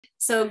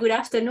So good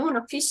afternoon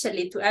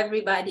officially to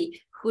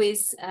everybody who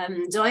is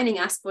joining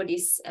us for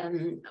this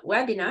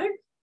webinar,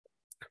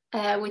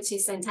 which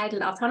is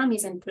entitled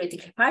Autonomies and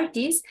Political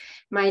Parties.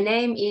 My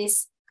name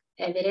is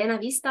Verena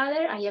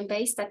Wisthaler. I am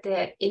based at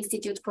the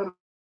Institute for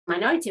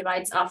Minority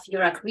Rights of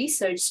Eurac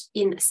Research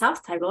in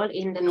South Tyrol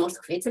in the north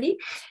of Italy.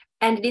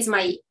 And it is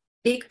my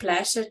big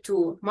pleasure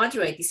to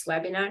moderate this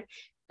webinar,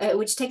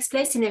 which takes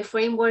place in a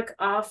framework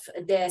of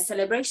the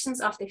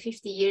celebrations of the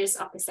 50 years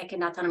of the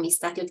Second Autonomy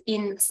Statute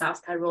in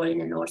South Tyrol in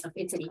the north of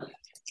Italy.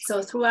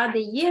 So throughout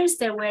the years,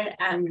 there were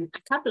a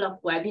couple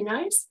of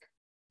webinars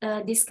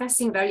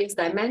discussing various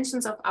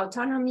dimensions of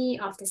autonomy,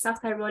 of the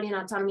South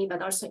Tyrolean autonomy,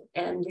 but also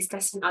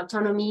discussing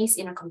autonomies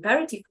in a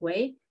comparative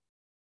way.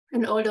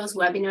 And all those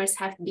webinars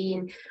have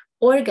been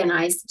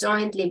organized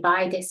jointly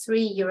by the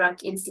three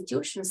Eurac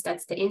institutions.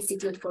 That's the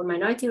Institute for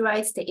Minority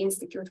Rights, the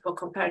Institute for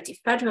Comparative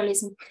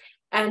Federalism,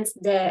 and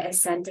the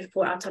Center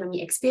for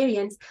Autonomy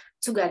Experience,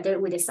 together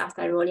with the South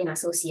Tyrolean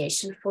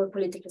Association for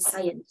Political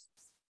Science.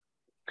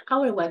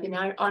 Our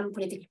webinar on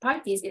political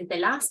parties is the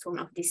last one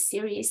of this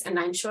series, and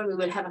I'm sure we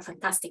will have a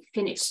fantastic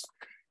finish.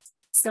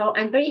 So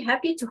I'm very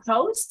happy to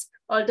host,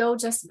 although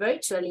just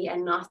virtually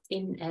and not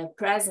in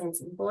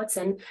presence in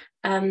Bozen,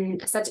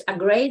 such a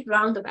great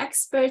round of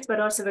experts,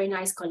 but also very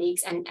nice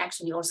colleagues and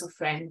actually also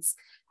friends.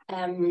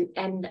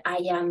 And I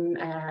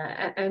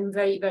am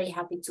very, very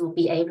happy to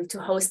be able to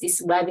host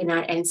this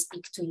webinar and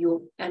speak to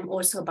you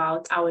also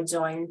about our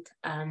joint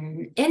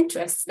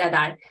interests that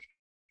are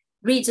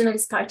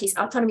regionalist parties,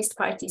 autonomist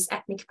parties,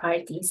 ethnic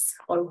parties,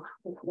 or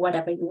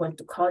whatever you want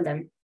to call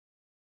them.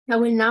 I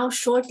will now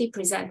shortly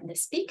present the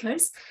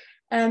speakers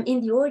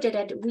in the order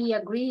that we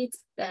agreed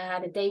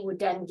that they would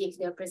then give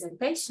their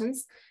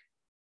presentations.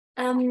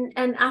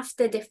 And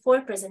after the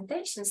 4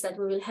 presentations that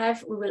we will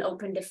have, we will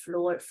open the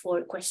floor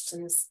for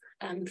questions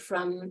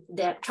from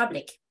the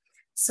public.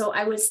 So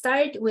I will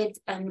start with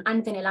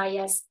Anven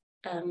Elias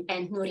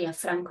and Nuria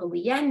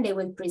Franco-Guillen. They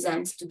will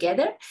present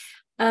together.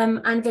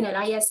 Anven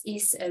Elias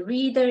is a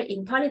reader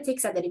in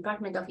politics at the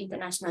Department of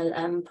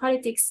International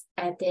Politics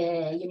at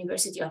the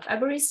University of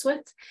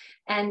Aberystwyth,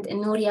 and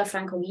Nuria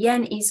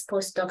Franco-Guillen is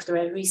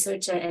postdoctoral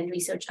researcher and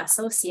research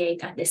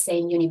associate at the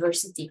same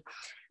university.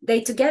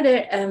 They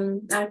together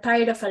are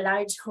part of a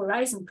large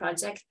Horizon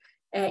project,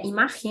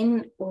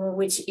 Imagine,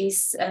 which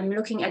is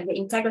looking at the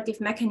integrative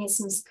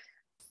mechanisms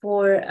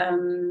for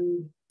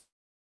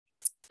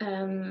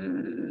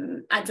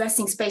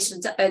addressing spatial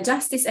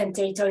justice and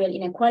territorial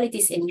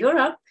inequalities in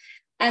Europe.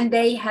 And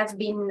they have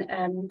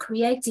been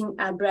creating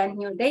a brand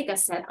new data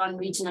set on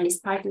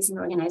regionalist parties and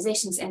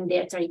organizations and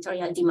their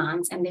territorial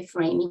demands and the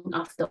framing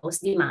of those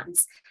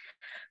demands.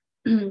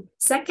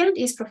 Second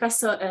is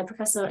Professor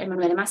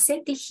Emanuele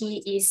Massetti.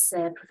 He is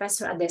a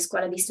professor at the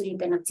Scuola di Studi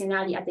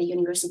Internazionali at the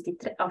University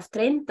of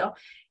Trento,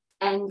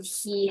 and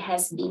he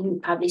has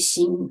been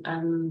publishing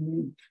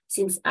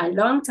since a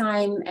long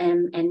time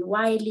and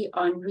widely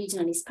on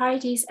regionalist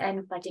parties,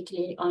 and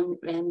particularly on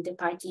the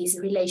parties'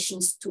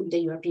 relations to the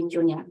European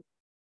Union.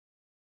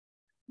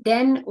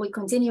 Then we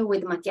continue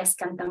with Matias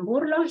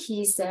Cantamburlo.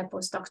 He's a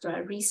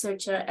postdoctoral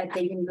researcher at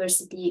the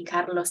University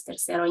Carlos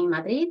III in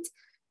Madrid.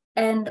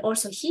 And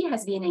also he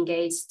has been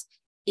engaged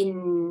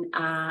in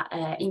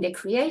the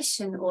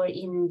creation or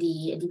in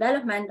the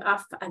development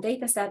of a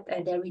data set,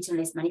 the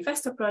Regionalist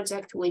Manifesto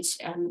project, which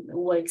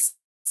works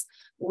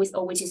with,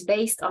 or which is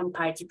based on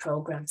party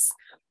programs.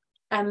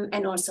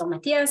 And also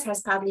Matthias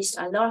has published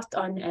a lot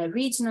on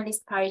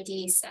regionalist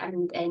parties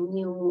and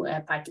new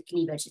party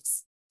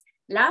cleavages.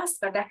 Last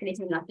but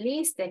definitely not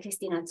least,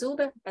 Christina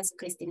Zuber, Professor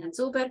Christina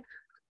Zuber.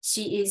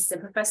 She is a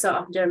professor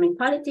of German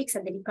politics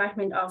at the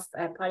Department of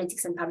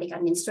Politics and Public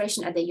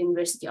Administration at the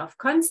University of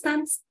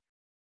Constance.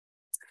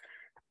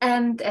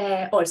 And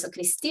also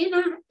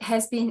Christina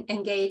has been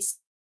engaged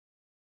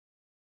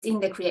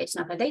in the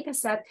creation of a data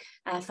set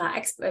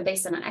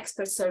based on an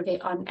expert survey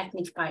on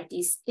ethnic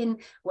parties in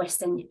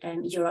Western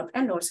Europe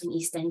and also in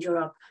Eastern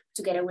Europe,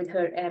 together with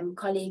her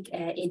colleague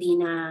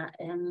Edina,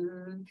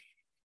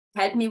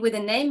 help me with a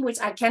name which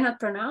I cannot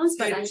pronounce,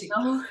 but I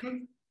know.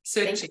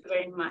 Thank you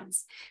very much.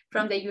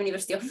 From the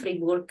University of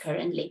Fribourg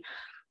currently.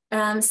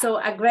 So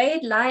a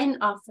great line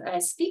of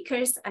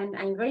speakers, and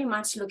I'm very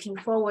much looking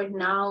forward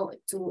now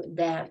to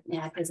the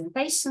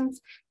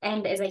presentations.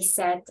 And as I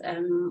said,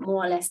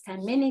 more or less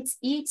 10 minutes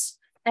each,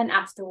 and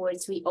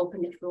afterwards we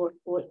open the floor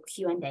for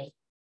Q&A.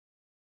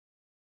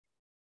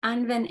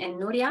 Anven and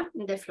Nuria,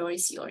 the floor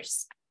is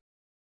yours.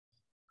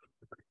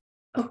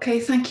 Okay,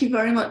 thank you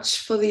very much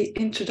for the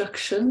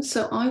introduction.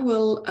 So I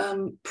will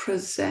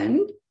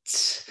present.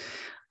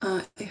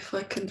 If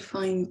I can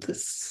find the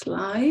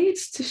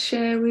slides to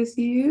share with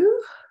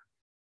you.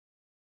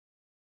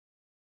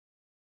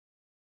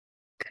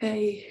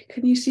 Okay,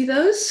 can you see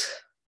those?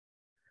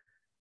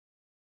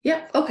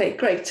 Yeah, okay,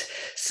 great.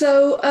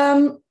 So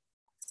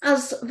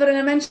as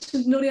Verena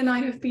mentioned, Nuria and I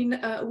have been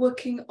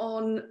working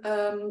on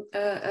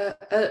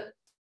a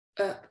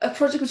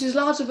project which is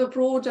large of a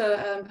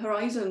broader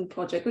Horizon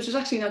project, which has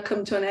actually now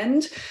come to an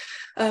end.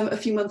 a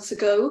few months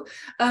ago.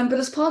 But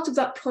as part of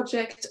that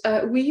project,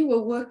 we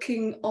were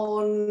working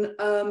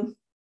on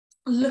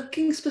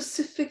looking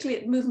specifically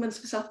at movements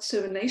for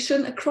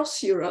self-determination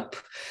across Europe,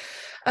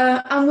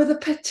 and with a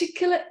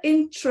particular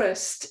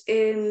interest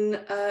in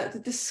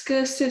the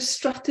discursive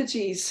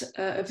strategies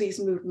of these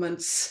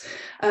movements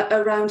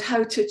around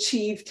how to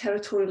achieve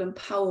territorial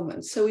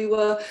empowerment. So we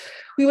were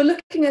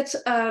looking at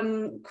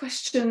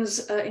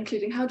questions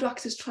including how do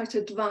actors try to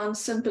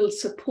advance and build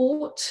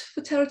support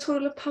for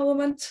territorial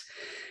empowerment.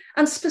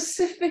 And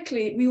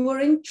specifically, we were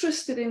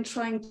interested in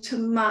trying to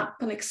map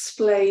and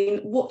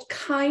explain what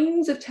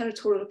kinds of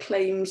territorial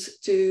claims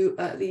do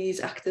these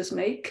actors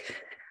make,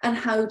 and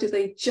how do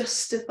they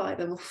justify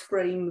them or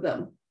frame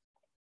them.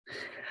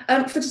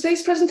 For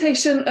today's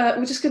presentation,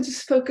 we're just going to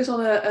focus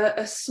on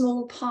a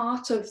small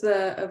part of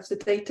the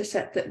data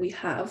set that we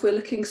have. We're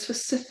looking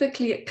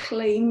specifically at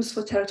claims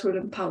for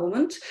territorial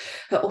empowerment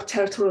or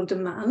territorial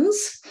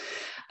demands.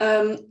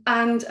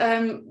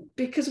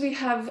 Because we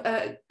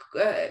have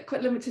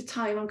quite limited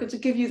time, I'm going to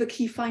give you the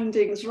key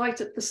findings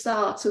right at the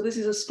start. So this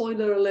is a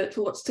spoiler alert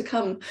for what's to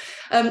come.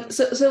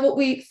 So what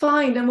we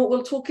find, and what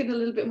we'll talk in a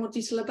little bit more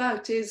detail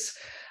about, is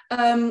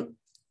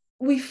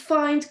we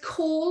find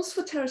calls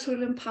for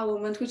territorial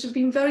empowerment which have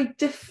been very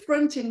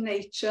different in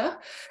nature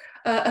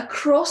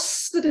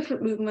across the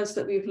different movements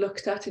that we've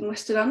looked at in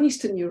Western and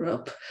Eastern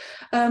Europe,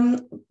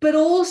 but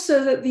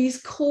also that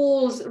these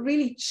calls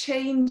really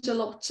change a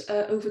lot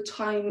over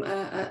time,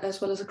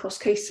 as well as across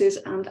cases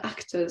and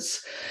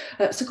actors.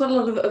 So quite a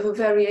lot of a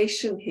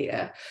variation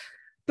here.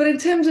 But in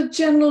terms of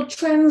general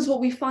trends, what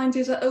we find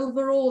is that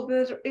overall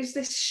there is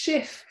this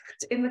shift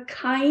in the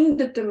kind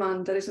of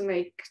demand that is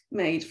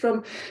made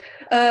from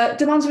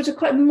demands which are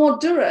quite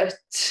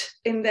moderate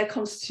in their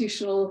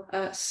constitutional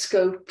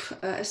scope,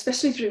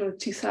 especially during the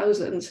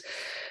 2000s,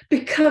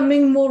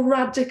 becoming more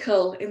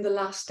radical in the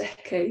last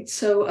decade.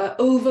 So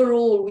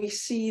overall, we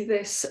see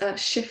this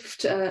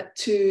shift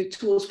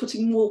towards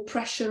putting more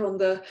pressure on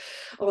the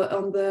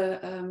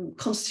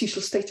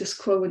constitutional status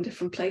quo in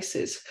different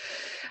places.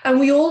 And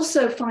we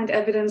also find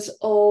evidence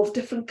of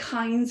different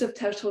kinds of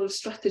territorial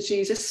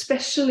strategies,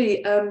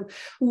 especially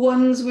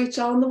ones which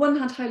are on the one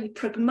hand highly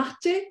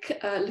pragmatic,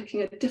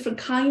 looking at different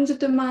kinds of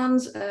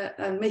demands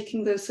and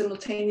making those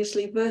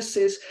simultaneously,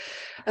 versus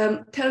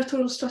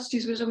territorial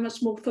strategies which are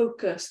much more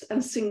focused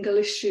and single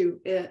issue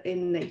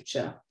in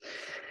nature.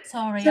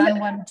 Sorry, I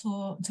want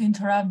to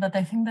interrupt, but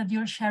I think that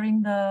you're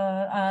sharing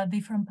the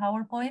different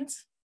PowerPoints.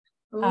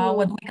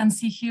 What we can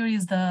see here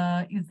is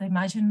the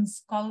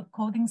Imagine's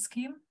coding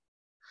scheme.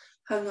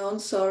 Hang on,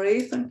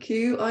 sorry, thank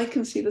you. I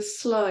can see the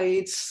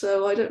slides,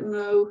 so I don't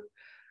know.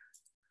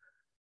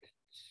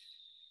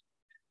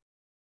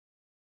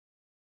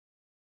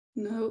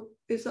 No,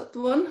 is that the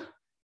one?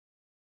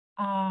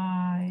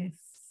 I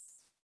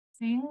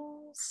think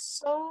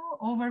so.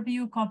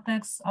 Overview,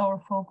 context, our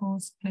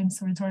focus, claims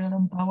territorial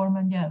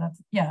empowerment.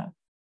 Yeah.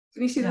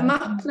 Can you see the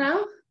map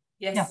now?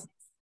 Yes.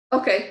 Yeah.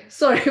 Okay,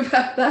 sorry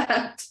about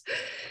that.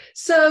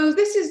 So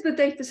this is the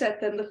data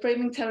set then, the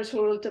Framing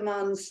Territorial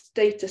Demands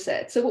data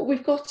set. So what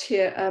we've got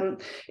here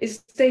is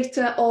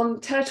data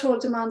on territorial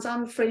demands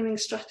and framing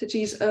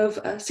strategies of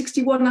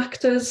 61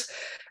 actors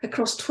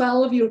across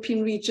 12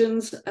 European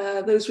regions,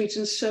 those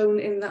regions shown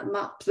in that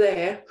map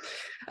there.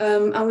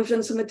 And we've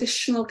done some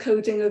additional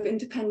coding of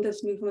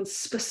independence movements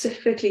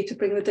specifically to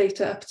bring the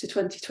data up to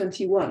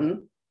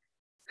 2021.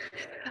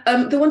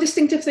 The one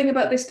distinctive thing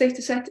about this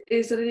data set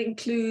is that it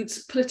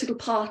includes political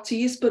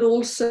parties, but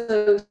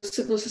also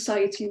civil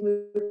society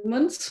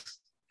movements.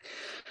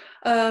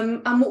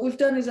 And what we've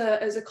done is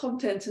a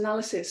content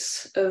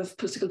analysis of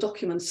political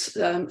documents.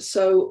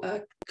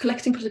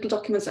 Collecting political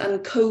documents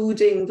and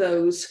coding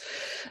those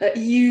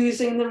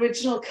using the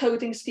original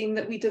coding scheme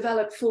that we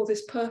developed for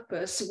this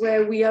purpose,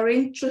 where we are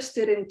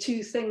interested in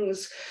two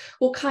things.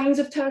 What kinds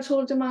of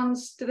territorial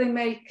demands do they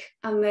make?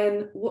 And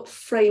then what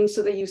frames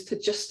do they use to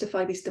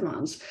justify these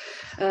demands?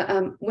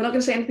 We're not going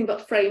to say anything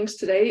about frames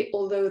today,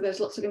 although there's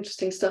lots of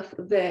interesting stuff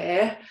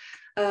there.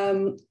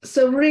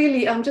 So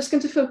really, I'm just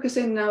going to focus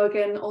in now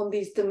again on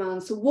these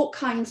demands. So what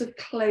kinds of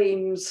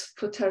claims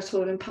for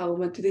territorial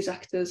empowerment do these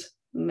actors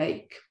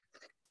make?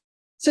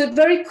 So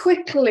very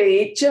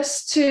quickly,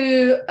 just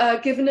to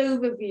give an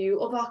overview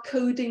of our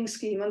coding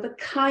scheme and the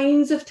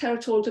kinds of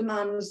territorial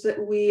demands that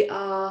we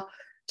are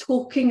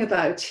talking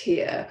about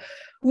here.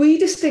 We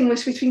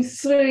distinguish between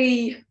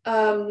three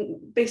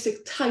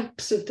basic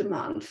types of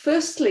demand.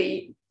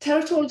 Firstly,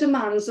 territorial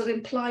demands that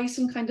imply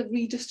some kind of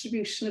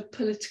redistribution of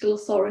political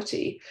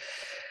authority.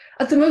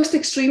 At the most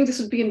extreme, this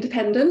would be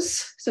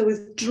independence, so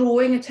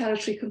withdrawing a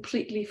territory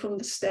completely from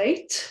the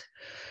state.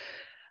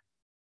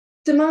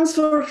 Demands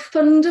for a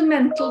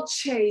fundamental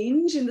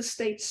change in the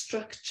state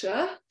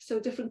structure, so a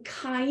different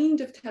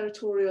kind of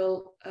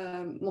territorial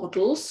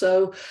models,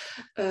 so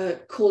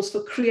calls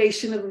for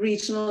creation of a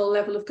regional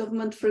level of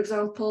government, for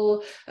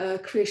example,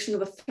 creation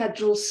of a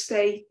federal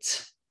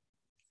state.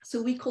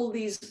 So we call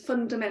these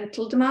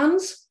fundamental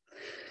demands.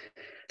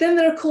 Then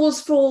there are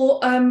calls for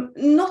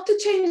not to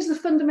change the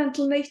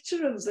fundamental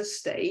nature of the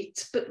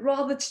state, but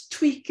rather to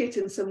tweak it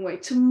in some way,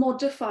 to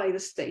modify the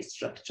state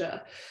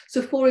structure.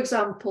 So, for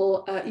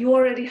example, you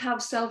already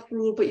have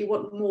self-rule, but you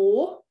want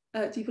more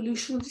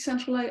devolution or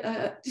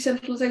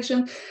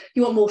decentralization.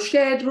 You want more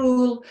shared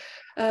rule,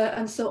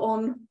 and so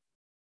on.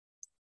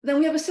 Then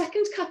we have a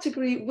second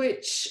category,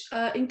 which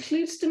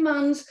includes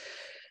demands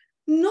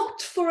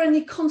not for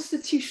any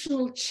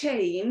constitutional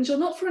change or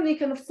not for any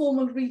kind of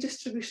formal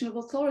redistribution of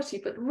authority,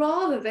 but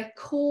rather they're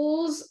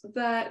calls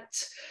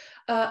that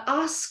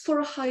ask for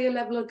a higher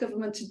level of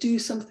government to do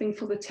something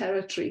for the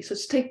territory. So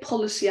to take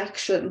policy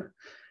action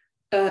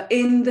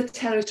in the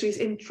territory's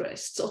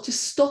interests, or to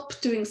stop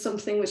doing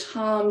something which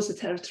harms the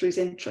territory's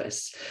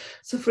interests.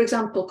 So, for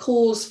example,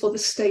 calls for the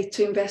state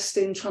to invest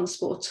in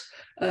transport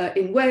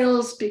in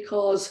Wales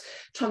because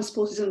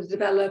transport is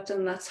underdeveloped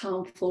and that's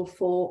harmful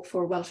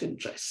for Welsh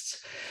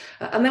interests.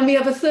 And then we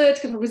have a third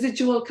kind of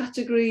residual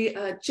category,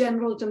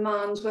 general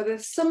demands, where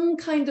there's some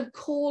kind of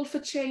call for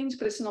change,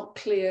 but it's not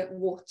clear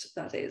what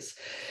that is.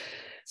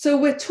 So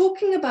we're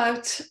talking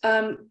about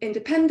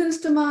independence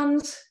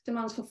demands,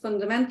 demands for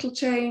fundamental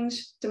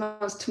change,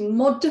 demands to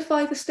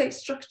modify the state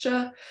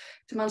structure,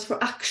 demands for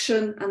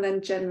action, and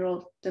then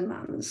general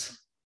demands.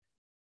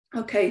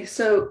 Okay,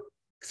 so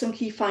some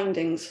key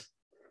findings.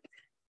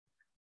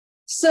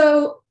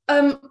 So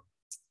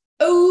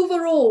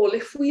overall,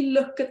 if we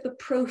look at the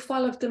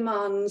profile of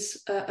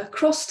demands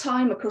across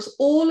time, across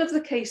all of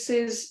the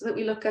cases that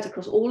we look at,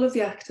 across all of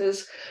the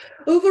actors,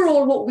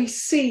 overall what we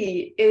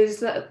see is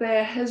that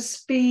there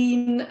has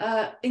been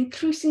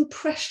increasing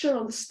pressure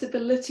on the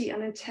stability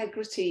and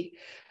integrity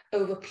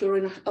over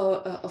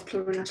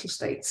plurinational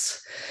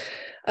states.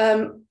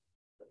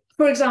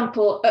 For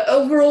example,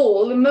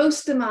 overall, the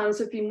most demands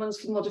have been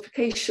ones for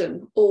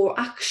modification or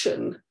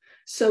action.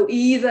 So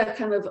either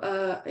kind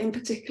of, in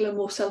particular,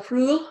 more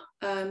self-rule,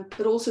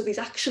 but also these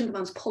action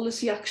demands,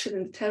 policy action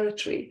in the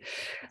territory.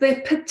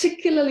 They're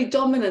particularly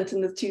dominant in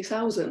the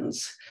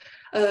 2000s,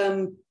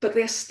 but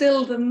they're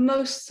still the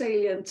most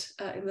salient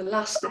in the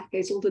last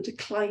decades, although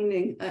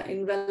declining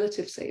in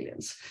relative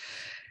salience.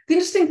 The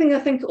interesting thing, I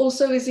think,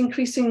 also is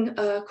increasing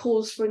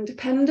calls for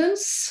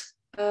independence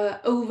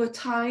over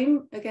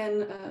time,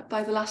 again,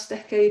 by the last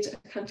decade,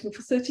 accounting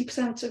for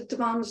 30% of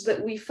demands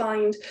that we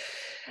find.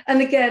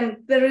 And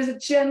again, there is a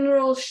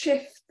general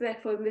shift,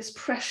 therefore, in this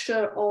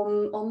pressure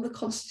on the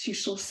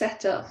constitutional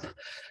setup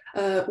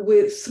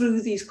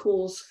through these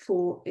calls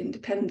for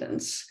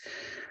independence.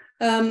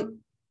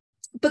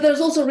 But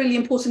there's also really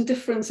important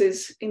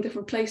differences in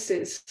different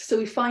places. So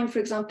we find, for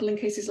example, in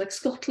cases like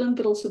Scotland,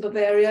 but also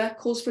Bavaria,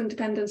 calls for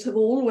independence have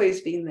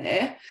always been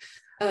there.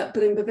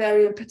 But in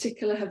Bavaria in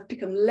particular have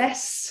become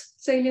less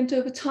salient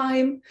over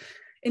time.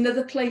 In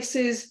other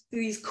places,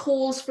 these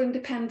calls for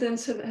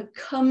independence have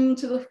come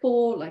to the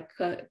fore, like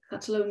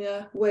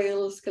Catalonia,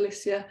 Wales,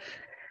 Galicia.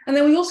 And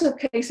then we also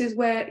have cases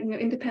where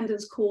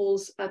independence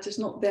calls are just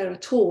not there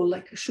at all,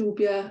 like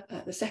Shubia,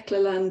 the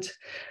Seklerland.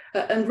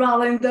 And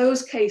rather in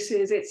those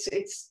cases,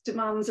 it's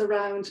demands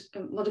around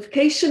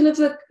modification of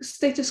the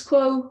status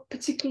quo,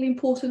 particularly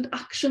important,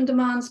 action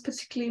demands,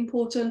 particularly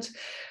important,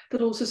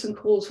 but also some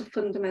calls for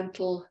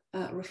fundamental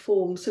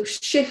reform. So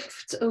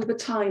shift over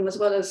time as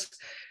well as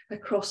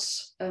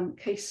across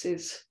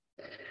cases.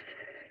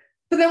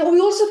 But then what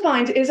we also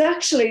find is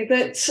actually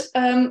that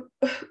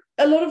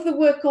a lot of the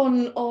work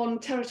on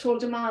territorial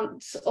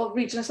demands of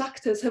regionalist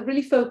actors have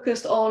really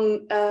focused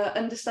on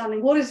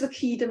understanding what is the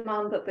key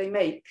demand that they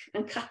make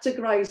and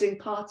categorizing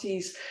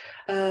parties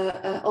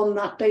on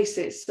that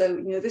basis. So,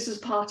 this is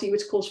a party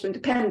which calls for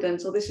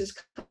independence, or this is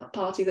a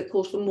party that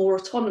calls for more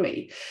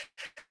autonomy.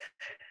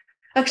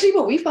 Actually,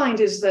 what we find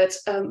is that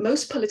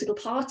most political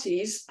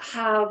parties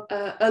have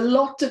a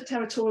lot of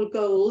territorial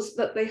goals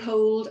that they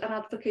hold and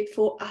advocate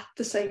for at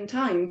the same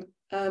time,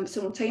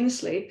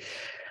 simultaneously.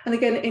 And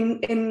again,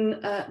 in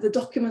the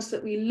documents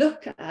that we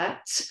look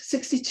at,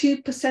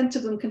 62%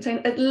 of them contain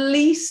at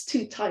least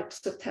 2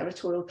 types of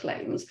territorial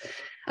claims.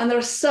 And there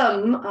are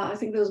some, I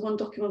think there was one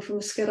document from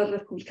Esquerra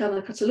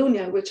Republicana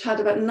Catalunya, which had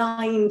about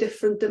 9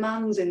 different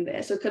demands in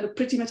there. So kind of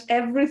pretty much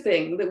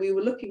everything that we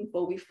were looking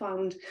for, we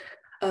found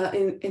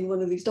in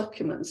one of these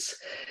documents.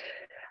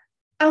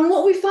 And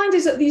what we find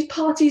is that these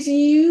parties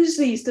use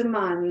these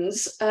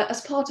demands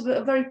as part of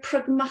a very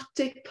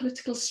pragmatic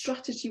political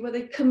strategy where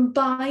they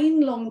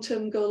combine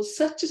long-term goals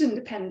such as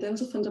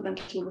independence or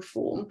fundamental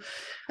reform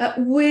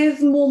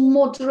with more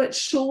moderate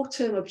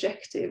short-term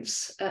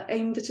objectives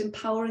aimed at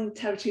empowering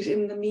territories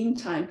in the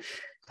meantime.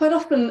 Quite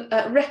often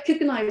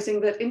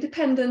recognising that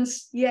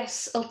independence,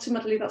 yes,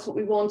 ultimately that's what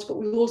we want, but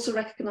we also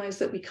recognise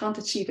that we can't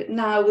achieve it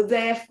now.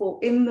 Therefore,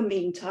 in the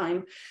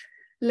meantime,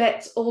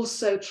 let's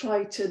also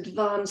try to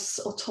advance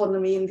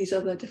autonomy in these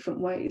other different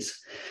ways.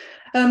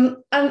 And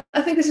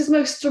I think this is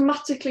most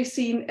dramatically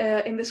seen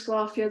in this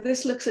graph here.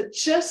 This looks at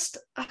just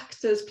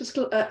actors,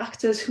 political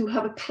actors who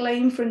have a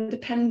claim for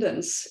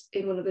independence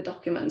in one of the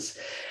documents,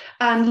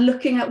 and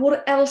looking at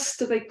what else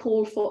do they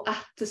call for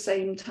at the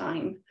same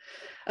time.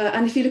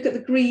 And if you look at the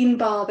green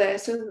bar there,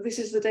 so this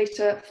is the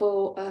data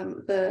for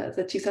the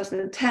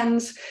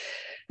 2010s,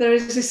 there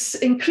is this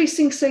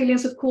increasing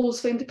salience of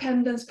calls for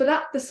independence, but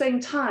at the same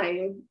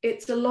time,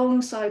 it's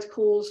alongside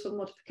calls for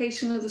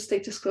modification of the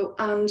status quo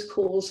and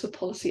calls for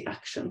policy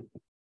action.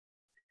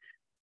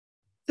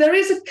 There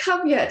is a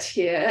caveat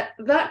here.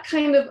 That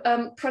kind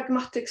of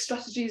pragmatic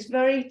strategy is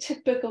very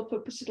typical for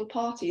political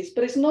parties,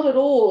 but it's not at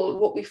all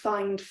what we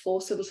find for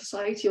civil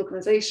society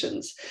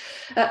organisations.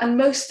 And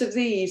most of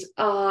these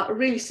are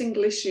really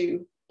single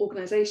issue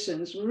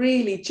organisations,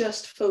 really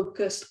just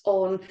focused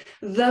on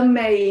the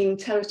main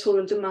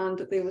territorial demand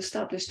that they were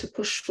established to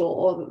push for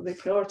or that they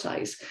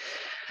prioritise.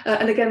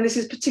 And again, this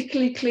is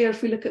particularly clear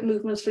if we look at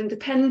movements for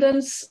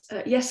independence.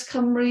 Yes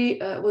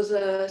Cymru was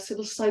a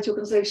civil society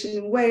organisation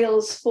in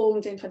Wales,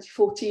 formed in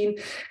 2014.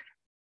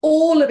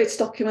 All of its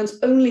documents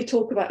only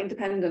talk about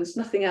independence,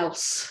 nothing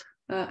else.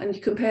 And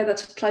you compare that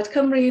to Plaid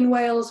Cymru in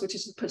Wales, which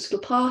is a political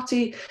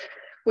party,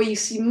 where you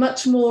see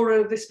much more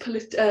of this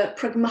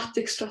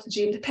pragmatic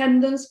strategy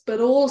independence, but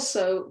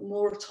also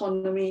more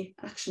autonomy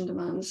action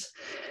demands.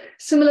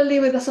 Similarly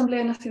with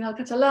Assemblea Nacional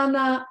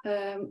Catalana,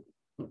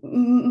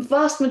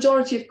 vast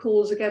majority of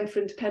calls again for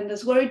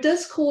independence, where it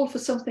does call for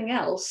something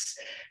else,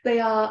 they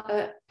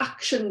are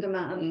action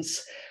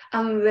demands,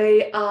 and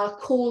they are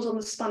calls on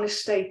the Spanish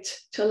state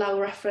to allow a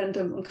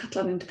referendum on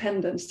Catalan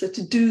independence,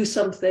 to do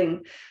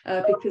something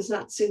because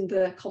that's in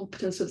the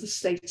competence of the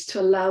states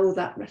to allow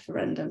that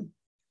referendum.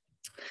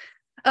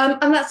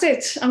 And that's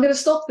it. I'm going to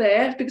stop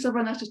there because I've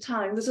run out of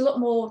time. There's a lot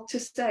more to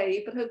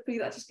say, but hopefully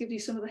that just gives you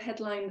some of the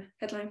headline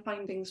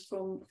findings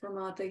from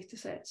our data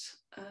sets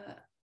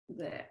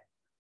there.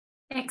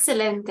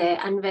 Excellent,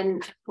 and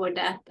then for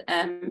that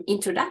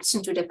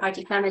introduction to the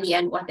party family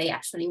and what they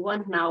actually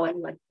want now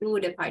and what do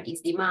the parties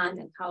demand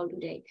and how do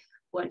they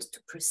want to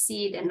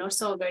proceed, and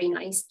also very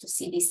nice to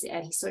see this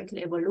historical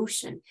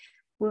evolution.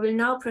 We will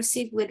now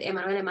proceed with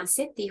Emanuele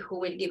Massetti, who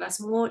will give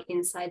us more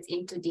insights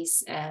into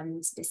these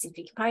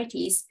specific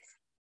parties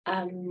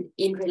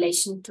in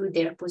relation to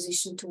their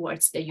position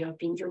towards the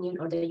European Union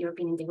or the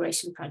European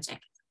integration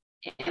project.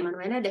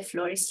 Emanuele, the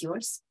floor is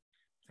yours.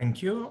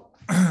 Thank you.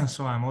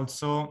 So I'm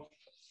also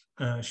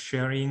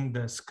sharing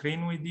the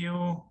screen with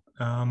you.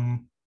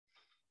 Can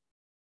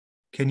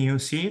you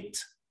see it?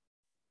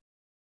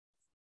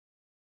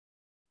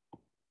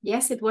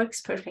 Yes, it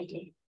works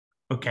perfectly.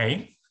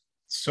 Okay.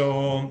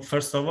 So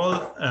first of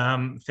all,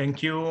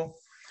 thank you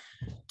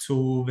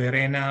to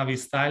Verena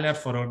Wisthaler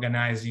for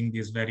organizing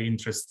this very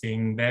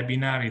interesting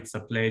webinar. It's a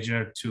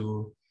pleasure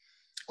to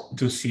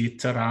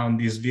sit around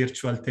this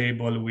virtual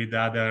table with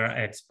other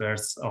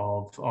experts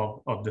of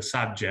the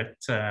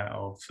subject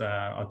of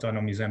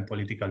autonomies and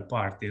political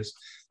parties.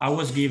 I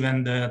was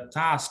given the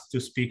task to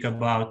speak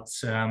about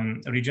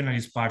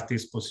regionalist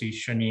parties'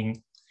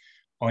 positioning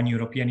on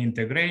European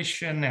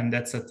integration, and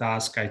that's a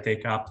task I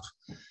take up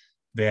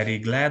very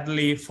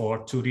gladly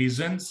for two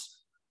reasons.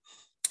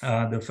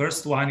 The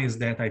first one is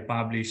that I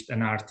published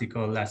an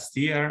article last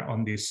year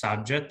on this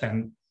subject,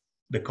 and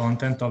the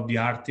content of the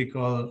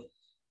article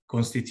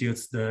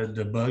constitutes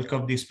the bulk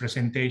of this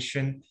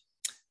presentation.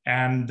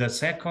 And the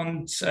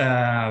second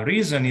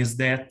reason is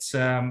that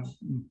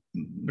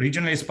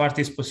regionalist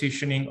parties'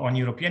 positioning on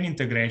European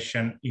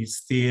integration is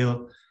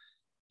still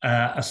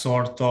a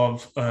sort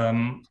of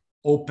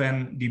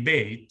open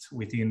debate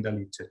within the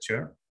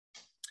literature.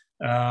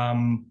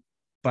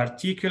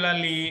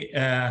 Particularly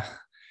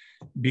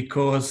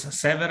because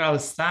several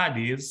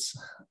studies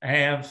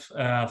have,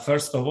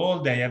 first of all,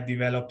 they have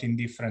developed in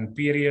different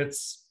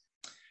periods.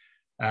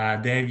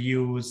 They've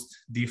used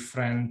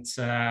different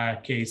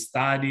case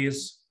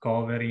studies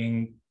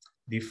covering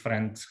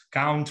different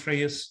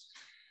countries,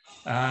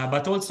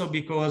 but also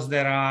because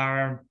there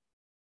are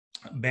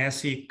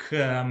basic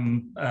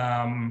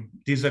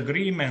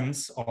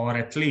disagreements, or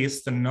at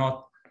least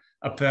not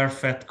a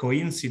perfect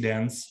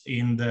coincidence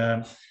in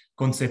the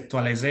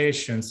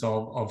conceptualizations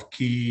of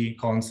key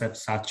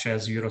concepts such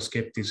as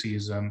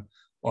Euroscepticism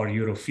or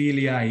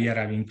Europhilia. Here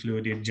I've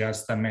included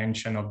just a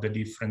mention of the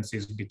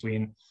differences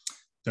between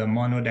the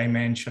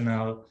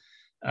monodimensional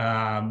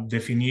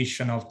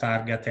definition of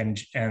Targat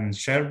and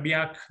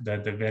Scherbiak,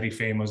 the very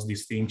famous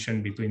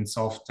distinction between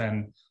soft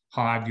and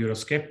hard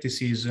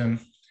Euroscepticism,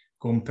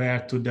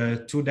 compared to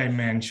the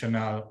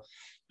two-dimensional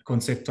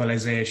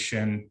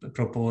conceptualization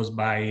proposed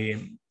by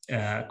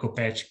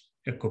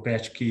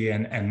Kopecki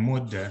and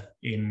Mudde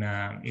in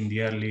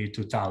the early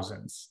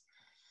 2000s.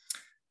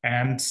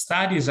 And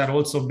studies are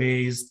also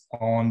based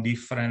on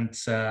different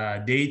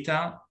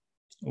data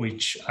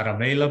which are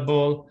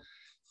available.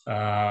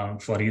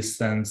 For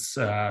instance,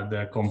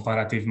 the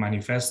Comparative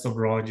Manifesto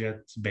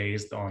project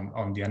based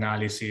on the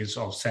analysis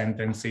of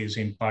sentences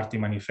in party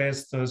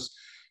manifestos,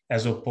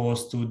 as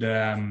opposed to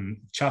the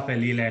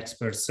Chapel-Hill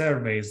expert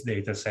surveys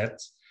dataset,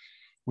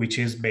 which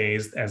is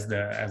based, as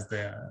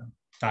the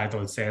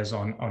title says,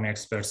 on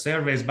expert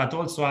surveys, but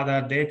also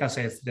other data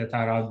sets that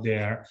are out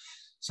there,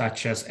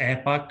 such as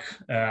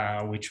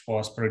EPAC, which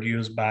was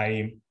produced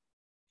by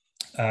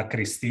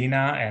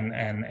Kristina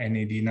and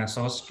Edina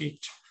Soskic,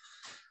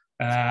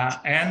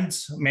 And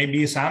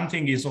maybe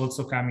something is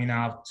also coming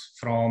out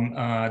from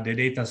the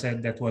data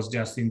set that was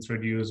just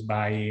introduced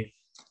by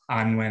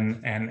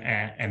Anwen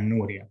and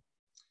Nuria.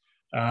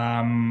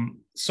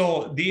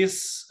 So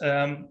this,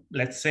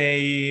 let's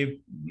say,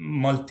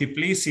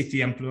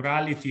 multiplicity and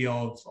plurality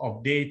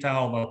of data,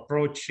 of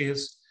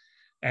approaches,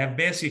 have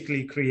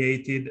basically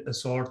created a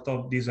sort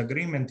of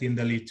disagreement in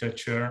the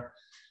literature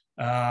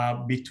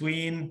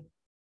between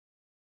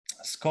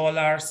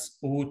scholars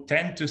who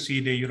tend to see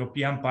the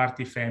European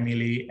party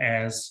family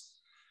as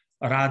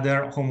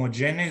rather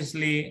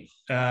homogeneously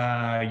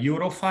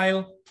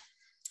Europhile,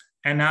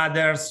 and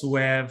others who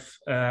have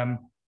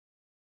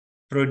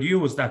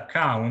produced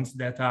accounts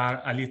that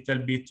are a little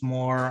bit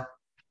more,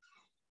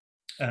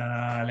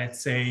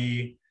 let's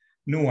say,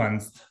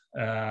 nuanced.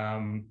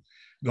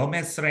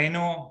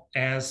 Gomez-Reno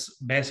has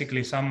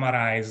basically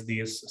summarized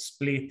this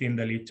split in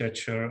the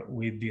literature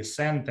with this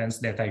sentence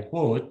that I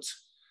quote: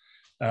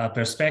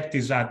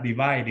 perspectives are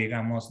divided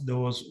amongst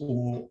those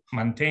who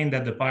maintain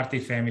that the party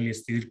family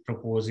still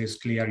proposes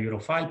clear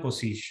Europhile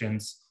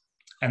positions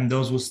and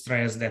those who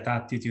stress that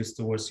attitudes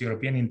towards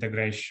European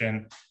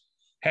integration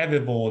have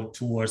evolved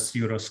towards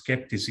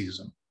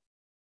Euroscepticism.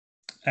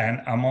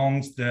 And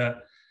amongst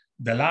the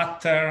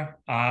latter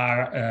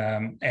are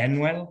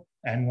Anwen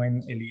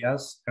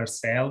Elias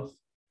herself,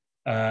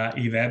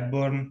 Eve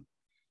Hepburn,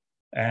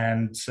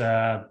 and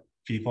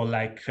people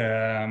like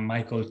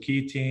Michael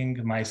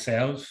Keating,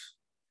 myself.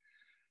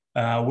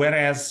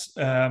 Whereas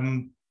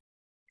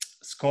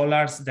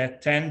scholars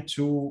that tend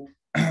to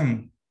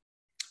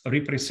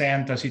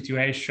represent a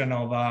situation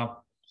of a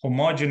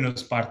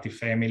homogeneous party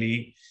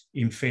family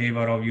in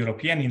favor of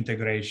European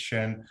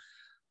integration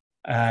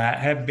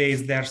have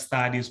based their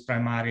studies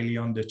primarily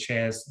on the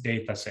CHES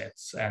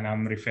datasets. And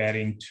I'm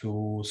referring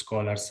to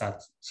scholars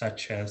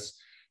such as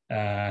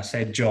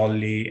Seth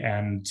Jolly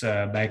and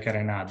Becker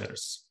and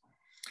others.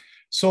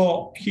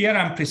 So here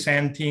I'm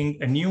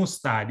presenting a new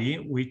study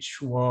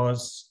which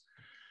was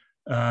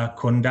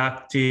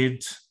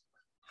conducted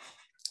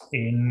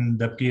in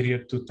the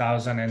period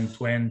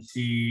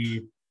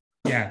 2019,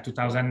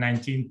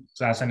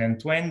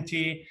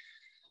 2020,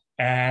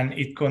 and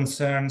it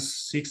concerns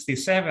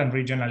 67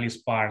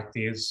 regionalist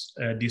parties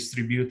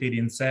distributed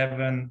in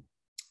 7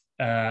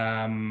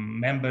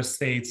 member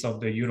states of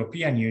the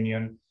European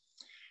Union,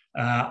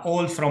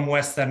 all from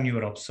Western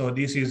Europe. So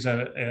this is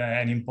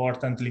an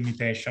important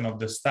limitation of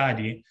the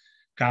study.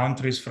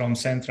 Countries from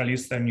Central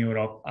Eastern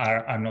Europe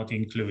are not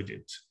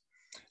included.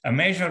 A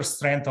major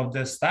strength of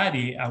the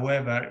study,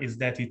 however, is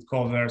that it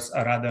covers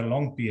a rather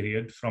long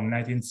period from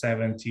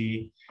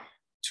 1970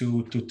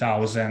 to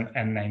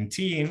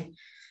 2019.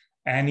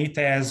 And it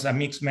has a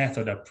mixed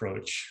method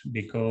approach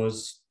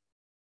because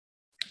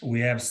we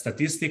have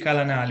statistical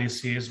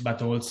analysis,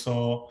 but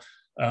also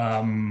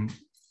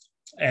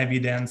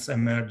evidence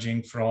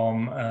emerging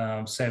from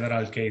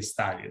several case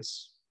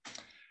studies.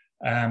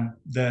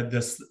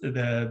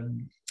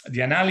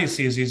 The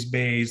analysis is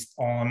based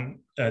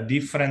on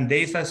different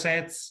data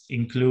sets,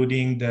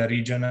 including the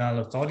Regional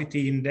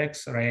Authority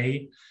Index,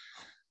 RAI,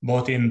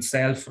 both in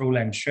self-rule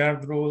and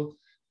shared rule,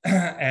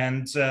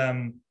 and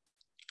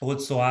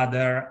also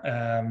other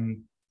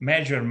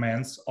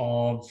measurements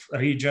of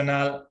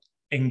regional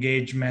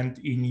engagement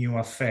in EU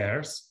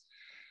affairs,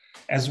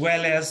 as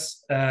well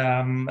as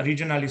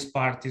regionalist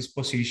parties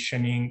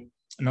positioning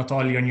not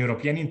only on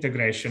European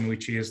integration,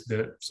 which is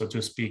the, so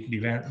to speak,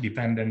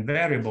 dependent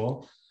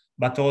variable,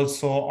 but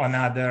also on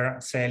other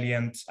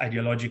salient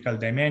ideological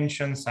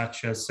dimensions,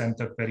 such as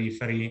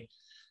center-periphery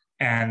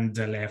and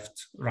the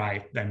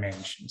left-right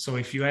dimension. So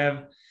if you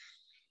have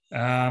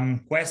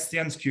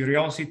questions,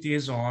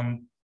 curiosities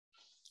on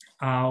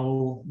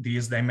how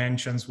these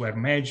dimensions were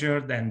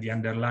measured and the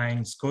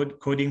underlying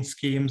coding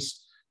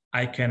schemes,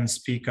 I can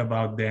speak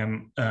about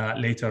them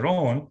later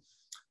on.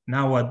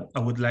 Now I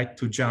would like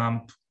to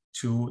jump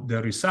to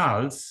the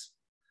results,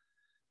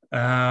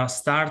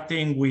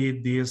 starting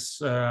with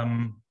this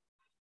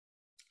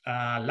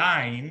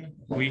line,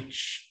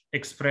 which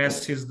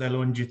expresses the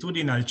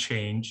longitudinal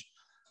change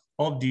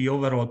of the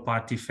overall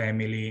party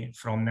family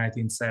from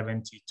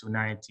 1970 to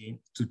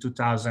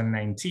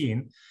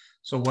 2019.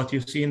 So what you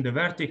see in the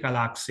vertical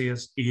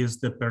axis is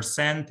the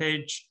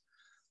percentage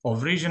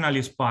of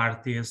regionalist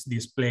parties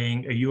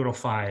displaying a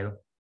Europhile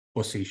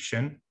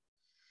position.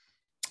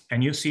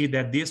 And you see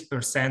that this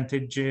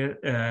percentage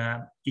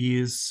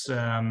is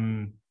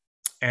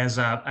as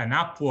an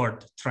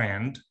upward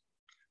trend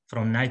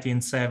from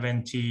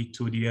 1970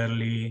 to the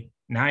early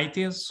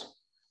 90s.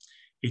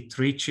 It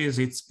reaches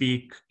its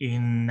peak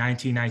in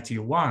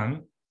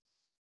 1991,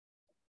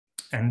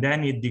 and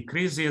then it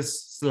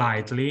decreases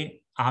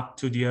slightly up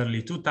to the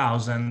early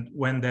 2000s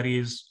when there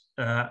is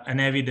an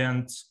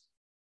evident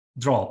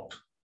drop.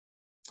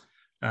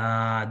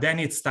 Then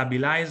it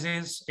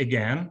stabilizes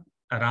again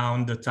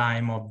around the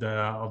time of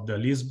the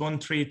Lisbon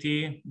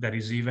Treaty. There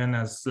is even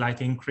a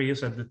slight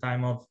increase at the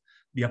time of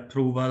the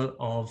approval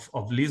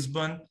of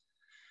Lisbon.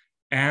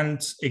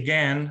 And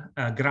again,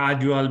 a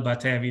gradual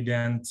but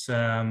evident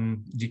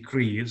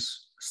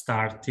decrease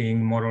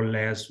starting more or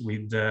less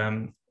with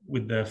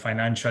the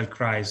financial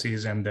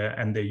crisis and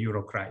the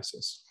euro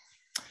crisis.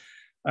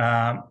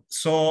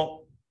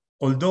 So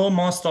although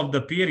most of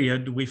the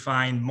period we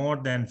find more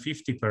than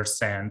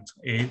 50%,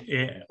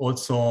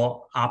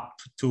 also up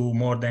to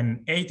more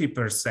than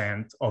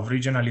 80% of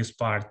regionalist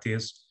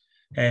parties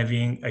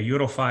having a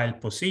Europhile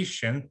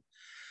position,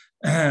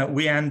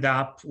 we end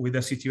up with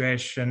a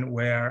situation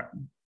where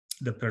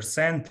the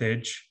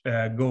percentage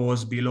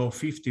goes below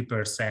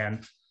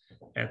 50%,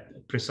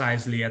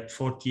 precisely at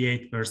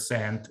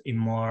 48% in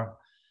more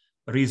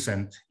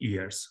recent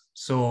years.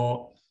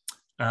 So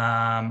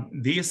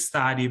this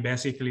study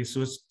basically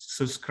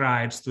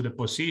subscribes to the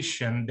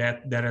position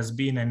that there has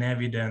been an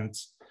evident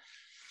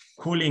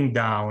cooling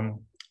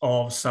down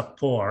of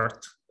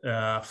support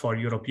for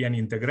European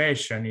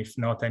integration, if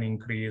not an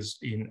increase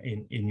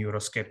in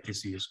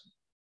Euroscepticism.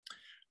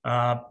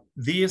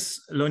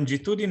 This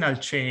longitudinal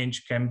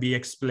change can be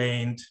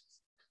explained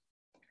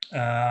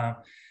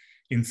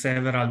in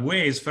several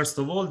ways. First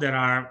of all, there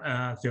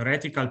are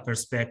theoretical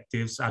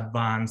perspectives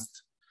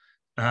advanced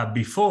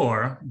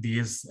before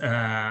this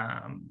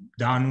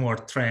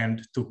downward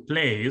trend took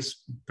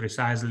place,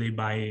 precisely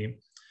by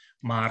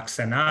Marx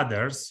and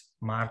others,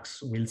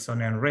 Marx,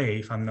 Wilson, and Ray,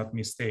 if I'm not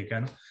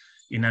mistaken,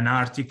 in an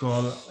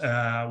article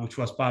which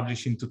was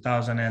published in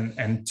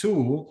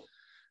 2002.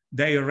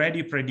 They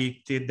already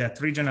predicted that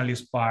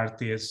regionalist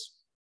parties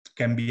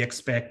can be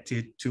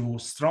expected to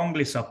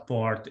strongly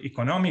support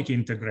economic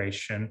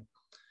integration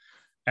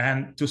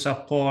and to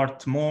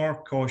support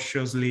more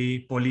cautiously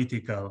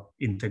political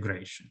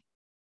integration.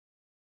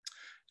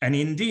 And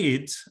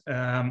indeed,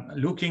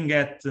 looking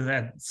at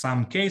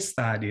some case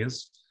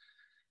studies,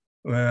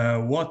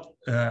 what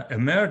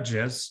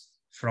emerges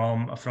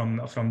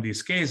from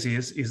these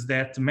cases is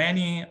that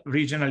many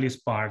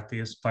regionalist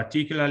parties,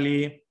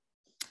 particularly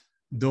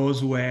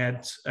those who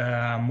had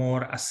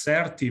more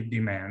assertive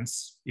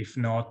demands, if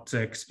not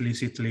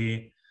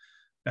explicitly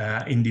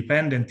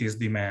independentist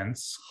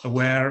demands,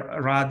 were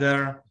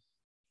rather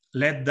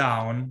let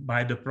down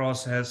by the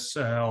process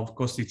of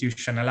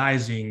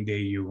constitutionalizing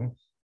the EU,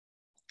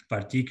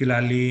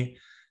 particularly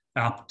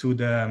up to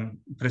the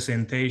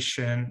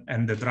presentation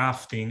and the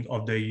drafting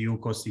of the EU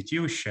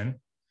Constitution,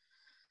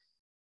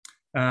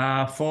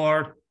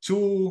 for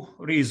two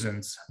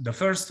reasons. The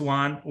first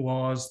one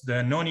was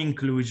the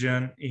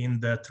non-inclusion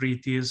in the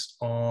treaties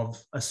of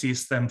a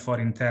system for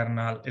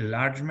internal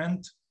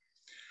enlargement,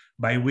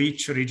 by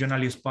which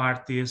regionalist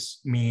parties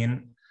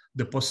mean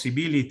the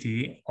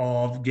possibility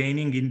of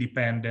gaining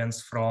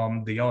independence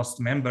from the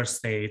host member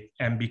state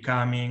and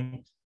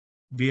becoming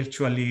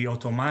virtually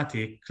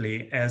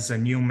automatically as a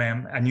new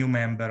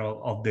member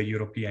of the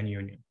European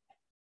Union.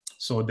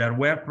 So there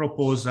were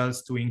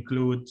proposals to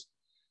include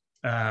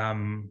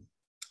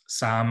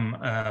some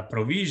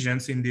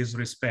provisions in this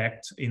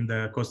respect in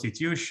the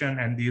Constitution,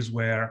 and these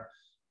were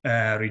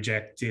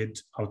rejected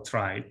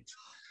outright.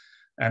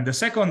 And the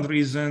second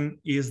reason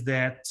is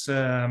that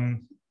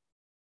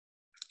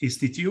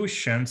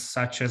institutions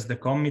such as the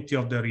Committee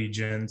of the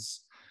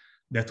Regions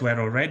that were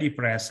already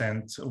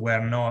present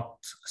were not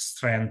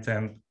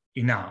strengthened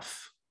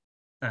enough.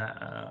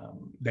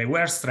 They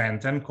were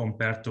strengthened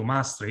compared to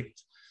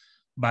Maastricht,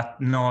 but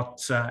not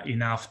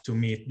enough to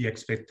meet the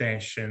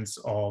expectations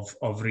of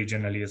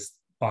regionalist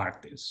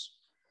parties.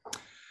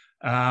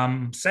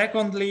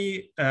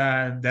 Secondly,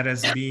 there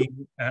has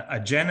been a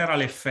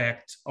general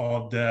effect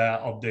of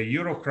the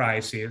Euro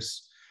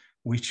crisis,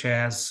 which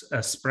has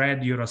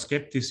spread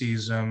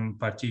Euroscepticism,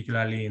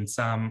 particularly in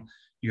some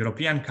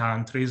European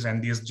countries,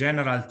 and this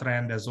general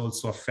trend has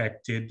also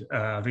affected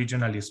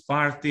regionalist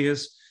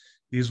parties.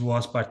 This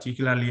was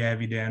particularly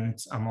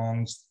evident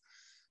amongst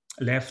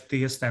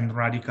leftist and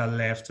radical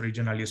left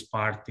regionalist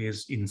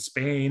parties in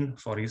Spain,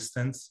 for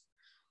instance.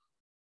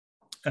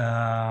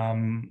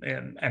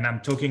 And I'm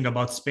talking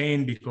about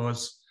Spain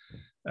because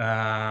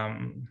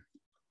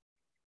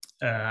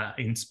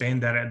in Spain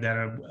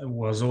there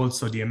was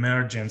also the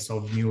emergence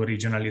of new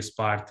regionalist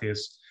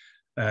parties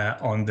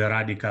on the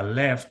radical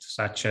left,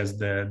 such as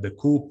the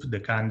CUP, the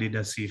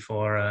candidacy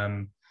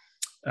for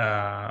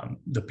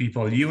the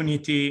People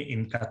Unity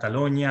in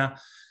Catalonia,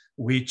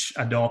 which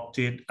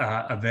adopted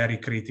a very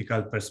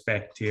critical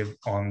perspective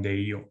on the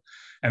EU.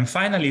 And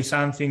finally,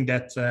 something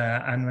that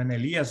Anu and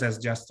Elias has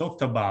just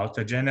talked about,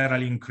 a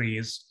general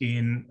increase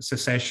in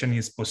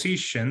secessionist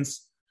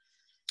positions,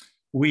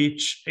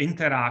 which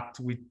interact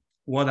with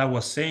what I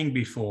was saying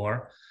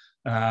before,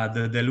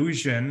 the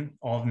delusion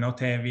of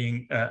not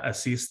having a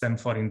system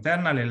for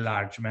internal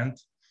enlargement.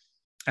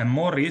 And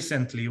more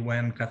recently,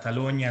 when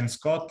Catalonia and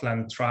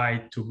Scotland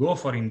tried to go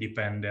for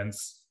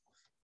independence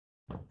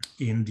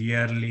in the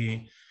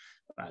early,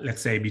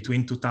 let's say,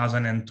 between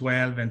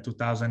 2012 and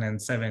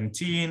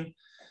 2017,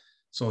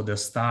 so the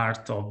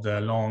start of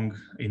the long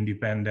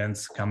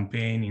independence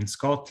campaign in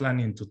Scotland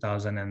in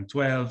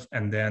 2012,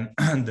 and then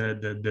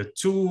the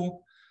two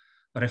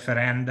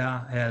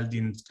referenda held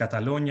in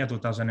Catalonia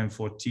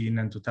 2014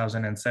 and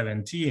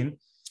 2017,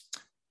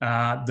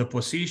 the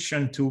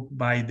position took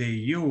by the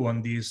EU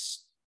on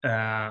these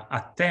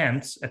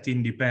attempts at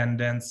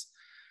independence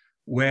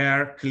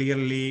were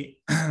clearly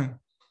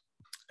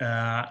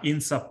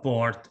in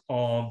support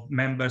of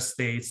member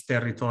states'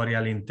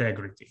 territorial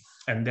integrity.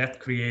 And that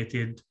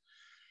created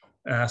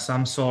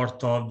some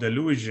sort of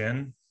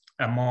delusion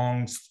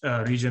amongst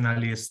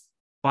regionalist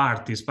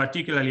parties,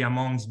 particularly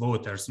amongst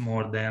voters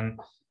more than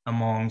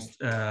amongst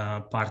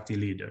party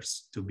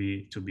leaders, to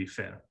be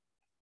fair.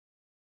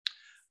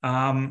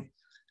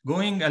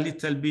 Going a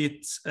little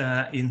bit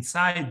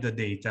inside the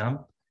data,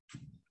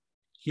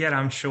 here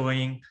I'm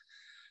showing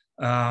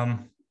the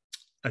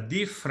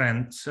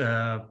different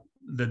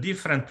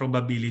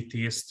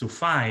probabilities to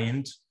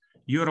find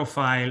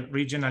Europhile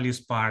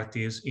regionalist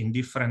parties in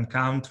different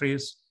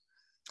countries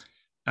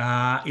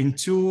in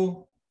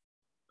two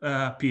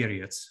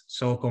periods.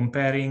 So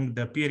comparing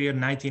the period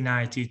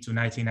 1990 to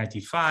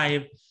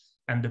 1995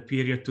 and the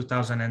period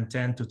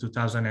 2010 to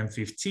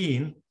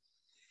 2015.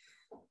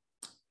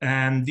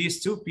 And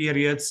these two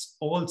periods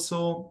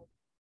also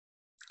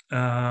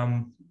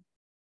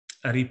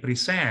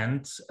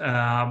represent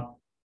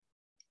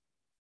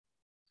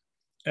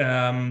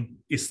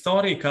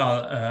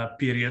historical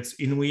periods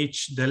in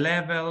which the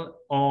level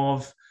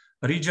of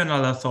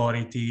regional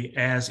authority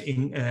has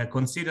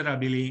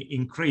considerably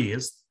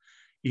increased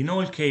in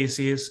all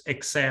cases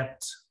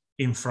except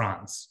in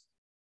France.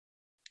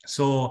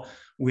 So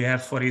we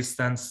have, for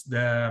instance,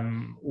 the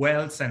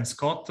Wales and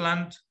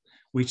Scotland,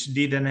 which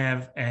didn't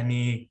have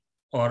any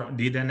or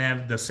didn't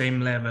have the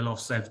same level of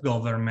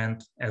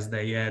self-government as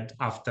they had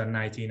after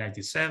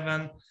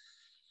 1997.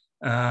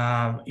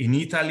 In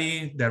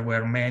Italy, there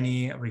were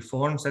many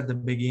reforms at the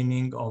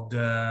beginning of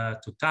the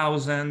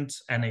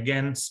 2000s, and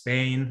again,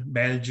 Spain,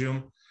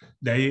 Belgium,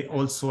 they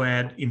also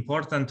had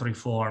important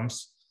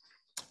reforms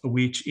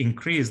which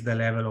increased the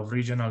level of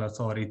regional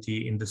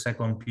authority in the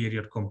second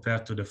period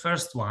compared to the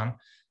first one.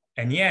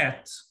 And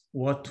yet,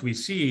 what we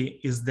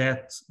see is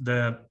that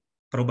the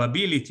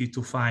probability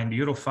to find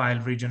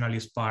Europhile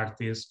regionalist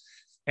parties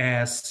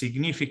has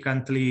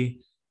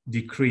significantly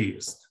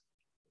decreased.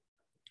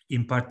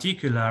 In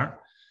particular,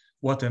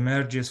 what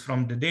emerges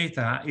from the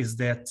data is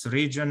that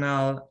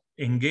regional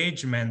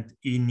engagement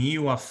in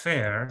EU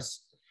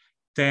affairs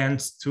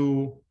tends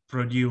to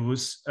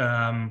produce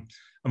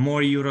a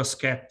more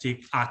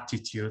Eurosceptic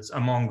attitudes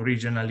among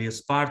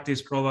regionalist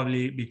parties,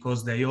 probably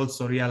because they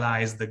also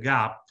realize the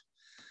gap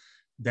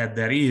that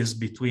there is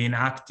between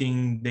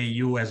acting the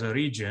EU as a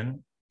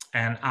region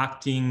and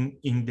acting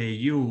in the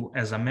EU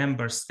as a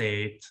member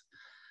state,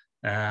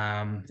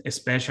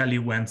 especially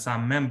when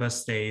some member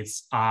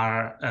states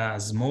are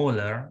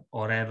smaller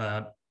or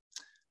have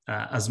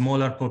a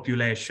smaller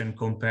population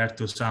compared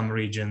to some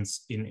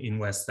regions in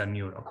Western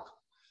Europe.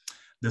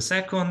 The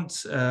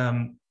second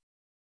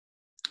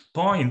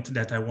point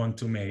that I want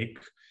to make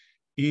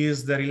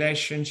is the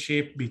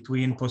relationship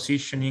between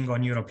positioning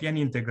on European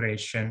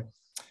integration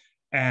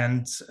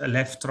and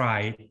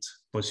left-right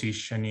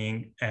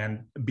positioning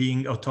and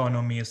being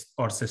autonomist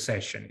or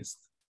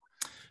secessionist.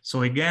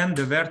 So again,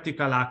 the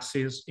vertical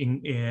axis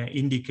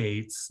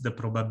indicates the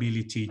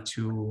probability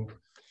to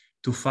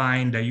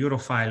find a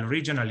Europhile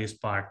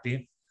regionalist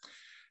party.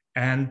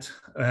 And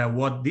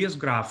what this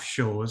graph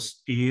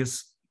shows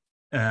is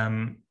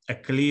a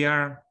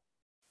clear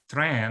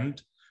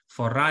trend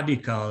for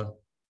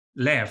radical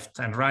left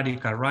and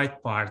radical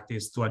right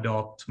parties to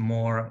adopt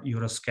more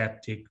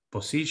Eurosceptic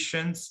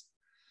positions,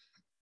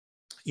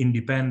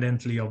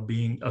 independently of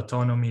being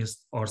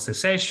autonomist or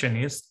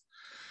secessionist.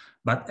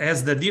 But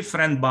as the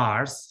different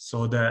bars,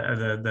 so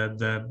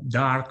the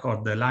dark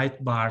or the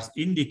light bars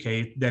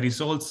indicate, there is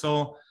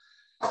also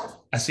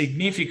a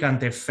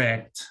significant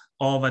effect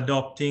of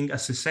adopting a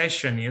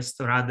secessionist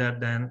rather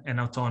than an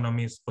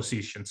autonomist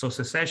position. So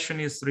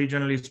secessionist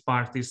regionalist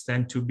parties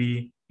tend to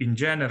be, in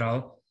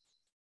general,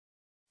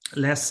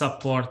 less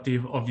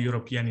supportive of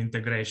European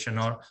integration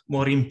or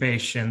more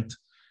impatient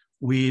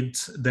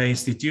with the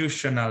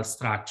institutional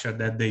structure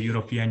that the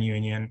European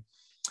Union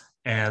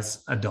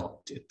has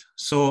adopted.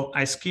 So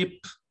I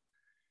skip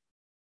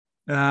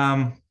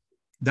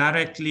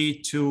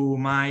directly to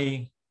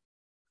my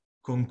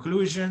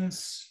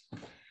conclusions,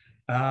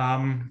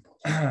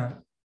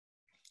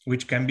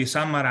 which can be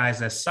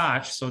summarized as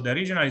such. So the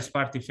regionalist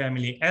party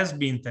family has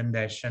been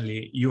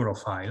tendentially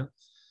Europhile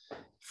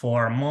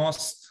for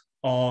most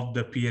of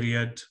the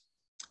period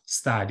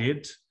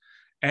studied,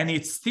 and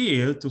it's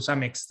still, to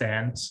some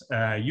extent,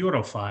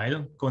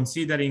 Europhile,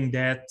 considering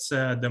that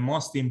the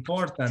most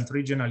important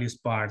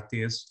regionalist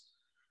parties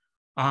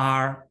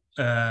are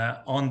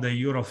on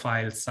the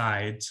Europhile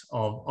side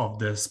of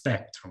the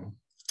spectrum,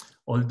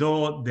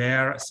 although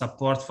their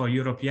support for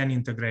European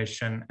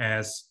integration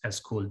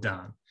has cooled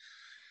down.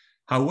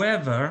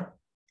 However,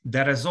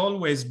 there has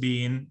always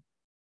been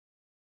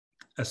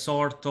a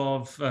sort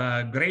of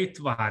great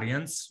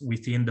variance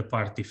within the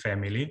party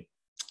family.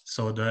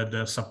 So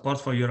the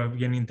support for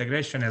European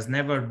integration has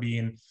never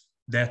been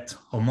that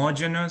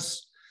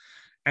homogeneous,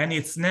 and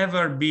it's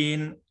never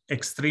been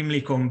extremely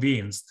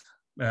convinced.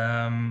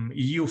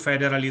 EU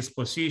federalist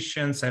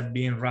positions have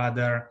been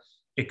rather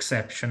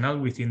exceptional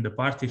within the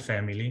party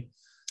family,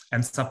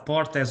 and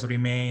support has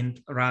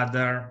remained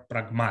rather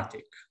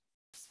pragmatic.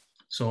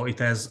 So it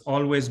has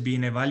always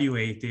been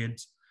evaluated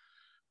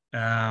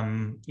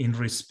in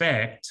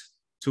respect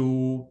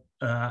to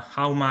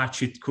how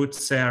much it could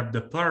serve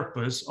the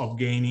purpose of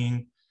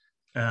gaining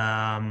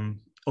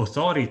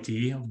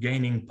authority, of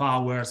gaining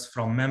powers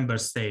from member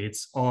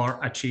states, or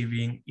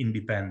achieving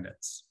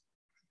independence.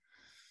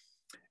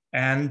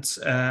 And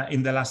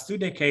in the last 2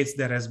 decades,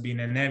 there has been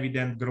an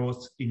evident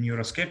growth in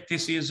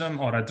Euroscepticism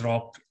or a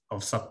drop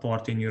of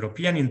support in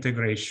European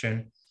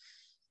integration.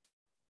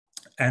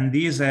 And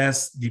this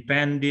has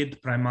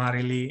depended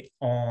primarily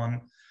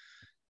on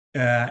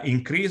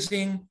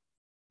increasing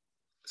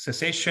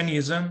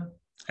secessionism,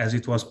 as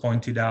it was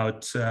pointed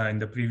out in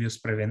the previous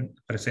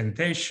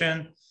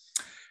presentation,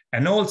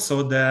 and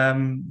also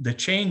the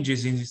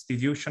changes in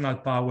institutional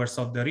powers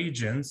of the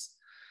regions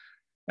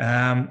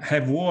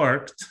have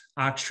worked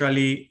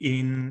actually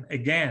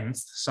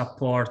against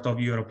support of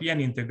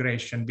European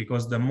integration,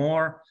 because the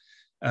more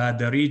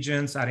the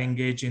regions are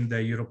engaged in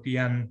the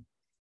European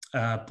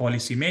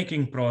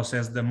policy-making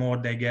process, the more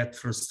they get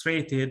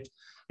frustrated,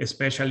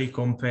 especially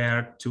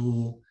compared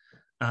to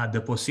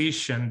the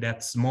position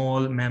that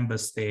small member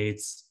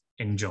states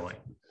enjoy.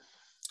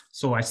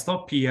 So I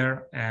stop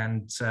here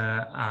and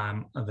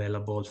I'm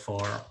available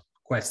for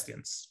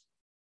questions.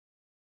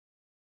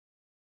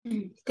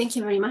 Thank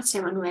you very much,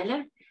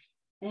 Emanuele.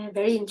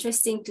 Very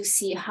interesting to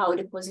see how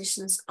the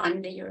positions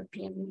on the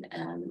European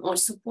or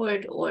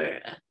support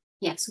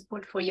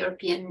for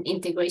European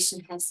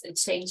integration has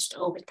changed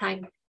over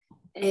time.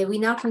 We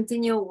now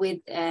continue with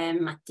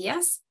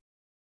Mattias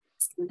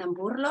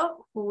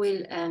Scantamburlo, who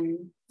will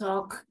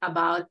talk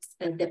about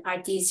the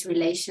party's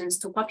relations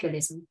to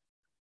populism.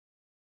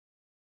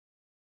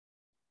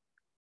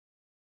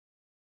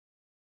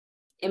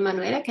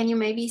 Emanuela, can you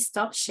maybe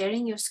stop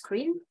sharing your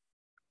screen?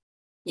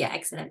 Yeah,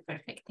 excellent,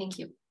 perfect, thank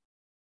you.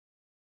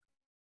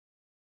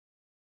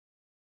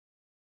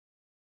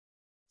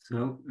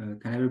 So,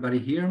 can everybody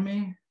hear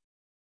me?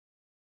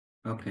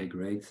 Okay,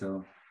 great.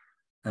 So,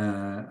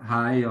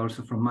 hi,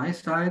 also from my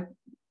side.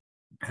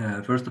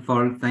 First of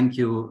all, thank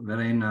you,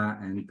 Verena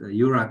and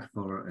Eurac,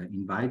 for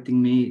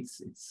inviting me.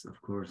 It's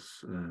of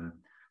course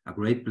a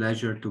great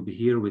pleasure to be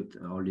here with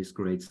all these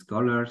great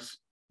scholars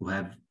who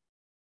have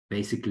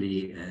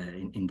basically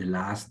in the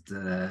last,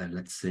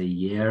 let's say,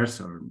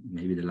 years, or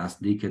maybe the last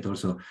decade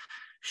also,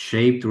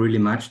 shaped really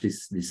much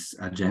this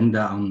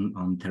agenda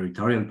on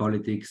territorial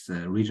politics,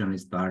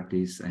 regionalist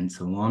parties, and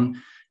so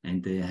on.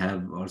 And they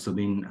have also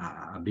been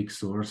a big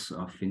source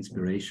of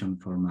inspiration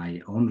for my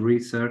own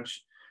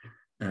research.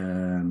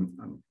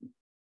 And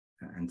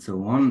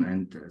so on,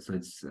 and so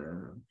it's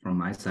from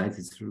my side,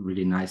 it's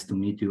really nice to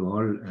meet you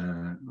all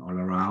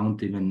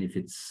around, even if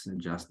it's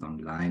just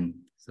online.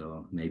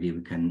 So maybe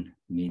we can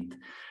meet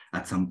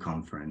at some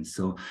conference.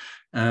 So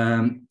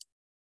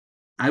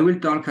I will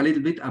talk a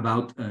little bit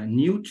about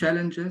new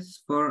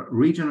challenges for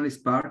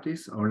regionalist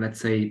parties, or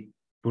let's say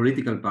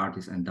political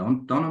parties and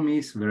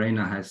autonomies.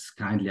 Verena has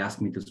kindly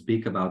asked me to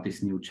speak about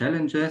these new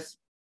challenges.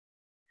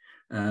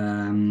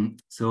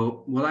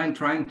 So what I'm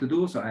trying to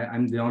do, so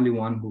I'm the only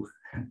one who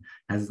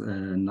has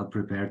not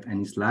prepared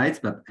any slides,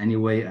 but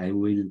anyway, I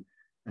will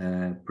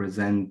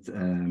present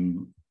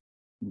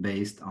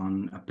based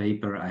on a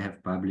paper I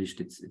have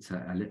published. It's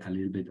a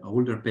little bit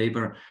older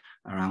paper,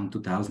 around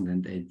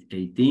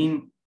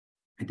 2018.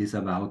 It is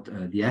about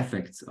the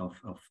effects of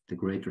the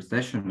Great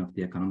Recession, of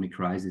the economic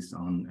crisis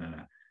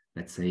on,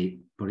 let's say,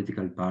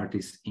 political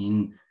parties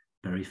in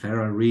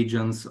peripheral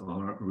regions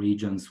or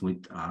regions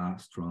with a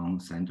strong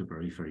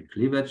center-periphery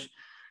cleavage.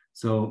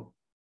 So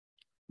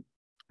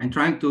I'm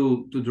trying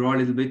to draw a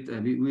little bit.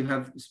 We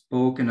have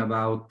spoken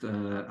about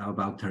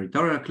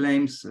territorial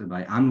claims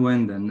by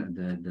Anwend and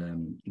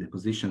the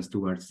positions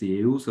towards the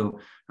EU. So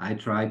I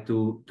try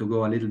to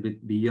go a little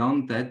bit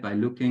beyond that by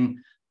looking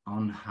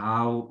on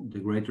how the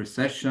Great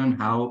Recession,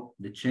 how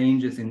the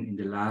changes in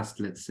the last,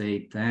 let's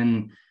say,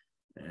 10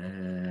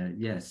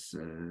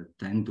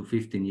 to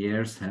 15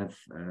 years have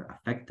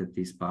affected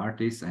these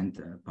parties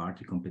and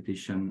party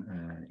competition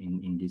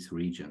in these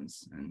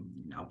regions and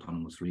in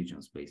autonomous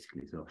regions,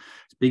 basically. So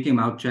speaking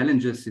about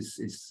challenges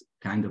is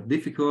kind of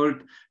difficult,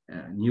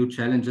 new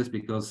challenges,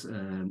 because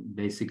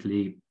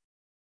basically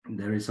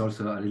there is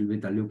also a little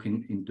bit a look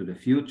into the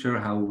future,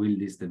 how will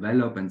this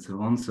develop and so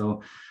on.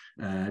 So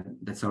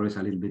that's always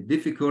a little bit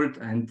difficult.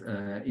 And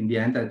in the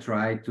end, I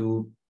try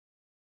to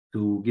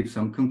give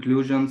some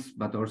conclusions,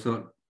 but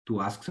also to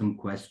ask some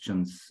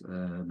questions,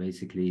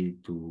 basically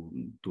to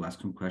ask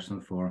some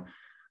questions for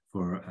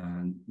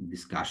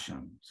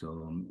discussion.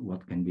 So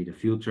what can be the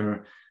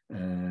future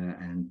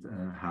and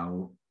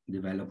how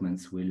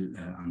developments will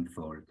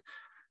unfold.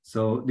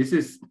 So this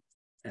is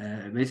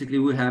basically,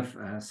 we have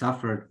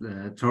suffered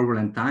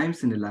turbulent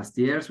times in the last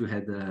years. We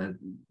had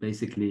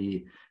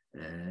basically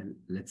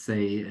let's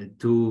say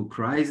two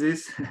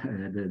crises,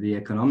 the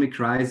economic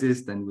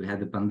crisis, then we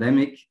had the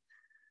pandemic.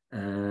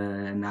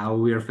 Now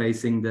we are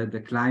facing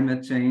the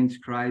climate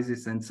change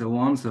crisis and so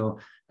on. So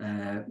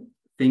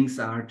things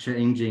are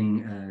changing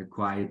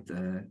quite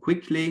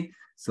quickly.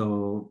 So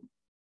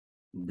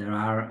there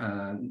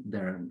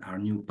are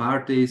new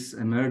parties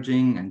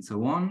emerging and so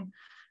on.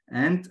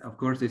 And of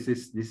course, this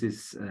is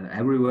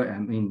everywhere. I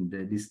mean,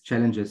 these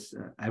challenges,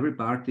 every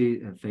party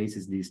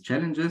faces these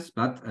challenges,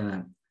 but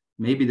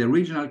maybe the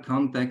regional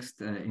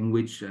context in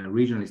which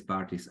regionalist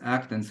parties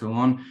act and so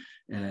on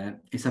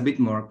is a bit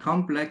more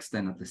complex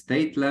than at the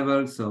state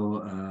level. So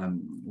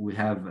we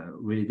have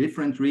really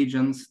different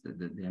regions.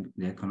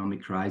 The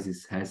economic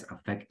crisis has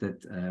affected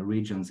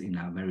regions in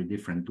a very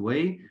different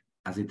way,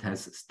 as it has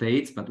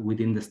states, but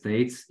within the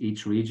states,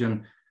 each region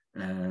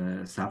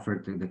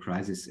suffered the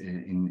crisis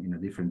in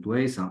a different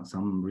way.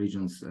 Some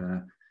regions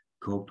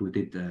coped with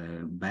it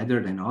better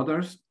than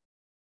others.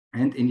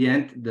 And in the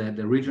end,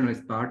 the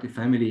regionalist party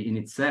family in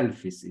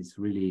itself is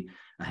really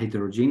a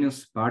heterogeneous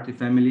party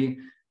family.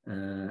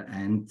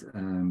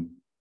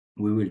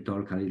 We will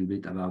talk a little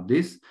bit about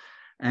this.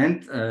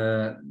 And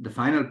the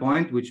final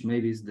point, which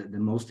maybe is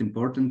the most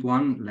important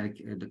one, like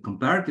the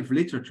comparative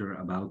literature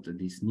about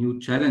these new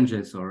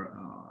challenges or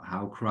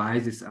how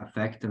crises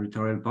affect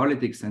territorial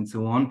politics and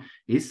so on,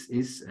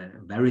 is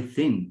very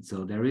thin.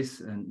 So there is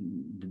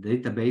the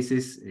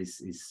databases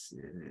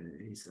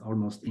is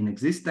almost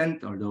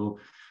inexistent, although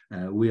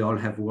we all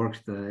have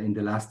worked in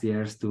the last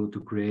years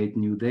to create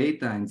new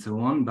data and so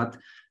on. But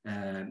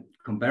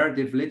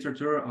comparative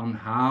literature on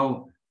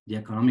how the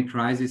economic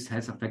crisis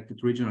has affected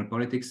regional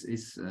politics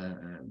is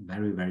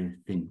very, very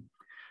thin.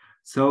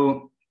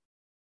 So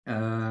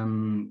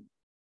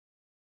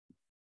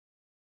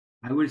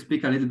I will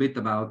speak a little bit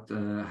about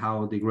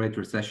how the Great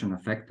Recession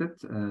affected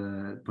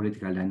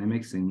political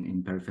dynamics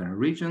in peripheral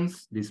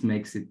regions. This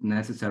makes it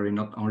necessary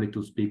not only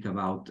to speak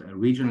about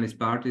regionalist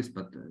parties,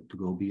 but to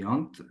go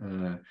beyond,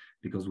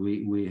 because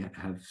we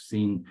have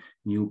seen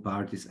new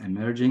parties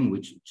emerging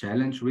which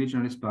challenge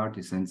regionalist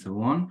parties and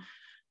so on.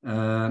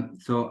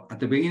 So at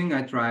the beginning,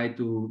 I try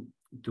to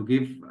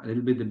give a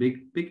little bit the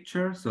big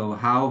picture. So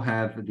how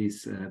have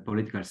these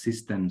political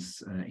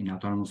systems in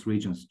autonomous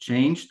regions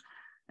changed?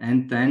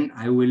 And then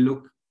I will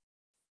look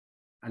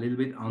a little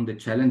bit on the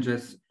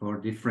challenges for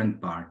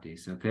different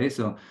parties. Okay,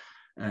 so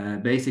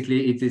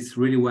basically it is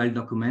really well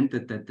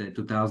documented that the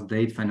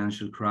 2008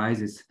 financial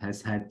crisis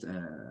has had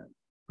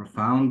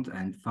profound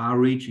and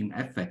far-reaching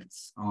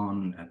effects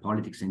on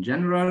politics in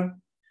general.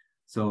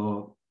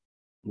 So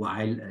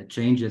while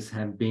changes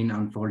have been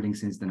unfolding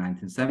since the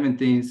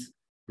 1970s,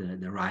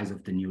 the rise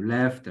of the new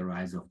left, the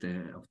rise of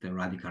the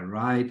radical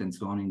right, and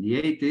so on in the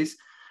 80s,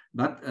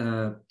 but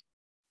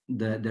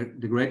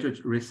the Great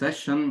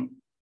Recession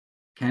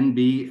can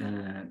be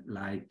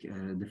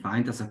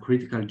defined as a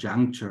critical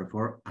juncture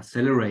for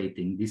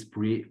accelerating these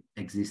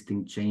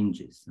pre-existing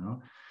changes.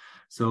 No?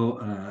 So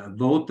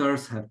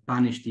voters have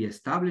punished the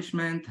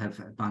establishment,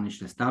 have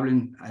punished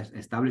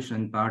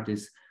establishment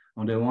parties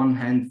on the one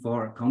hand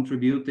for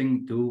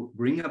contributing to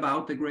bring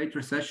about the Great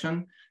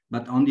Recession,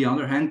 but on the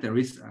other hand, there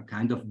is a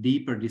kind of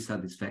deeper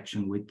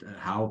dissatisfaction with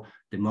how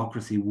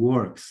democracy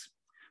works.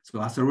 So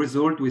as a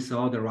result, we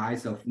saw the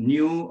rise of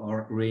new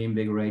or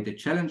reinvigorated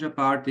challenger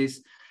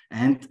parties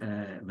and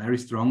very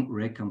strong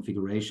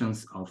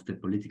reconfigurations of the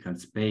political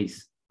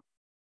space.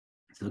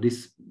 So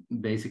this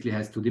basically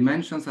has two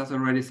dimensions, as I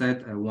already said.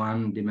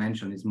 One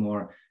dimension is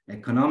more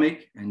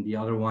economic and the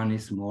other one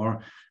is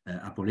more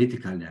a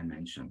political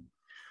dimension.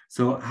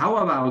 So how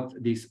about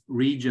these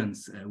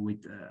regions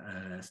with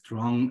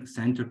strong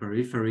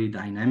center-periphery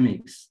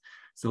dynamics?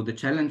 So the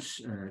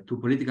challenge to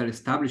political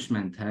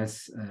establishment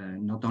has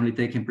not only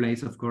taken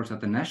place, of course,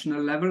 at the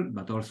national level,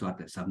 but also at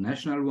the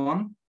subnational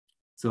one.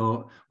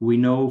 So we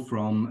know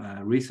from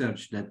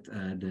research that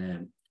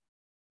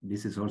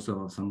this is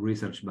also some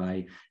research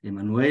by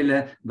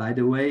Emanuele, by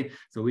the way.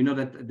 So we know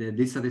that the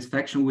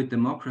dissatisfaction with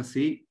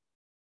democracy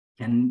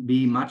can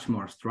be much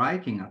more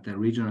striking at the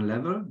regional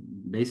level,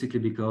 basically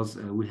because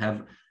we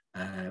have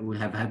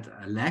had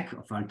a lack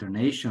of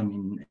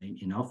alternation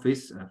in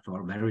office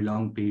for very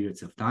long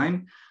periods of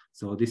time.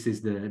 So this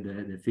is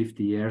the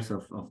 50 years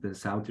of the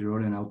South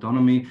Tyrolean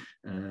autonomy.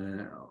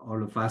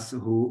 All of us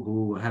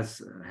who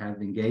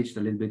have engaged a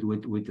little bit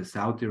with the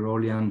South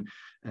Tyrolean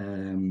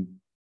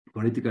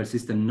political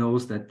system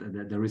knows that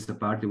there is a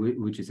party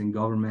which is in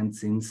government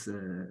since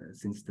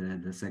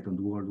the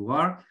Second World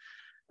War.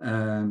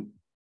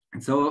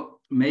 And so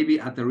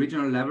maybe at the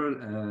regional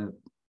level,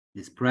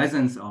 this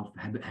presence of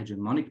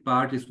hegemonic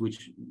parties,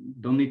 which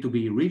don't need to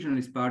be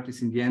regionalist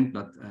parties in the end,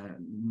 but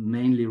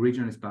mainly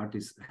regionalist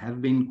parties have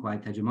been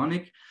quite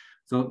hegemonic.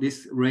 So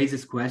this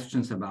raises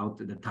questions about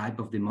the type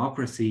of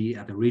democracy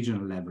at the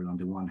regional level on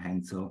the one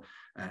hand. So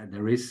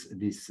there is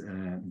this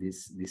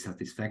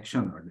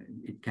dissatisfaction, or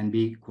it can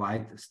be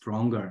quite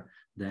stronger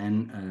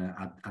than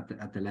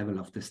at the level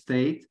of the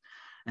state.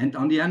 And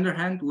on the other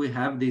hand, we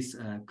have this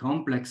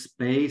complex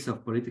space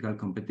of political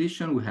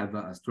competition. We have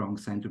a strong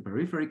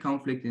center-periphery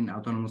conflict in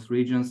autonomous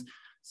regions.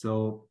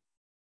 So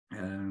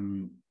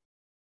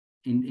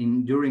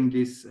during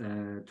these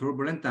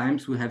turbulent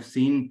times, we have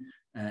seen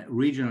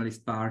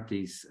regionalist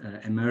parties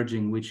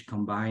emerging, which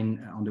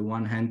combine, on the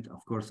one hand,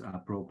 of course,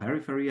 a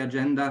pro-periphery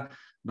agenda,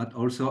 but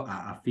also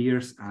a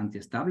fierce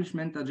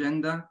anti-establishment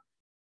agenda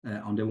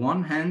on the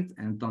one hand,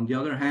 and on the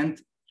other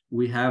hand,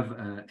 we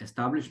have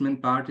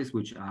establishment parties,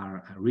 which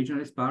are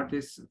regionalist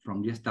parties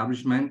from the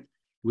establishment,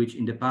 which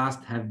in the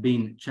past have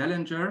been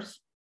challengers.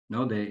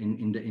 No,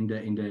 in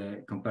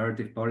the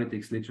comparative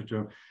politics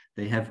literature,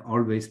 they have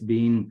always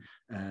been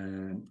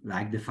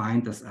like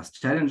defined as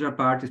challenger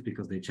parties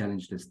because they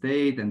challenge the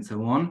state and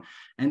so on.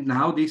 And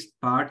now these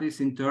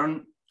parties in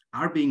turn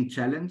are being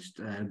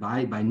challenged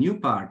by new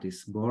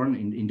parties born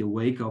in the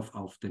wake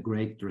of the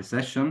Great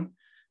Recession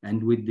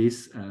and with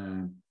this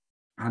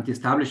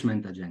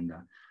anti-establishment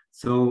agenda.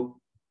 So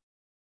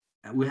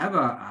we have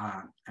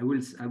I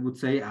would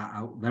say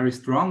a very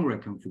strong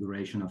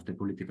reconfiguration of the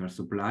political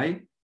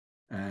supply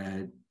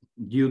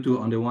due to,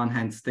 on the one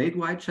hand,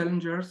 statewide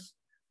challengers,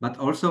 but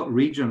also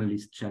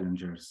regionalist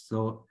challengers.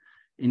 So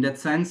in that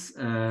sense,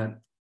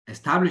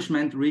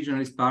 establishment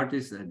regionalist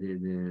parties,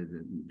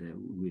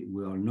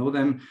 we all know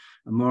them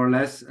more or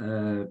less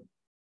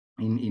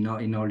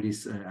in all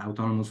these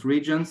autonomous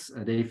regions.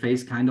 They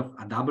face kind of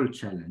a double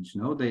challenge.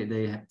 No,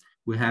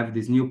 we have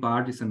these new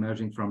parties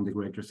emerging from the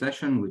Great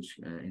Recession, which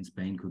in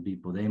Spain could be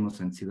Podemos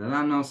and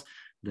Ciudadanos.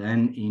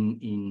 Then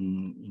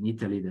in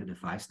Italy, the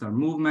Five-Star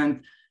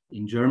Movement.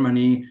 In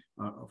Germany,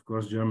 of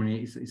course,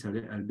 Germany is a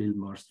bit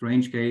more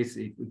strange case.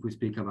 If we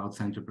speak about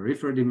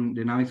center-peripheral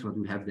dynamics, what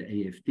we have the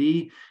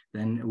AfD,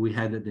 then we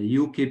had the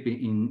UKIP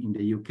in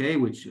the UK,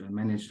 which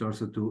managed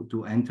also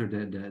to enter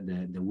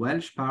the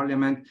Welsh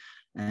Parliament,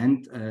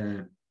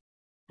 and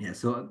yeah,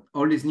 so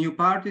all these new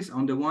parties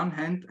on the one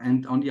hand,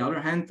 and on the other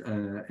hand,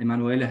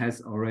 Emanuele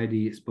has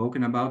already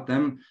spoken about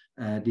them,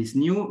 these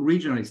new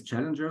regionalist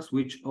challengers,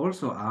 which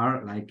also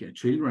are like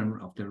children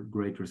of the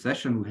Great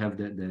Recession. We have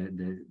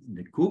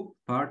the CUP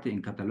party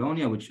in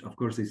Catalonia, which of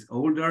course is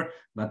older,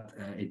 but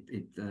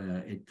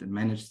it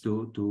managed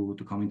to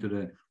come into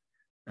the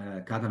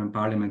Catalan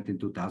parliament in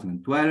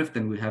 2012.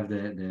 Then we have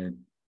the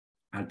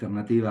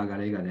Alternativa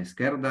Galega de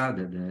Esquerda,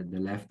 the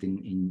left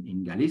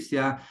in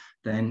Galicia.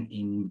 Then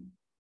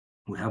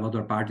we have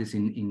other parties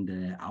in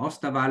the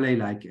Aosta Valley,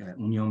 like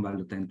Unión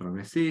Valdotén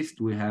Progressist.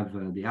 We have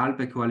the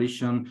Alpe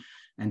Coalition,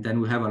 and then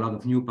we have a lot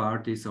of new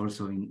parties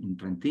also in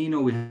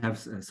Trentino. We have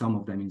some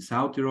of them in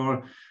South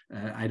Tyrol.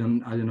 I don't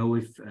know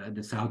if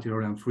the South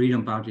Tyrolean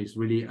Freedom Party is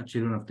really a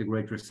children of the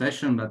Great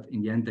Recession, but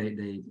in the end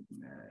they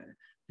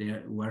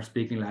were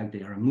speaking like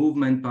they are a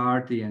movement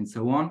party and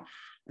so on.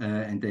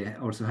 And they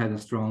also had a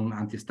strong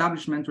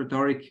anti-establishment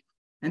rhetoric.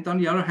 And on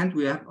the other hand,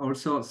 we have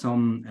also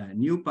some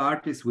new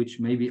parties, which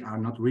maybe are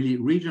not really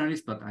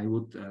regionalist, but I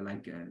would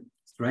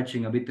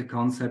stretching a bit the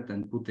concept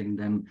and putting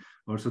them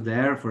also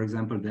there. For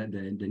example,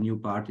 the new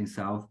party in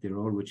South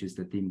Tyrol, which is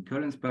the Team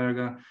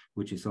Köllensperger,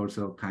 which is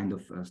also kind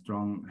of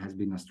has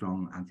been a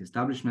strong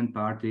anti-establishment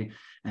party.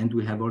 And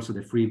we have also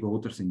the Free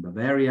Voters in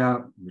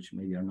Bavaria, which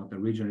maybe are not a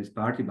regionalist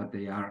party, but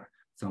they are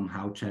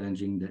somehow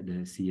challenging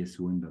the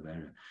CSU in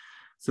Bavaria.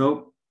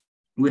 So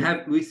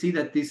we see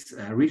that these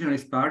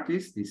regionalist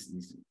parties,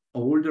 these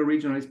older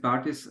regionalist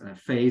parties,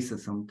 face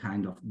some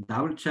kind of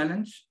double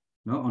challenge.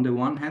 No, on the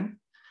one hand,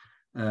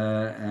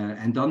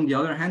 and on the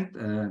other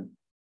hand,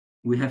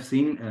 we have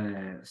seen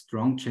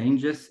strong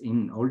changes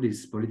in all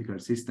these political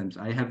systems.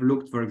 I have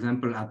looked, for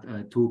example,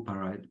 at two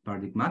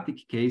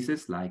paradigmatic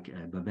cases like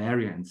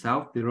Bavaria and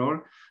South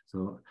Tyrol.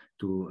 So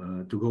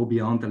to go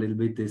beyond a little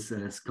bit this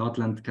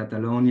Scotland,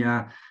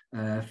 Catalonia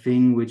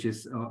thing, which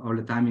is all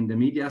the time in the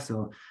media.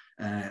 So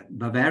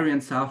Bavaria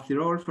and South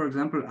Tyrol, for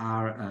example,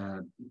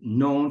 are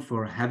known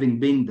for having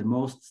been the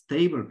most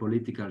stable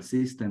political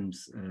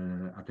systems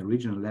at the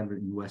regional level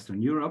in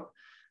Western Europe.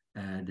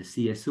 The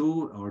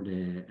CSU or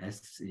the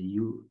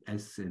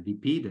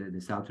SVP,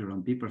 the South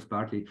Tyrol People's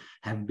Party,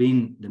 have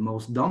been the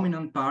most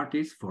dominant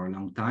parties for a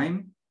long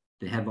time.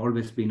 They have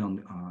always been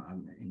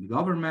in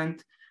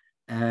government.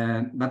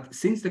 But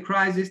since the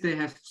crisis, they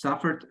have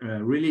suffered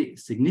really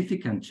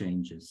significant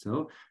changes.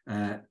 So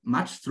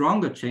much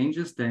stronger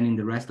changes than in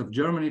the rest of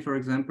Germany, for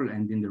example,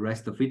 and in the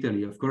rest of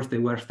Italy. Of course, they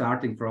were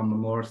starting from a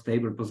more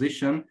stable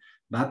position,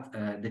 but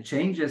the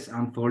changes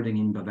unfolding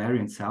in Bavaria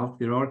and South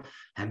Tyrol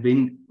have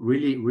been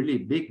really, really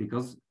big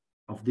because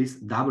of this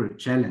double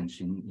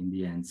challenge in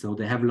the end. So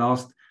they have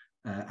lost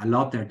a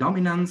lot their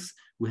dominance.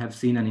 We have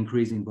seen an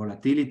increase in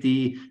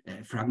volatility,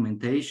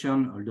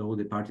 fragmentation, although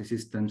the party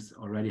systems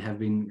already have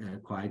been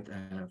quite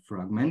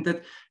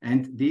fragmented.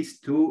 And these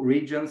two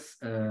regions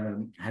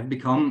have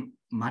become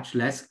much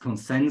less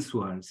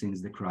consensual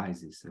since the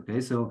crisis. Okay,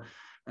 so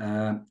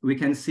we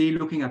can see,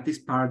 looking at these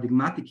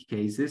paradigmatic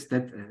cases,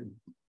 that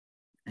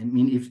I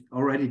mean, if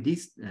already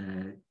these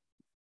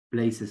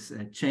places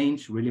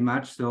change really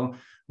much, so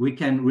we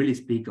can really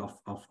speak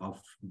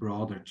of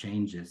broader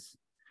changes.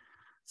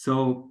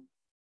 So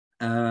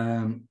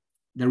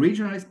the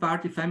regionalist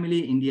party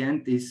family in the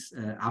end is,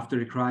 after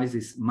the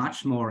crisis,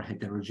 much more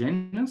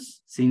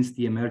heterogeneous since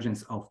the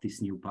emergence of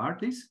these new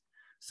parties.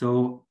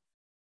 So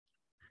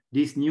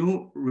these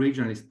new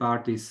regionalist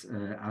parties,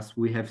 as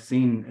we have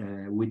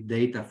seen with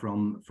data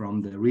from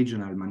the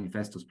regional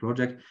manifestos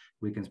project,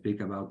 we can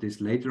speak about this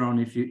later on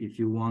if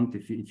you want,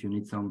 if you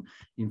need some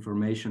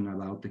information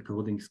about the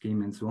coding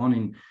scheme and so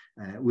on.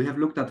 We have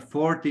looked at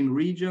 14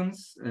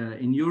 regions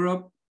in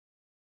Europe,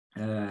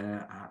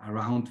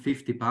 around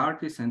 50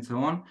 parties and so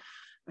on.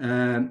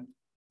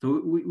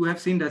 So we have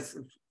seen that,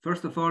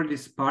 first of all,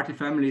 this party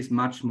family is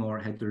much more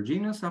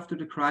heterogeneous after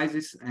the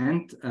crisis,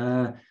 and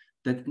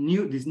that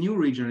these new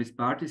regionalist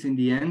parties, in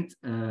the end,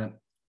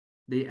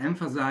 they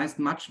emphasized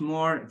much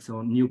more,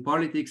 so new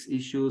politics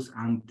issues,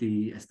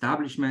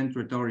 anti-establishment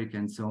rhetoric,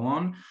 and so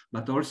on,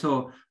 but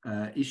also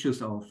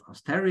issues of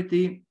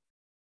austerity,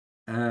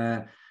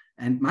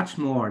 and much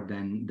more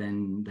than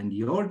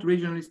the old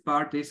regionalist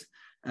parties,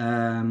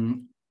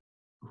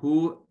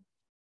 who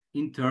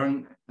in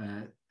turn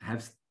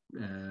have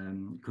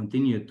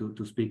continued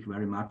to speak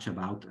very much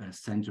about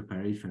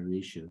center-periphery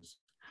issues.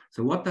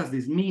 So what does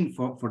this mean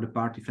for the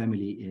party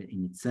family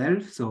in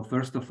itself? So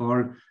first of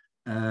all,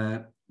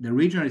 the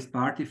regionalist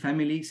party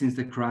family since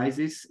the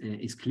crisis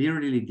is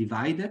clearly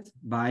divided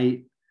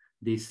by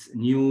this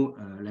new,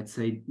 let's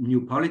say,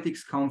 new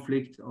politics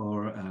conflict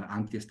or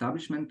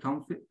anti-establishment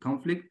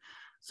conflict.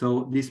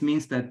 So this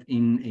means that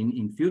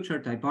in future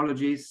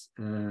typologies,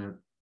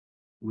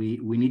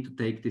 we need to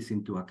take this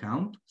into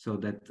account, so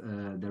that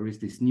there is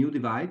this new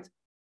divide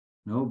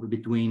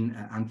between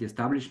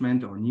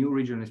anti-establishment or new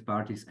regionalist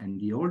parties and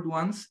the old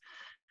ones.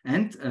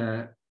 And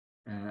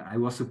I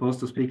was supposed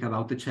to speak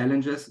about the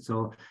challenges.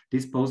 So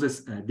this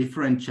poses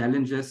different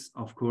challenges,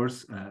 of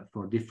course,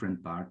 for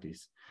different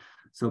parties.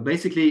 So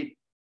basically,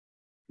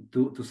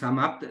 to sum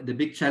up, the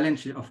big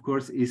challenge, of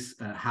course, is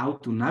how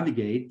to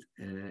navigate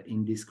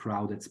in this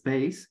crowded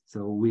space.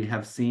 So we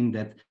have seen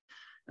that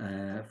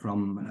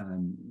from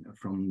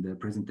the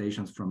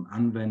presentations from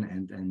Anwen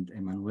and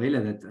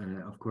Emanuele, that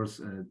of course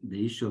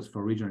the issues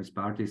for regionalist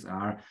parties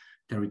are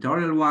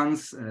territorial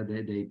ones.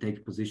 They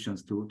take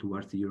positions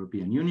towards the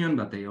European Union,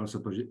 but they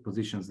also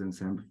positions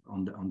themselves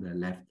on the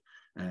left,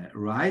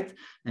 right.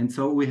 And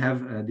so we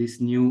have this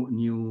new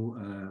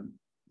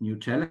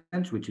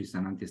challenge, which is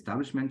an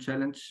anti-establishment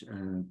challenge,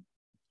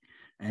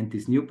 and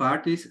these new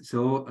parties.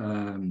 So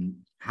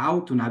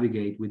how to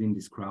navigate within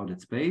this crowded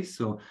space.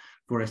 So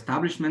for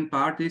establishment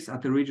parties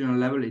at the regional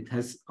level, it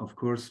has, of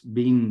course,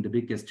 been the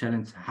biggest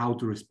challenge how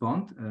to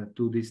respond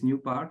to these new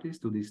parties,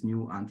 to this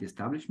new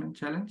anti-establishment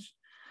challenge.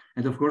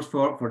 And of course,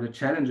 for the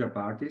challenger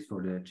parties,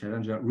 for the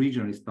challenger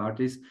regionalist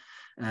parties,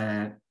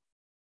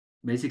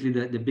 basically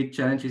the big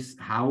challenge is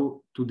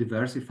how to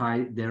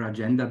diversify their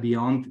agenda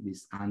beyond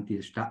this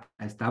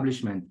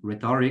anti-establishment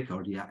rhetoric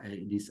or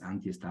these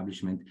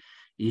anti-establishment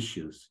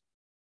issues.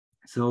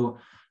 So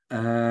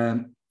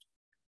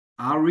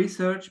our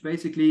research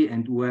basically,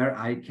 and where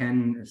I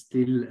can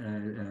still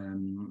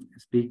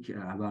speak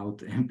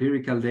about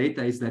empirical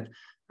data, is that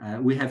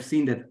we have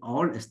seen that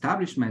all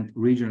establishment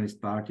regionalist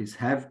parties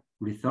have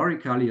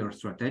rhetorically or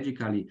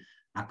strategically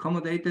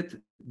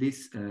accommodated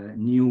this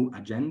new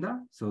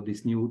agenda, so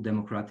this new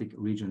democratic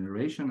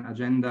regeneration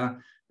agenda.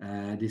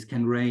 This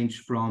can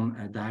range from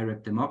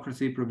direct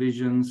democracy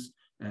provisions,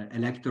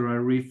 electoral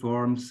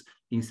reforms,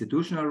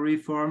 institutional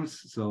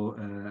reforms. So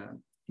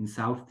in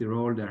South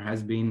Tyrol, there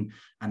has been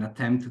an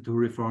attempt to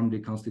reform the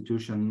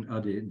constitution,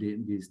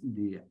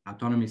 the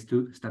autonomy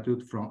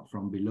statute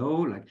from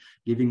below, like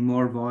giving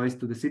more voice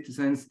to the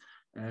citizens.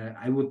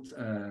 I would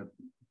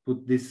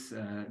put this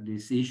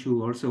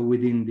issue also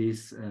within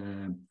this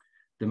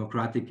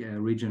democratic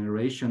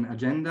regeneration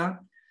agenda.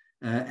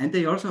 And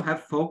they also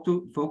have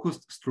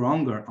focused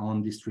stronger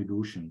on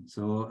distribution.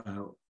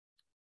 So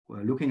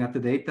looking at the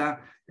data,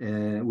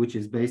 which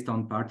is based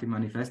on party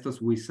manifestos,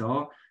 we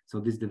saw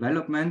this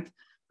development,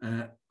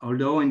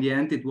 although in the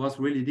end it was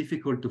really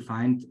difficult to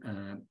find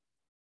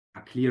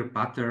a clear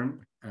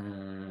pattern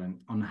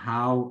on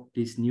how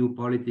this new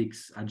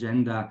politics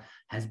agenda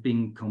has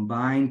been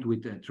combined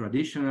with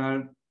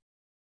traditional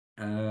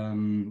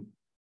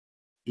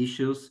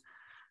issues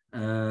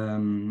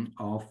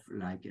of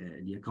like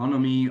the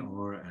economy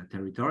or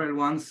territorial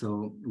ones.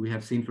 So we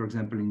have seen, for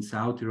example, in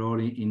South Tyrol,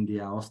 in the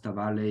Aosta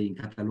Valley, in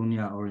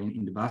Catalonia, or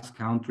in the Basque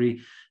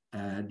Country,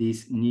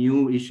 these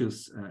new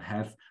issues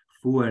have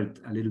fueled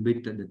a little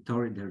bit the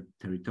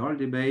territorial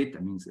debate.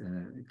 I mean,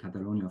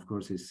 Catalonia, of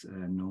course, is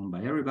known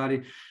by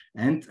everybody.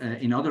 And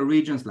in other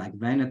regions like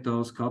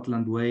Veneto,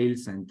 Scotland,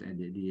 Wales, and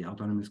the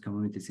autonomous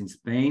communities in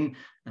Spain,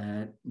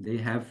 they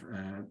have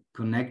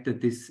connected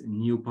this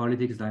new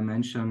politics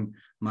dimension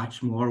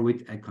much more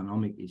with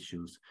economic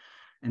issues.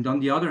 And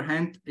on the other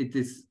hand, it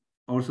is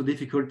also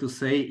difficult to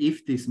say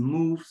if this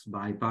moves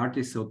by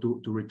parties, so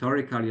to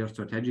rhetorically or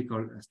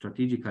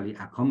strategically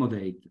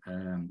accommodate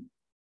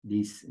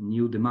these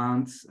new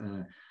demands,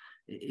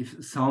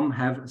 if some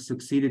have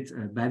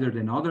succeeded better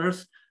than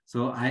others.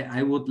 So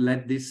I would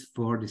let this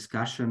for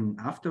discussion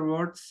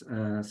afterwards.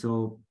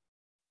 So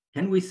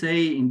can we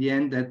say in the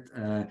end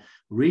that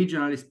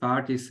regionalist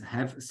parties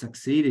have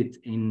succeeded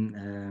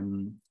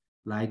in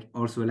like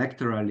also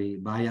electorally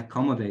by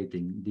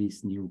accommodating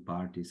these new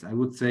parties? I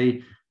would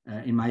say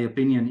In my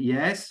opinion,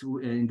 yes.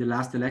 In the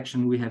last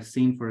election, we have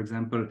seen, for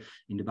example,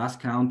 in the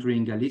Basque Country,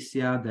 in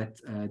Galicia, that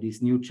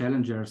these new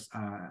challengers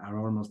are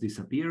almost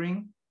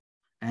disappearing,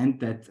 and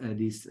that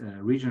these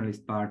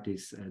regionalist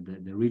parties,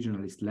 the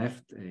regionalist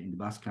left in the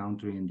Basque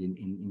Country and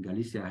in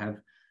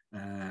Galicia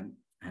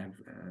have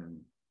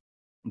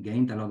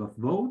gained a lot of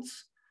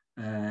votes.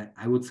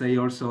 I would say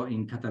also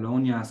in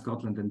Catalonia,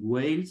 Scotland, and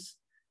Wales,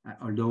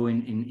 although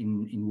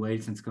in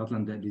Wales and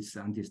Scotland, this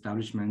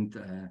anti-establishment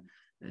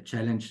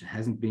challenge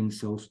hasn't been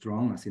so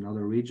strong as in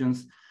other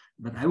regions.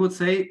 But I would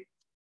say,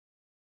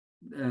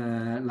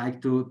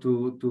 like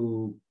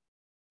to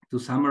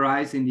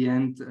summarize in the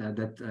end,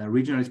 that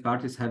regionalist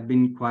parties have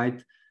been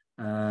quite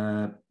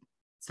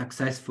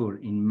successful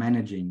in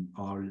managing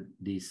all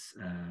these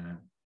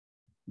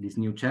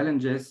new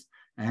challenges,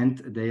 and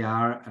they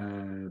have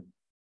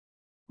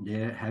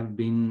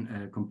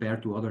been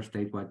compared to other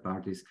statewide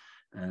parties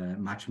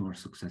much more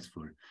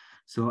successful.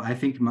 So I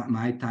think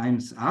my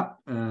time's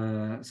up.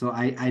 So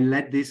I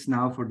let this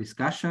now for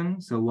discussion.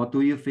 So what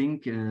do you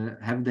think?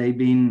 Have they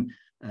been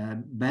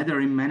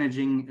better in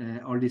managing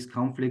all these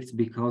conflicts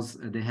because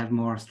they have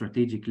more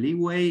strategic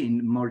leeway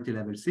in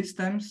multi-level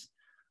systems?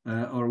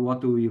 Or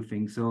what do you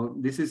think? So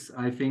this is,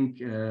 I think,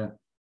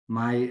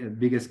 my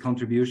biggest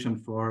contribution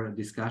for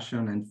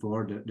discussion and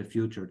for the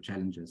future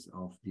challenges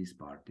of these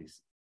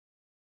parties.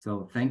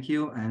 So thank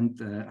you,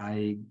 and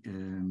I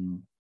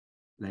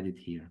let it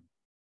here.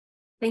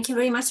 Thank you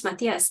very much,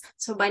 Matthias.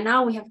 So by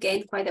now we have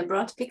gained quite a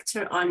broad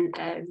picture on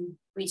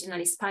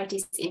regionalist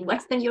parties in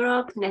Western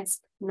Europe.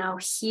 Let's now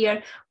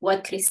hear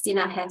what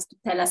Christina has to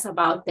tell us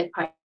about the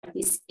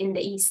parties in the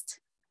East.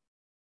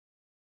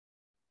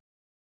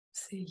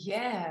 So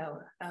yeah,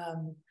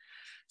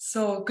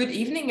 so good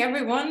evening,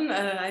 everyone.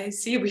 I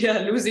see we are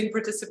losing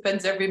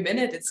participants every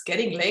minute. It's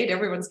getting late,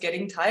 everyone's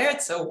getting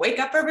tired. So wake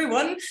up,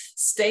 everyone,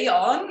 stay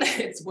on.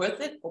 It's worth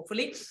it,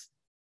 hopefully.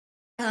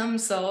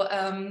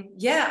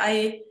 Yeah,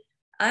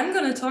 I'm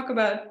going to talk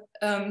about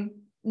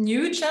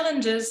new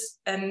challenges,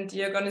 and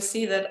you're going to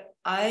see that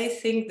I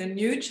think the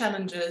new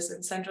challenges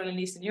in Central and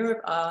Eastern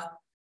Europe are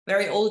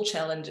very old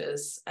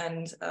challenges.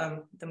 And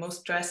the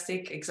most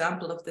drastic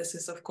example of this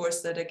is, of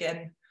course, that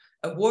again,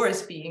 a war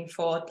is being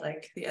fought,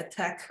 like the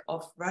attack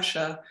of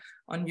Russia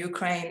on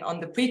Ukraine on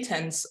the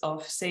pretense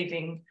of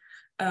saving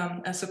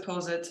a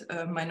supposed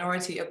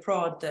minority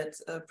abroad that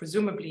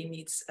presumably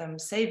needs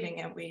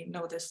saving. And we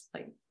know this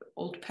like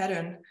old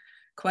pattern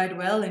quite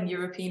well in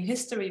European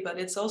history, but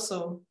it's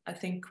also, I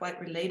think,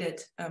 quite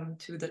related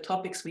to the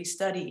topics we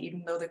study,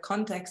 even though the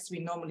contexts we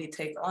normally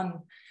take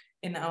on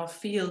in our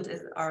field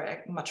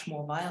are much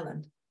more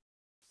violent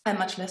and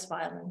much less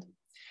violent.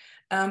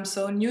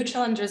 So new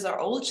challenges are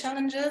old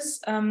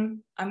challenges.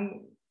 And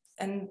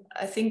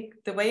I think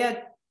the way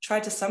I try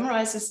to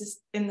summarize this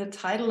is in the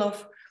title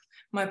of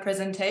my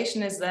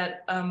presentation is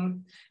that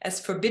as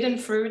forbidden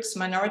fruits,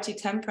 minority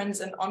temperance,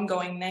 and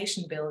ongoing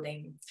nation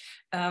building.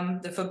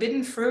 The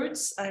forbidden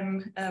fruits,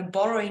 I'm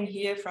borrowing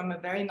here from a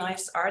very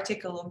nice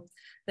article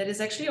that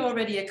is actually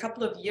already a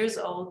couple of years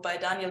old by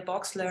Daniel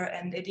Boxler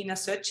and Edina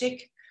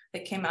Srčík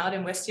that came out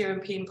in West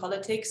European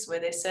politics, where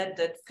they said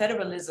that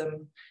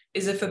federalism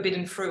is a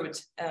forbidden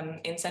fruit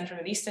in Central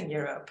and Eastern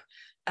Europe,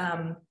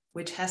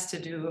 which has to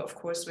do, of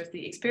course, with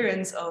the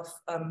experience of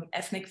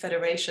ethnic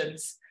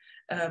federations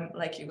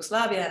like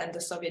Yugoslavia and the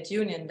Soviet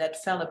Union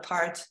that fell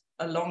apart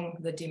along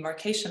the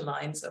demarcation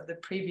lines of the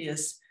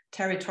previous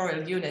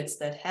territorial units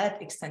that had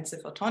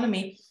extensive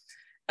autonomy.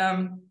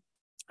 That's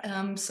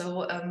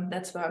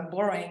where I'm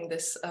borrowing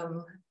this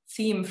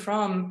theme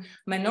from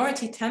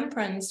minority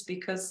temperance,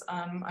 because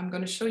I'm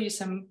going to show you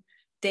some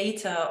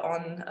data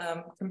on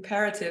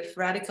comparative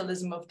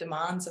radicalism of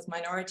demands of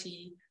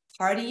minority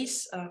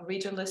parties,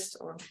 regionalist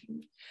or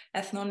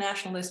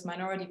ethno-nationalist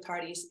minority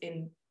parties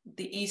in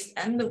the East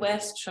and the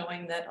West,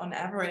 showing that on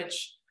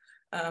average,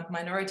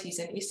 minorities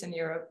in Eastern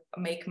Europe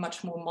make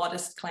much more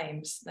modest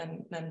claims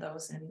than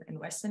those in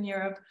Western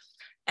Europe.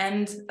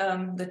 And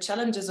the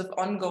challenges of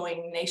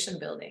ongoing nation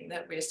building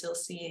that we're still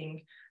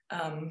seeing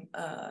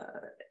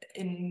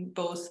in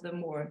both the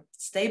more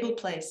stable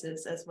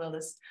places as well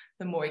as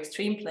the more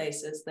extreme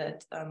places,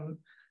 that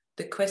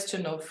the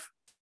question of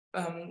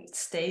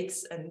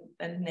states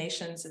and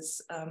nations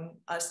is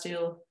are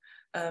still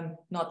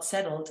not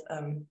settled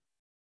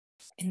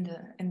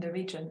in the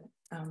region.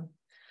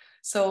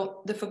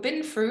 So the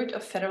forbidden fruit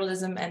of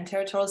federalism and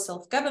territorial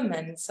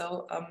self-government.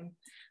 So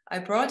I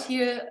brought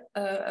here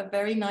a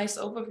very nice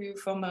overview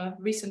from a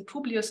recent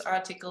Publius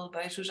article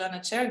by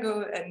Zuzana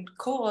Cergo and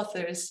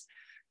co-authors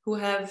who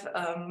have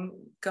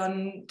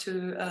gone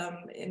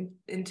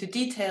into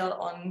detail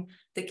on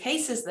the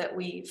cases that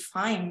we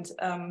find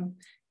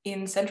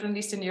in Central and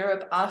Eastern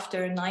Europe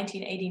after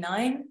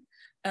 1989,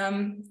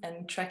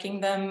 and tracking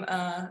them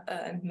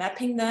and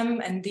mapping them.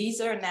 And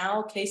these are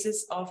now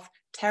cases of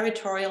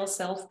territorial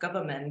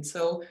self-government.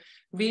 So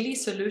really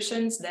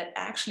solutions that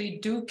actually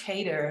do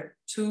cater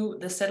to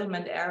the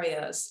settlement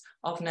areas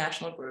of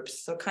national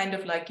groups. So kind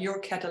of like your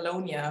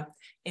Catalonia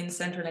in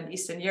Central and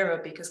Eastern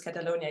Europe, because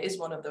Catalonia is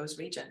one of those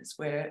regions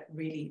where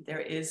really there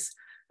is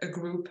a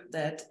group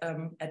that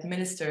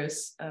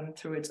administers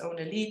through its own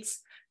elites,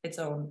 its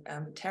own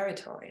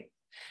territory.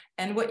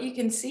 And what you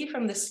can see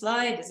from this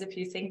slide is, if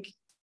you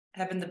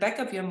have in the back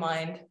of your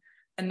mind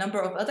a number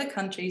of other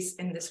countries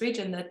in this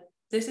region, that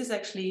this is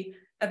actually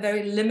a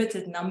very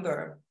limited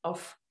number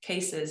of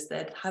cases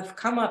that have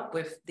come up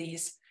with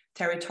these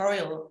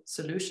territorial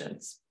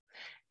solutions.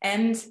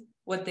 And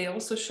what they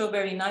also show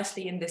very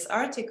nicely in this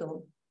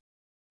article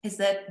is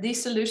that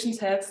these solutions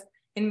have,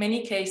 in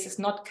many cases,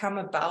 not come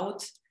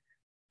about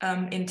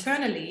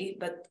internally,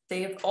 but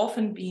they have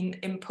often been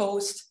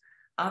imposed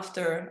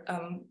after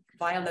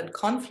violent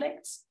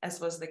conflicts,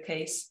 as was the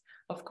case,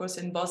 of course,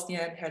 in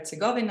Bosnia and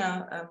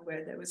Herzegovina,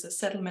 where there was a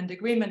settlement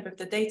agreement with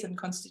the Dayton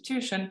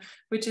Constitution,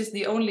 which is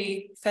the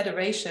only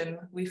federation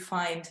we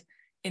find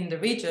in the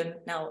region,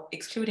 now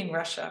excluding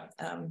Russia,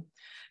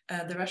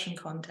 the Russian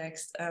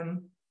context.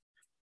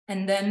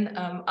 And then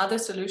other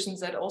solutions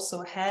that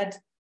also had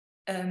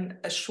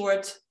a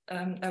short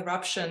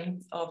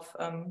eruption of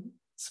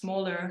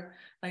smaller,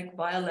 like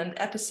violent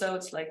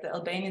episodes, like the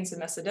Albanians in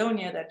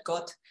Macedonia, that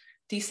got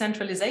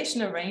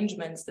decentralization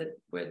arrangements that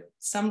where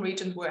some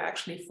regions were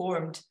actually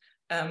formed.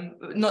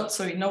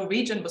 No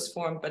region was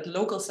formed, but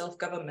local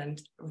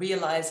self-government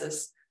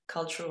realizes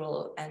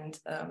cultural and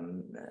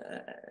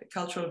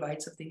cultural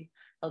rights of the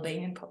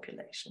Albanian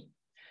population.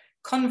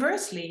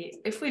 Conversely,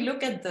 if we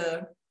look at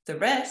the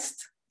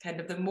rest, kind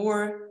of the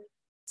more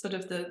sort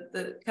of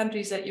the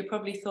countries that you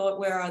probably thought,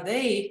 where are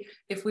they?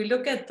 If we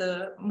look at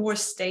the more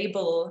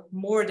stable,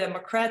 more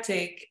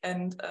democratic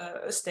and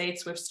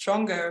states with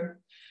stronger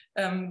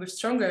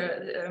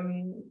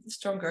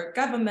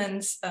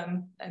governments,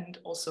 and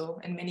also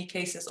in many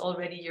cases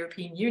already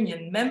European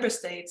Union member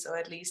states, or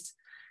at least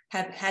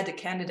had a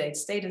candidate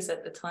status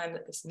at the time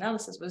that this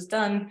analysis was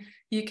done,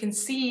 you can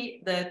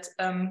see that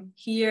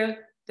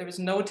here there is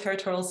no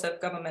territorial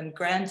self-government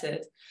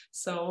granted.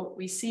 So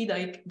we see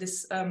like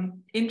this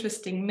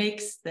interesting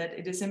mix, that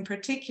it is in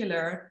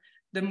particular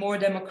the more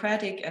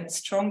democratic and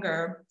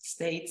stronger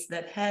states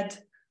that had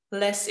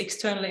less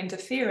external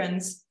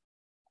interference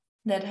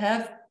that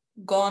have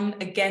gone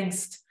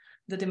against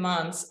the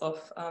demands of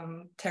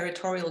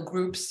territorial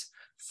groups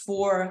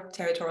for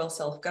territorial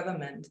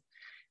self-government.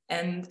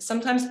 And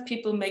sometimes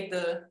people make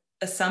the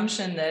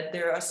assumption that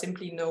there are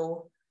simply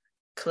no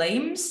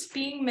claims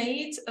being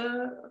made,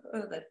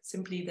 that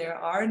simply there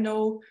are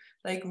no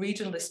like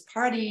regionalist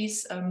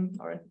parties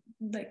or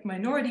like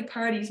minority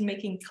parties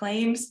making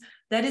claims.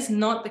 That is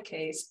not the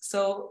case.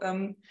 So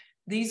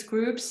these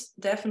groups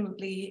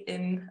definitely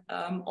in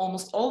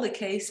almost all the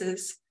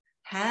cases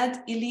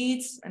had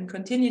elites and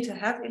continue to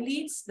have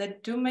elites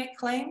that do make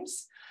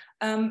claims.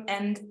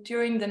 And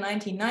during the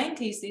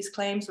 1990s, these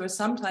claims were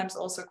sometimes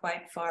also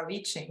quite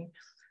far-reaching.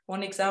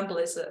 One example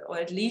is, or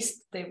at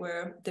least they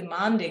were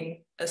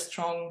demanding a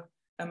strong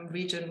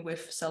region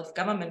with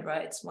self-government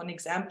rights. One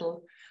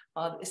example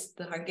is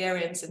the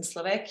Hungarians in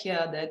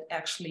Slovakia that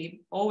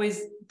actually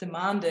always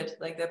demanded,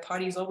 like their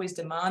parties always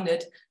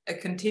demanded, a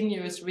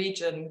continuous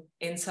region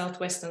in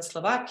southwestern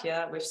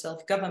Slovakia with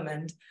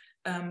self-government.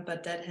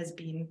 But that has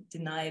been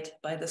denied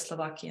by the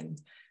Slovakian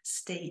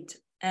state.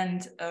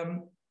 And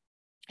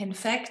in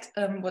fact,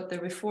 what the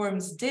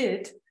reforms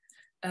did,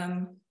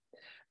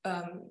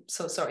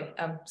 so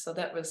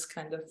that was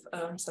kind of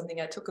something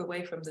I took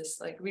away from this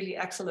like really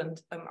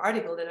excellent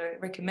article that I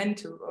recommend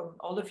to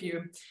all of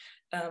you,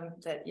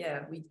 that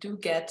yeah, we do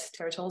get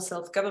territorial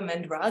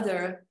self-government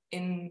rather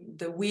in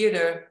the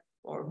weirder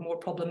or more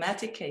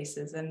problematic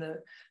cases, and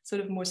the sort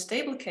of more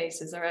stable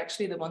cases are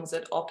actually the ones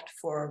that opt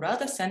for a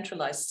rather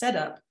centralized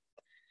setup,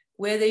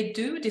 where they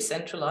do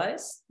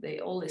decentralize, they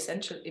all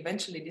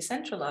eventually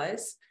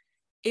decentralize.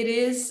 It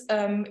is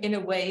in a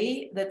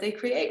way that they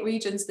create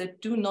regions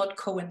that do not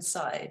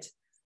coincide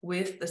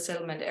with the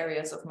settlement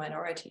areas of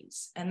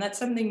minorities. And that's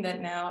something that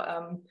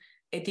now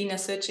Edina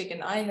Srcic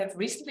and I have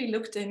recently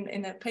looked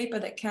in a paper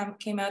that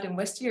came out in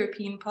West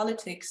European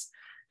Politics.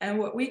 And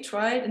what we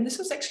tried, and this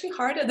was actually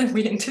harder than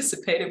we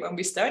anticipated when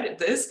we started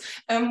this,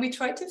 we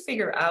tried to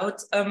figure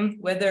out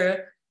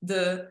whether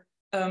a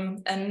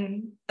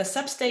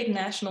sub-state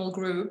national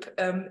group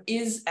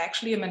is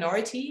actually a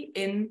minority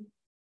in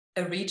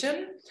a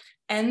region,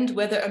 and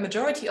whether a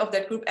majority of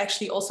that group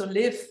actually also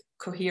live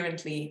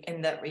coherently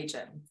in that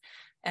region.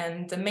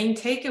 And the main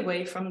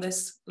takeaway from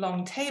this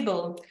long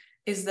table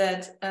is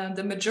that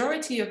the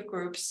majority of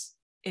groups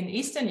in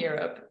Eastern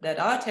Europe that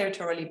are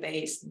territorially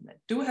based, that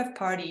do have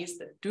parties,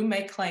 that do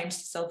make claims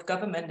to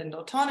self-government and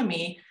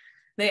autonomy,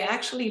 they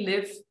actually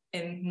live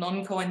in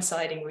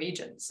non-coinciding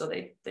regions. So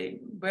they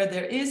where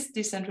there is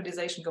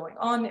decentralization going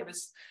on, it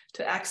was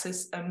to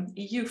access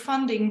EU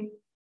funding,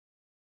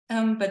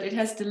 but it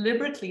has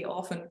deliberately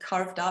often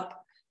carved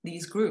up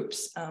these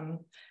groups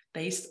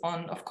based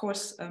on, of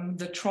course,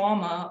 the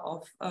trauma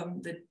of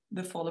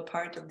the fall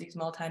apart of these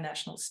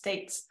multinational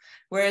states.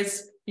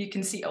 Whereas you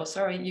can see,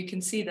 you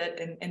can see that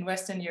in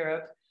Western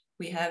Europe,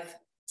 we have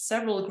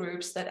several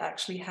groups that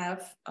actually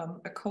have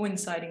a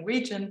coinciding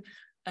region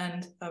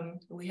And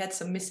we had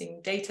some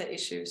missing data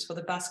issues for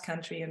the Basque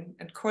Country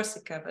and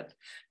Corsica, but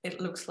it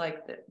looks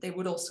like that they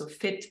would also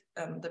fit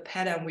the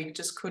pattern. We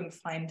just couldn't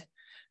find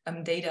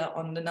data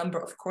on the number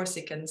of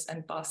Corsicans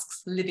and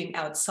Basques living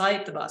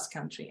outside the Basque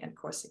Country and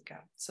Corsica,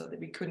 so that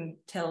we couldn't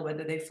tell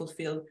whether they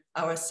fulfill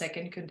our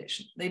second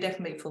condition. They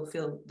definitely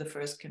fulfill the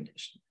first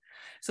condition.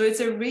 So it's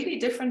a really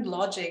different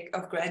logic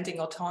of granting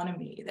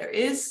autonomy. There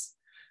is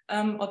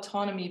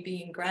autonomy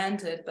being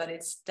granted, but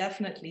it's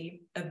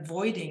definitely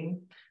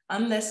avoiding,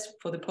 unless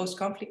for the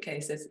post-conflict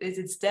cases,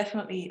 it's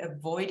definitely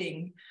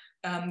avoiding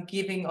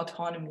giving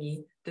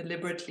autonomy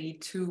deliberately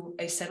to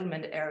a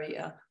settlement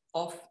area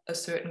of a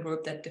certain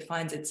group that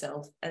defines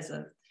itself as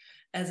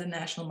a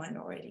national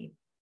minority.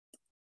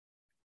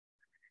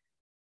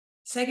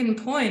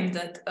 Second point,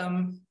 that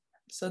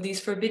so these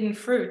forbidden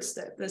fruits,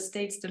 that the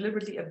states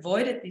deliberately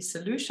avoided these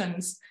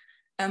solutions,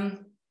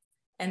 and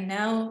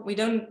now we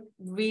don't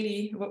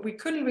really, what we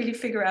couldn't really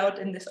figure out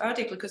in this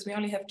article, because we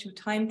only have 2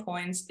 time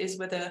points, is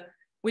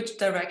which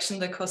direction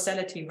the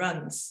causality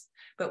runs.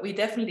 But we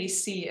definitely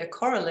see a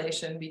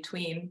correlation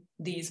between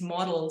these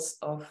models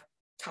of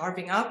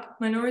carving up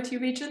minority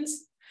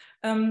regions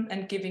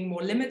and giving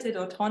more limited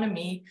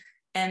autonomy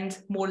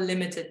and more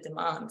limited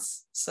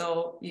demands.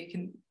 So you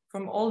can,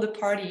 from all the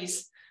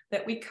parties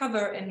that we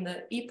cover in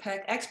the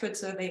EPAC expert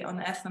survey on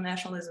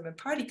ethno-nationalism and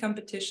party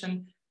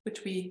competition,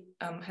 which we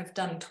have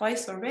done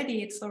twice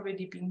already, it's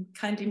already been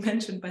kindly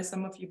mentioned by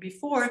some of you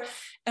before.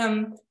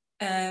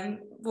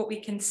 What we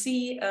can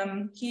see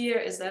here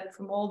is that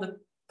from all the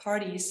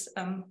parties,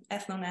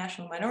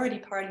 ethno-national minority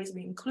parties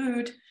we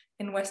include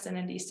in Western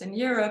and Eastern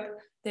Europe,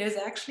 there's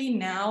actually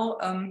now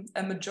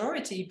a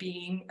majority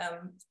being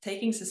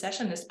taking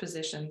secessionist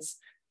positions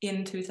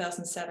in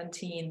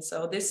 2017.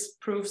 So this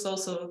proves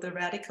also the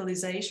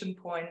radicalization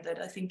point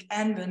that I think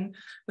Anven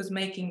was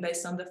making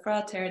based on the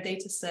Frater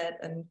data set.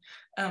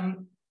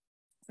 And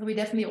we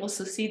definitely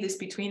also see this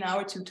between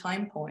our 2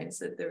 time points,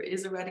 that there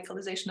is a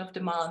radicalization of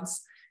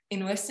demands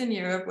in Western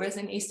Europe, whereas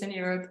in Eastern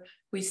Europe,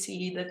 we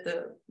see that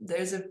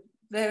there's a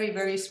very,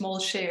 very small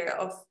share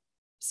of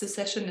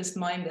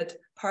secessionist-minded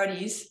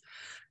parties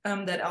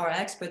that our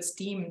experts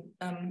deem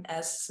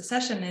as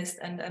secessionist,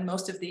 and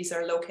most of these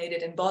are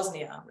located in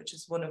Bosnia, which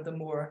is one of the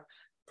more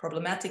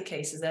problematic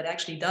cases that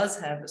actually does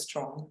have a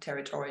strong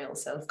territorial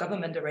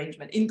self-government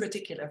arrangement, in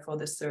particular for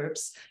the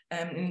Serbs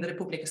in the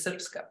Republika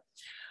Srpska.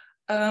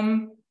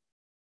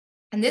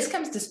 And this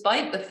comes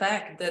despite the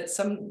fact that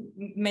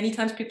many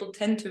times people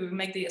tend to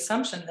make the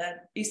assumption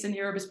that Eastern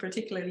Europe is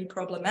particularly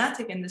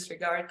problematic in this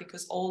regard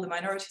because all the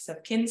minorities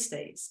have kin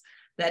states.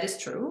 That is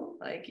true.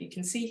 Like you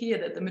can see here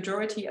that the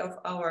majority of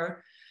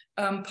our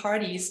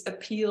parties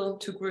appeal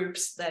to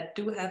groups that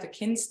do have a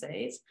kin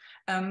state,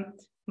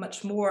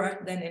 much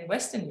more than in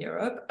Western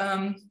Europe.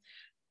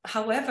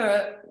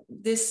 However,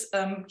 this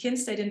kin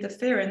state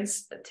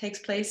interference takes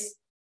place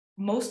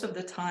most of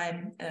the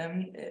time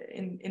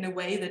in a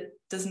way that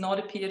does not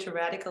appear to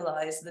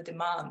radicalize the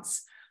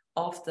demands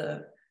of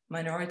the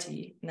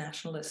minority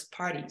nationalist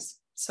parties.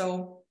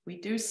 So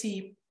we do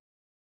see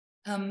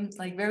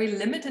like very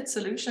limited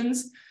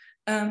solutions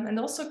and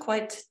also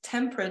quite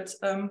temperate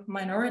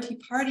minority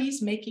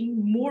parties making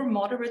more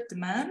moderate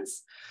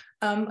demands.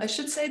 I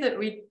should say that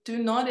we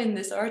do not in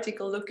this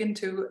article look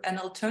into an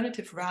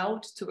alternative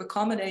route to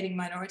accommodating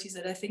minorities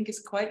that I think is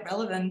quite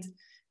relevant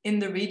in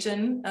the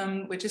region,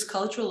 which is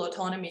cultural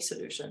autonomy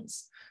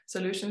solutions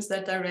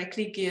that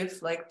directly give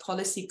like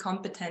policy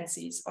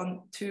competencies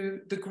to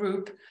the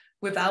group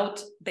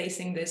without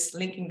linking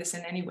this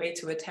in any way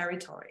to a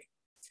territory.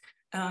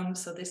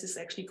 So this is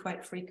actually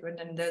quite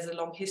frequent, and there's a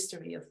long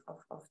history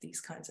of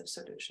these kinds of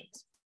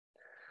solutions.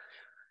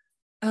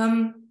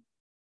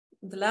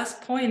 The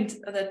last point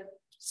that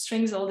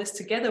strings all this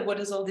together, what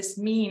does all this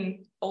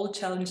mean? Old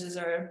challenges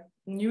are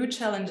new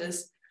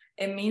challenges.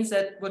 It means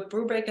that what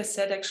Brubaker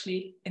said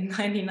actually in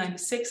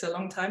 1996, a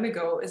long time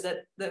ago, is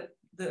that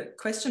the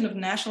question of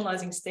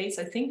nationalizing states,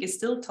 I think, is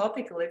still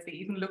topical if we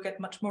even look at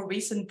much more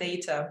recent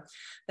data,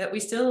 that we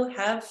still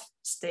have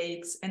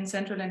states in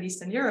Central and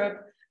Eastern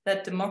Europe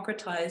that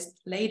democratized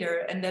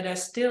later and that are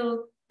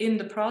still in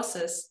the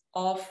process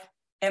of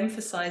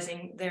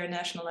emphasizing their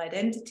national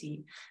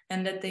identity,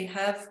 and that they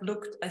have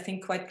looked, I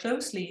think, quite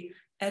closely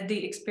at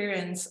the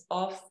experience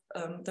of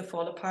the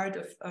fall apart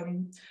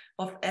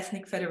of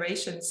ethnic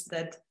federations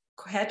that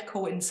had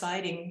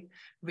coinciding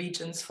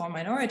regions for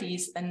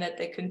minorities, and that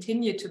they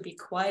continue to be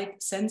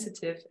quite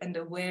sensitive and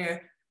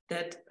aware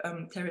that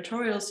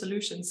territorial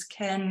solutions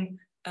can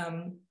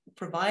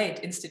provide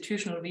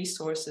institutional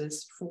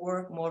resources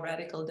for more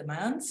radical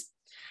demands,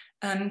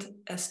 and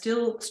are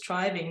still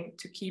striving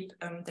to keep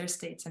their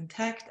states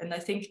intact. And I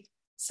think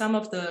some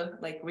of the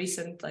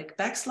recent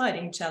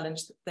backsliding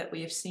challenge that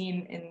we have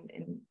seen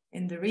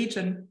in the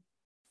region,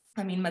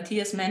 I mean,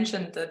 Matthias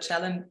mentioned the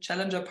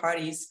challenger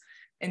parties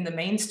in the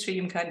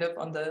mainstream, kind of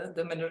on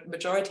the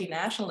majority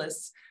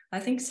nationalists. I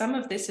think some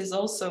of this is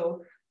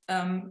also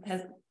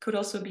could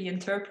also be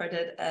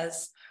interpreted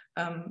as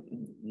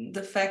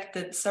the fact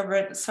that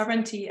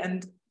sovereignty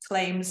and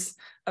claims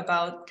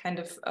about kind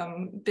of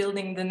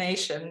building the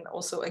nation,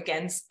 also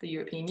against the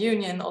European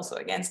Union, also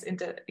against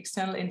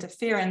external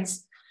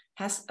interference,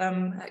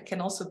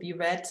 can also be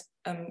read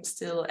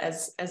still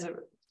as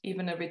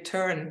even a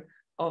return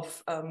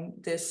of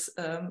this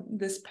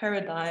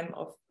paradigm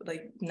of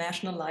like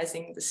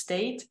nationalizing the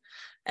state,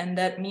 and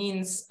that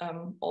means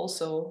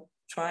also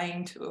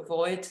trying to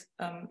avoid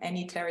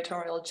any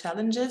territorial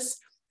challenges.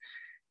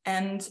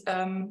 And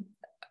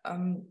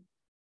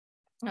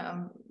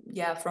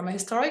yeah, from a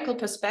historical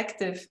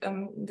perspective,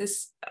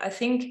 I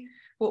think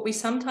what we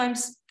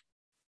sometimes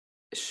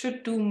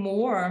should do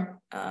more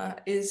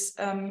is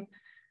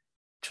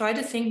try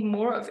to think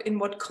more of in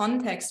what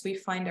context we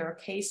find our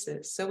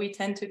cases. So we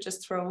tend to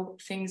just throw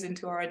things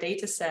into our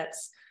data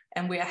sets,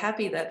 and we are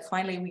happy that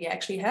finally we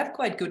actually have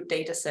quite good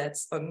data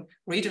sets on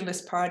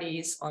regionalist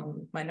parties,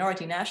 on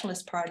minority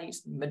nationalist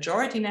parties,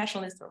 majority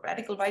nationalist or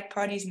radical right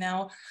parties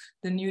now,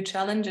 the new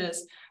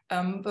challenges.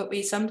 But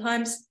we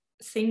sometimes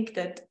think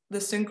that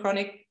the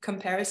synchronic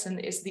comparison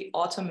is the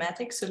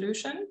automatic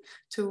solution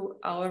to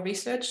our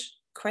research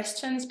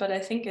questions, but I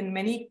think in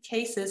many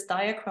cases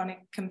diachronic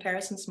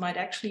comparisons might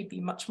actually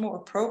be much more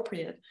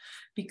appropriate,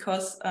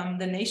 because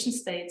the nation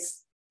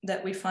states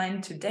that we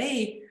find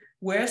today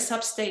were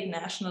sub-state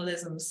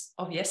nationalisms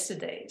of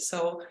yesterday.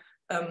 So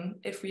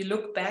if we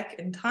look back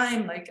in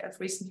time, like I've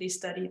recently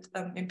studied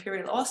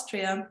Imperial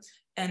Austria,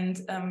 and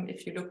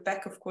if you look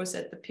back, of course,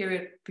 at the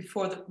period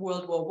before the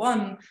World War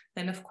I,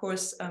 then of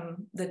course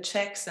the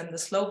Czechs and the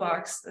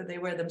Slovaks, they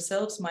were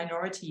themselves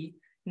minority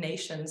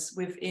nations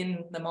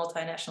within the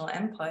multinational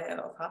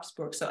empire of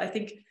Habsburg. So I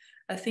think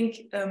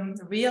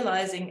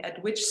realizing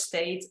at which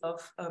state of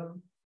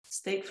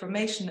state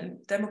formation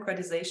and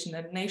democratization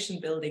and nation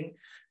building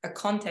a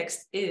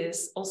context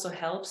is also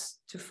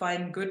helps to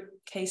find good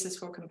cases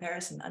for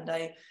comparison. And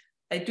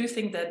I do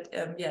think that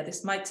yeah,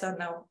 this might sound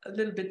now a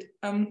little bit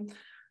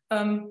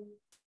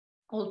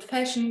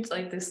old-fashioned,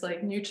 like this,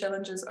 like new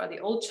challenges are the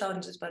old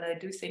challenges, but I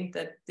do think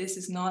that this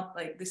is not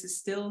like, this is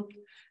still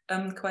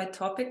quite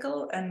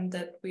topical, and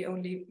that we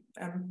only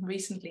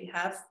recently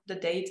have the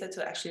data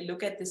to actually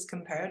look at this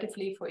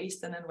comparatively for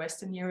Eastern and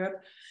Western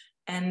Europe,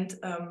 and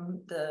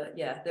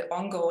the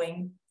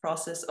ongoing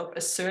process of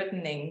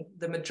ascertaining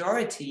the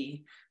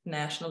majority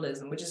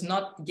nationalism, which is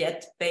not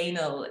yet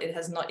banal. It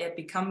has not yet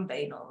become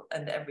banal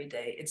and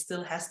everyday. It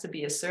still has to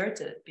be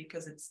asserted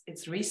because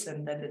it's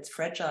recent and it's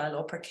fragile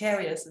or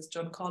precarious, as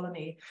John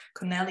Connelly,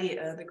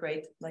 the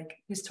great like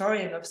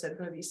historian of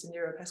Central and Eastern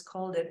Europe, has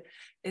called it,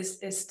 is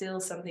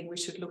still something we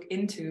should look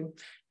into.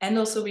 And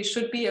also we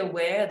should be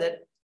aware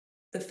that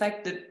the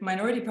fact that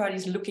minority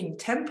parties looking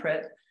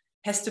temperate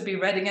has to be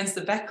read against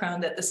the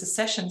background that the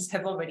secessions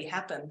have already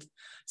happened.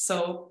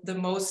 So the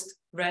most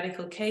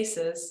radical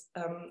cases,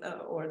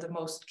 or the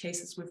most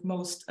cases with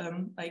most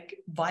like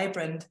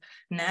vibrant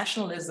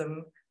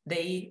nationalism,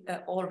 they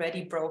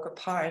already broke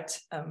apart.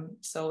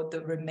 So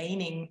the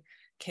remaining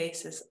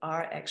cases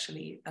are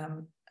actually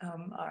the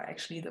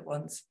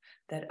ones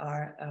that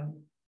are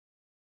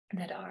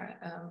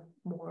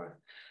more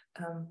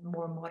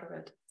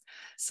moderate.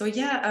 So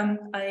yeah,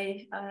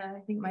 I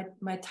think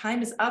my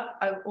time is up.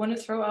 I want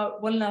to throw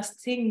out one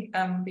last thing,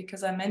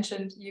 because I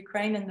mentioned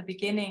Ukraine in the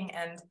beginning,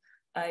 and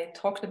I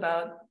talked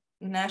about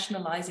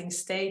nationalizing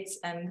states,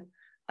 and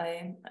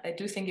I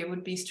do think it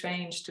would be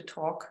strange to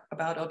talk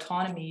about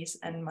autonomies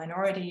and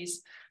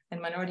minorities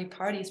and minority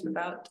parties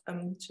without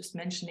just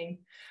mentioning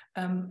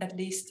at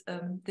least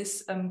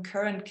this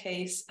current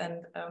case.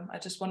 And I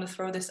just want to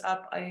throw this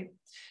up.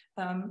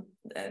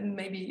 And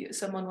maybe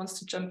someone wants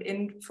to jump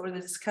in for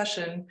the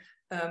discussion,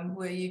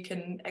 where you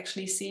can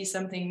actually see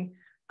something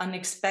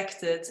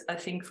unexpected, I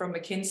think, from a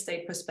kin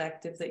state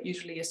perspective that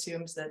usually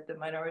assumes that the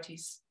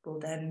minorities will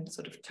then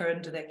sort of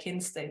turn to their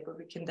kin state. But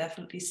we can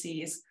definitely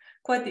see is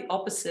quite the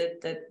opposite,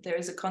 that there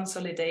is a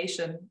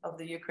consolidation of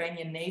the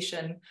Ukrainian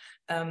nation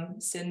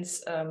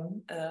since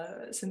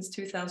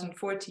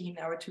 2014.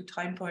 Our 2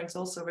 time points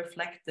also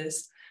reflect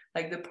this.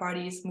 Like the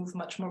parties move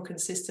much more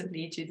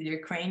consistently to the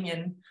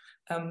Ukrainian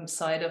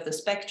side of the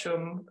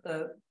spectrum.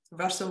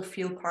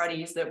 Russophile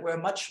parties that were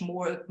much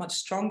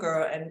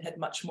stronger and had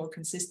much more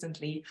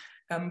consistently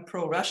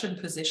pro-Russian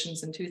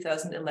positions in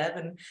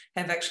 2011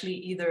 have actually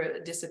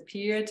either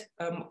disappeared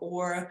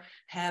or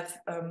have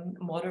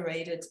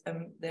moderated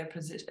their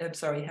position.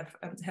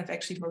 Have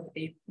actually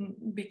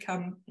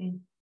become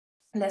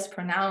less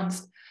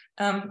pronounced.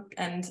 And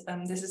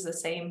this is the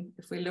same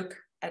if we look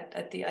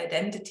at the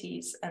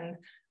identities. And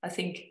I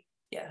think,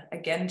 yeah,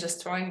 again,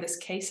 just throwing this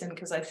case in,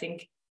 because I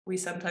think we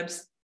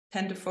sometimes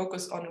tend to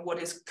focus on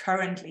what is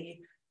currently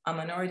a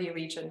minority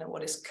region and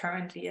what is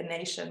currently a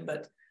nation,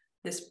 but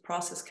this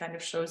process kind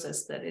of shows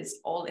us that it's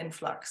all in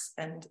flux.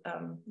 And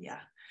yeah,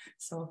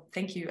 so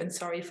thank you, and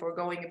sorry for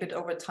going a bit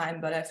over time,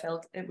 but I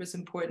felt it was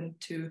important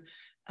to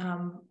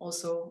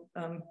also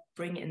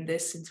bring in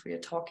this, since we are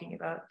talking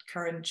about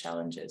current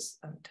challenges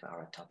to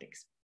our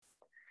topics.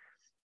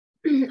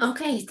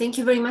 Okay, thank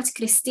you very much,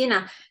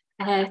 Christina.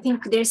 I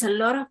think there's a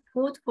lot of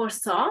food for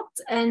thought,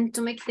 and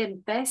to make the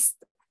best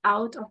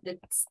out of the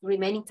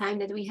remaining time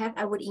that we have,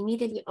 I would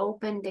immediately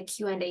open the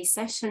Q&A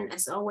session.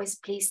 As always,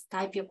 please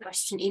type your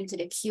question into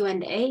the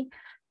Q&A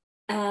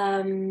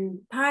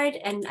part,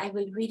 and I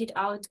will read it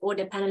out, or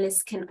the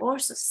panelists can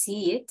also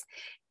see it.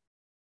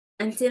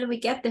 Until we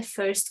get the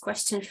first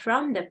question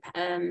from the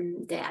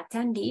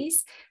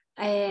attendees,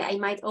 I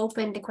might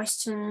open the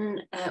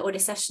question or the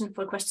session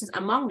for questions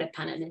among the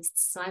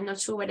panelists. So I'm not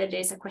sure whether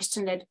there's a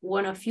question that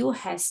one of you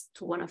has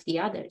to one of the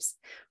others,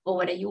 or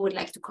whether you would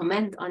like to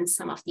comment on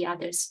some of the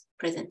others'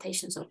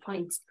 presentations or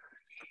points.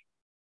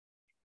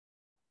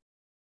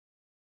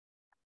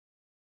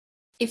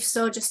 If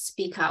so, just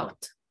speak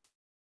out.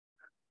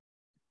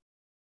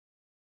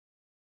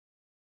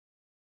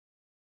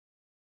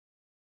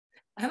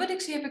 I would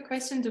actually have a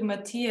question to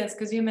Matthias,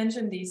 because you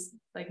mentioned these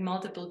like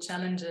multiple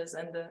challenges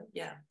and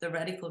the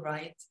radical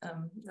right,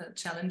 the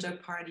challenger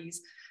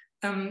parties.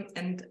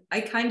 And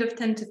I kind of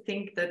tend to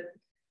think that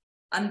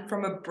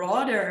from a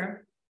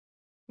broader,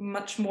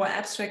 much more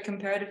abstract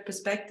comparative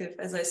perspective,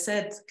 as I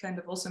said, kind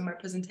of also in my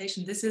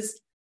presentation, this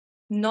is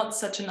not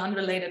such an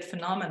unrelated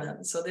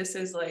phenomenon. So this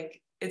is like,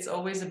 it's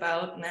always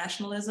about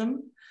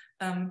nationalism.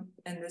 And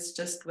it's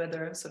just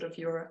whether sort of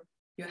you're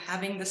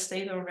having the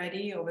state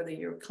already, or whether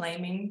you're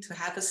claiming to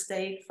have a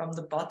state from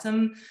the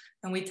bottom.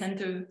 And we tend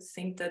to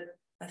think that,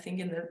 I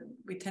think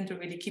we tend to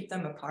really keep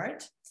them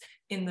apart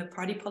in the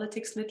party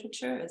politics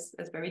literature as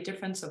very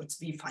different. So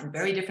you find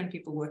very different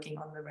people working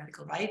on the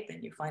radical right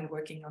than you find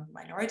working on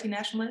minority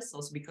nationalists,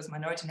 also because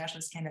minority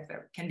nationalists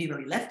can be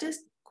very leftist.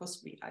 Of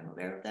course, I'm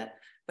aware of that,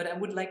 but I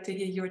would like to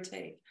hear your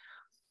take.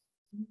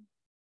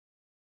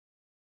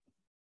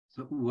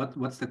 So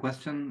what's the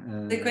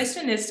question? The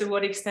question is to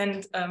what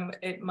extent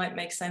it might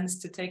make sense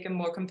to take a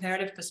more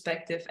comparative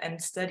perspective and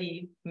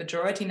study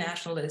majority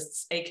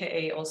nationalists,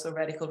 aka also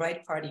radical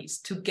right parties,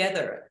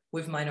 together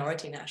with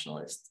minority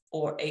nationalists,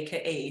 or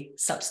aka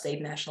sub-state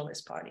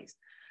nationalist parties.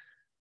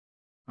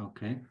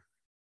 Okay.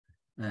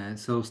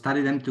 So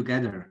study them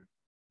together.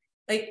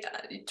 Like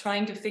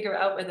trying to figure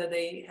out whether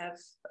they have,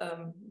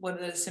 what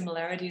are the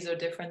similarities or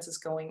differences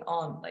going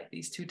on, like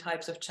these two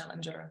types of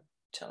challenger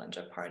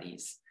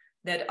parties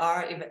that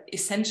are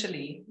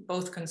essentially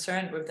both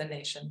concerned with the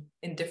nation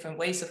in different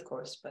ways, of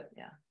course, but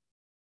yeah.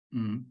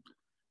 Mm.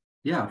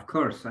 Yeah, of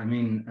course. I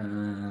mean,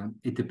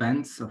 it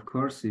depends, of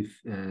course,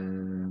 if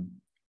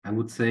I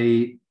would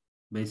say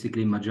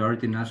basically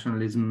majority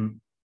nationalism,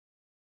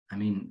 I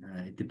mean,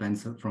 it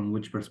depends from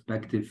which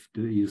perspective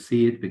do you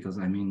see it, because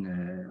I mean,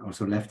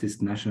 also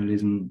leftist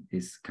nationalism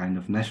is kind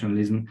of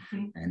nationalism.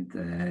 Mm.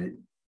 And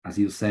as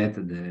you said,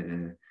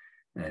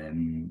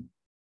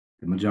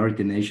 the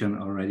majority nation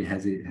already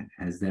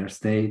has their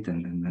state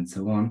and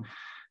so on,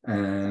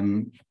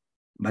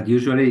 but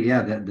usually,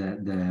 yeah,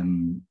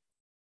 the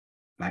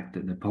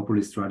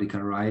populist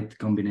radical right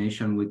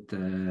combination with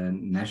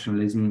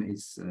nationalism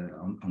is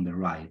on the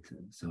right.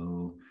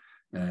 So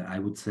I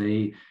would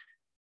say,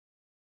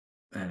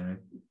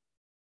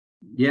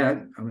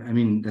 yeah, I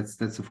mean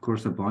that's of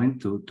course a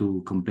point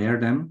to compare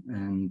them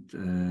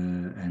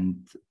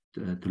and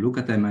to look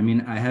at them. I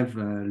mean, I have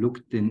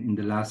looked in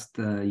the last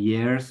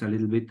years a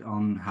little bit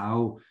on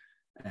how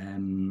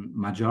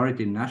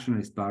majority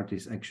nationalist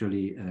parties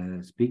actually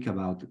speak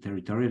about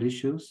territorial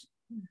issues.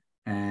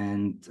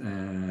 And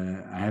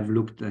I have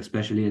looked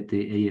especially at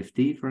the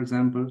AFD, for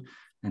example,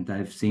 and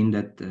I've seen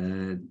that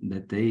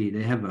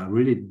they have a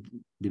really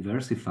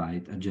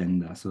diversified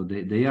agenda. So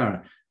they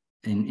are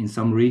in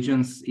some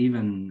regions,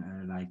 even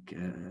like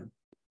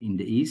in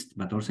the East,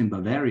 but also in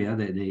Bavaria,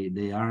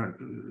 they are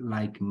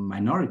like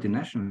minority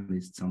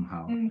nationalists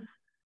somehow.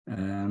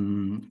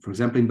 Mm. For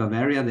example, in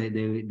Bavaria,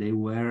 they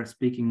were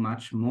speaking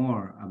much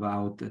more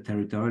about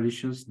territorial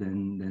issues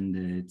than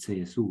the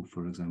CSU,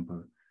 for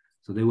example.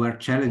 So they were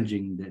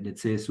challenging the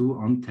CSU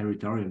on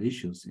territorial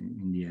issues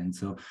in the end.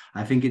 So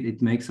I think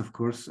it makes, of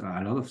course,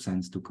 a lot of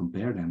sense to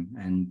compare them.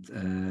 And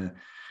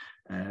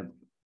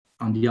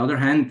on the other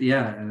hand,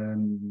 yeah,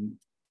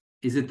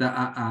 is it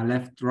a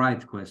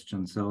left-right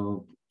question?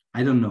 So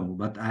I don't know,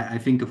 but I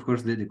think, of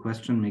course, the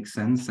question makes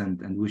sense,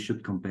 and we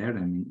should compare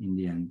them in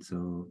the end.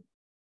 So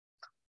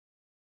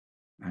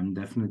I'm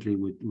definitely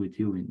with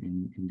you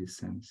in this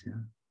sense,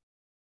 yeah.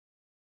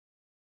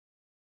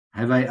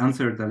 Have I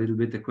answered a little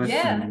bit the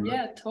question?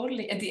 Yeah,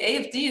 totally. And the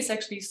AFD is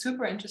actually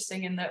super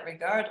interesting in that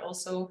regard.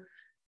 Also,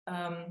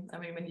 I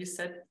mean, when you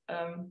said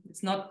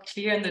it's not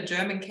clear in the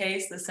German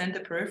case, the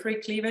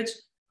center-periphery cleavage,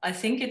 I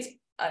think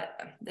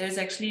there's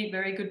actually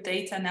very good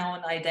data now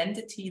on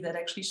identity that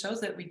actually shows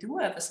that we do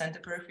have a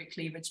center-periphery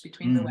cleavage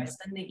between the West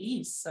and the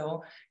East.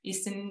 So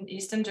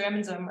Eastern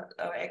Germans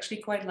are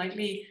actually quite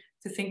likely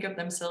to think of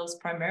themselves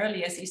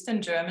primarily as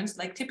Eastern Germans,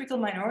 like typical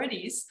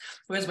minorities,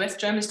 whereas West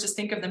Germans just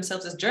think of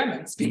themselves as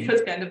Germans because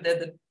kind of they're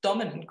the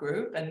dominant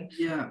group. And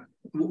yeah,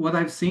 what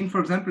I've seen, for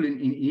example, in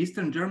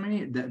Eastern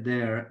Germany,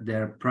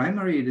 their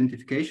primary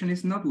identification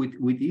is not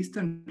with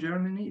Eastern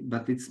Germany,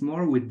 but it's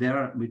more with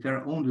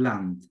their own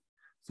land.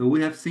 So we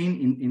have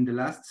seen in the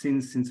last,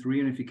 since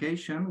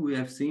reunification, we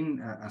have seen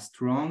a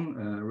strong,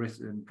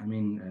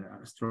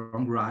 a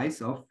strong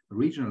rise of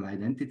regional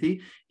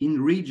identity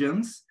in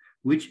regions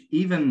which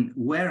even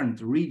weren't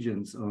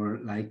regions,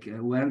 or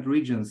weren't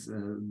regions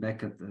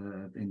back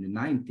in the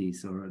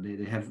 90s, or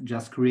they have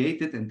just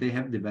created and they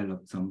have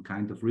developed some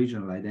kind of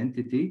regional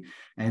identity.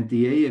 And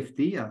the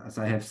AfD, as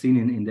I have seen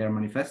in their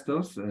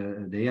manifestos,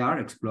 they are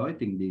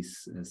exploiting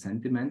these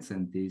sentiments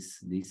and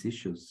these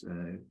issues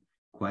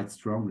quite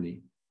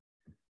strongly.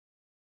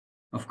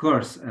 Of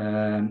course,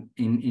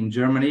 in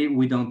Germany,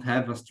 we don't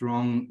have a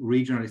strong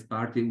regionalist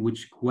party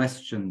which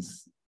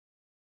questions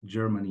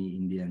Germany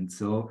in the end.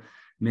 So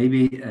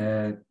maybe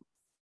the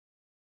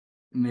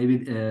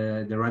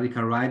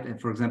radical right,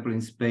 for example,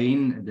 in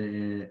Spain,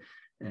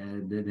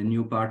 the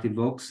new party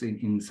Vox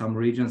in some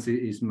regions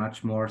is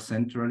much more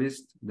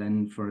centralist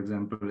than, for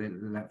example,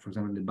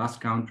 the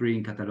Basque Country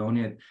in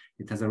Catalonia.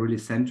 It has a really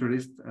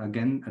centralist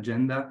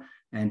agenda,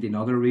 and in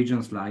other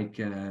regions like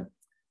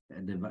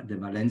the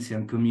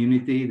Valencian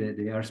community,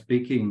 they are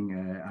speaking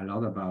a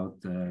lot about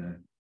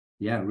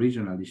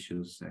regional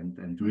issues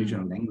and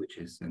regional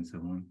languages and so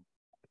on.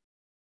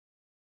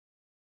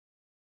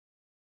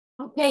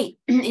 Okay,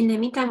 in the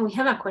meantime, we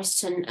have a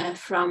question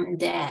from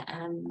the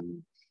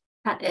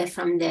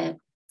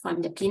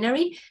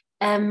plenary,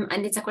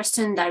 and it's a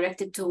question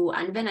directed to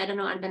Anven. I don't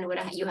know, Anven,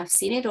 whether you have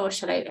seen it, or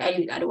shall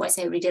otherwise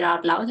I read it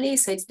out loudly.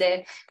 So it's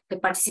the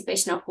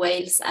participation of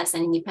Wales as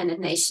an independent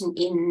nation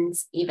in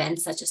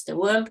events such as the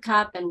World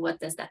Cup, and what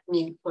does that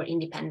mean for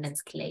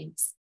independence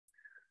claims?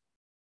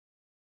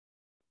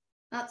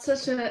 That's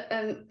such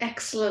an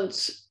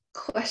excellent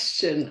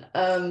question.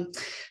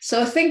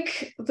 So I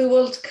think the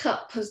World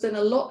Cup has done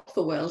a lot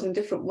for Wales in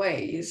different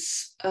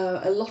ways.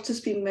 A lot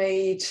has been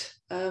made,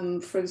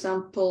 for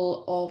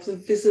example, of the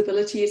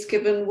visibility it's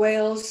given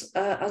Wales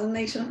as a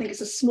nation. I think it's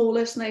the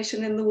smallest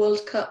nation in the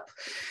World Cup,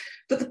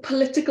 but the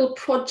political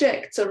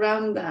projects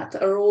around that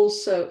are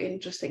also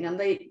interesting, and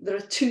there are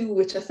two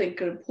which I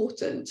think are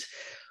important.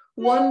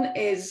 One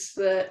is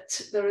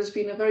that there has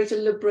been a very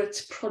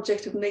deliberate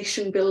project of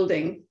nation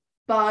building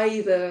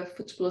by the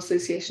Football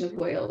Association of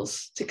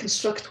Wales to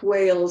construct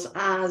Wales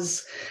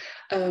as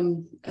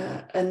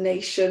a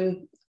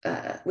nation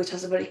which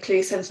has a very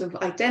clear sense of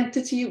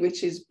identity,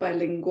 which is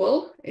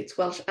bilingual. It's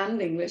Welsh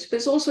and English, but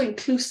it's also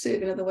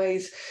inclusive in other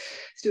ways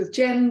to do with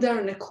gender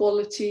and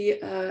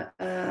equality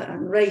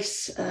and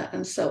race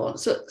and so on.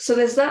 So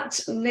there's that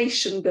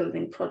nation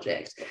building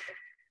project.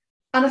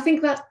 And I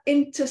think that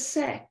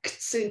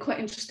intersects in quite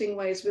interesting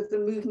ways with the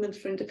movement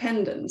for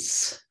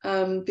independence,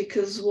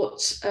 because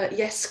what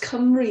Yes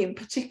Cymru in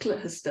particular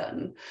has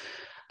done.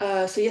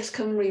 So Yes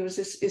Cymru is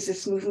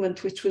this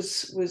movement which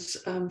was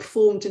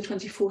formed in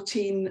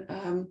 2014.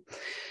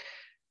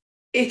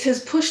 It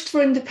has pushed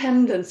for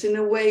independence in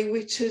a way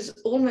which has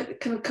almost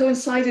kind of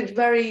coincided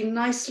very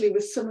nicely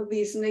with some of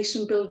these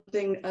nation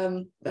building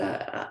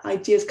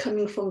ideas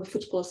coming from the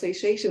Football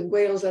Association.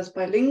 Wales as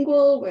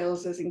bilingual,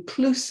 Wales as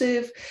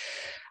inclusive.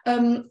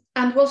 And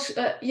Welsh,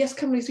 Yes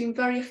Cymru has been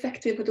very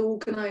effective at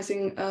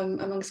organising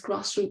amongst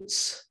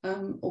grassroots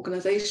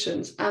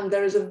organisations. And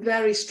there is a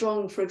very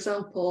strong, for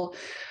example,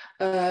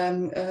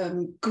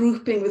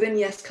 grouping within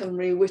Yes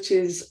Cymru, which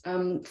is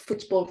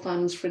Football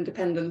Fans for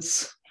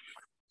Independence.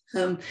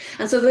 And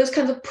so those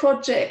kinds of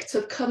projects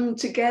have come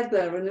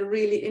together in a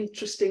really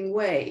interesting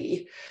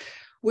way,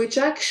 which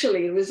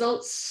actually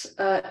results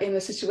in a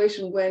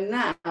situation where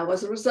now,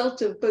 as a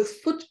result of both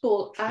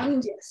football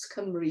and Yes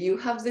Cymru, you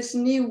have this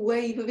new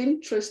wave of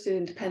interest in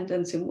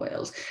independence in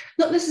Wales.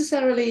 Not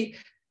necessarily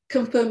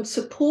confirmed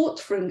support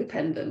for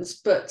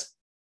independence, but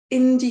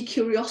indie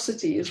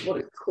curiosity is what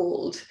it's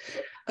called.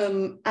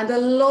 And a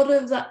lot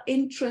of that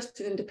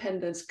interest in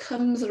independence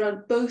comes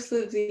around both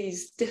of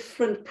these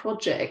different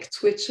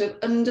projects, which are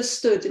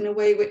understood in a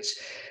way which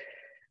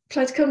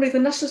Plaid Cymru, the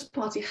Nationalist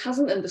Party,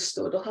 hasn't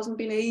understood or hasn't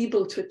been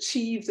able to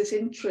achieve this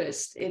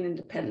interest in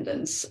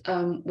independence,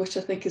 which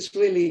I think is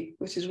really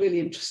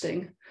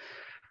interesting.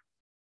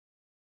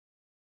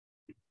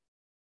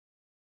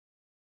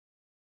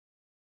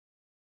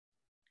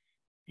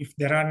 If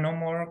there are no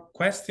more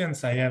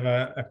questions, I have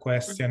a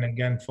question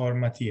again for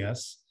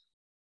Matthias.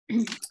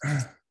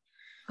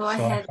 Go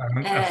ahead.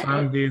 I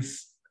found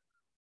this.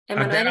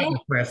 Are there other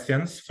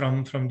questions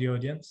from the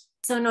audience?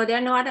 So no, there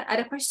are no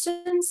other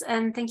questions.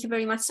 And thank you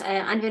very much,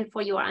 Anven,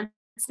 for your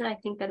answer. I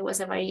think that was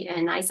a very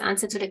nice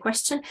answer to the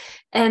question.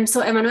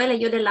 So Emanuele,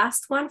 you're the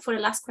last one for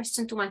the last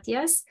question to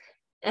Matthias,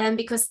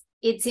 because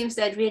it seems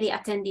that really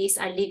attendees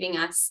are leaving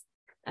us.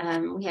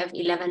 We have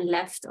 11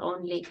 left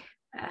only.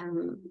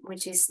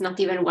 Which is not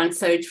even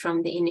 1/3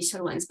 from the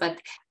initial ones, but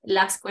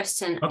last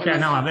question. Okay,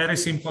 now a very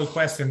simple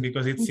question,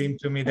 because it seemed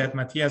to me that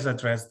Matthias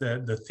addressed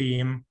the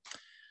theme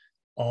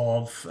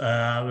of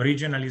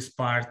regionalist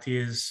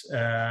parties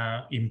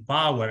in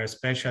power,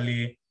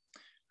 especially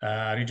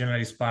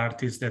regionalist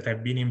parties that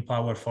have been in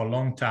power for a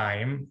long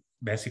time,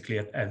 basically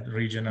at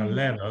regional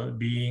level,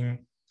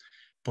 being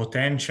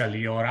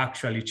potentially or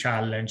actually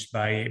challenged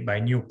by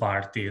new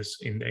parties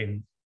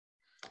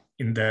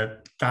in the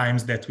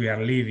times that we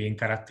are living,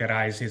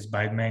 characterized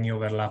by many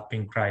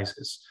overlapping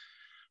crises.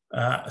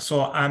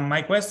 So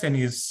my question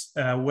is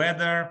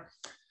whether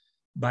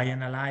by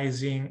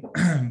analyzing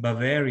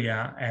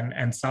Bavaria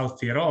and South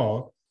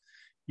Tyrol,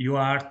 you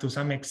are to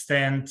some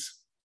extent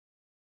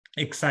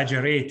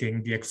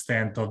exaggerating the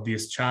extent of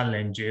these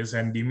challenges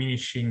and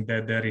diminishing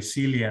the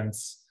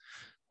resilience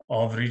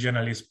of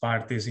regionalist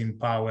parties in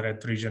power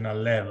at regional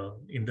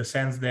level, in the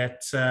sense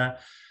that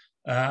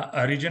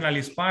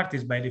regionalist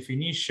parties, by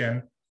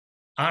definition,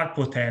 are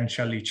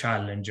potentially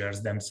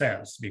challengers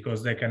themselves,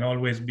 because they can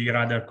always be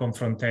rather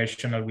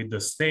confrontational with the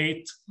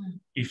state,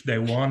 if they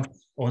want,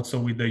 also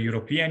with the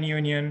European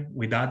Union,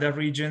 with other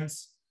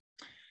regions.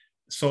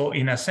 So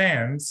in a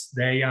sense,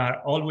 they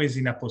are always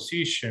in a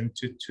position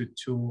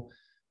to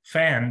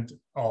fend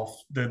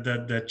off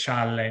the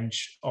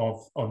challenge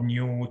of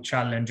new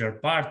challenger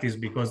parties,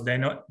 because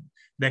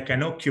they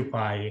can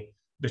occupy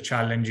the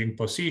challenging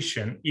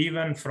position,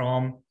 even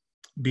from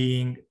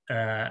being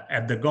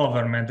at the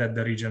government at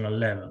the regional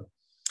level.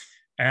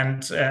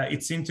 And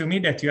it seemed to me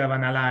that you have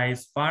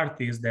analyzed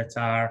parties that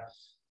are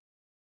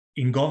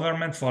in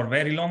government for a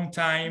very long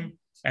time,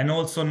 and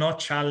also not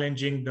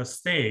challenging the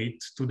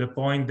state to the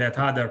point that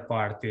other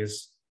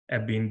parties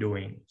have been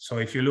doing. So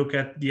if you look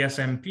at the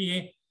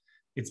SNP,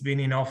 it's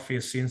been in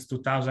office since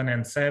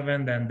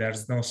 2007, and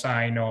there's no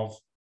sign of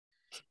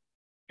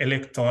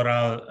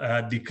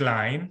electoral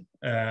decline.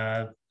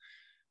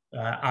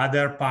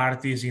 Other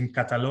parties in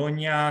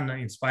Catalonia,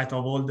 in spite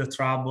of all the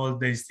trouble,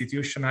 the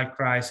institutional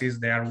crisis,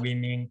 they are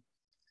winning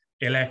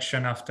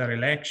election after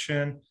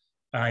election.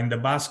 In the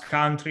Basque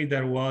Country,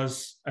 there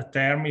was a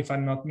term, if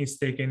I'm not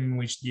mistaken, in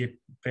which the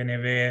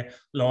PNV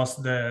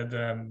lost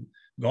the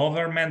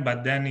government,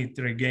 but then it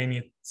regained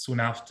it soon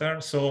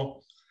after.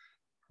 So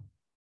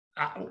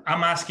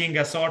I'm asking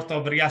a sort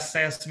of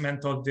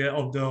reassessment of the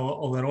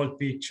overall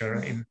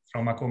picture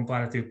from a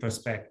comparative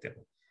perspective.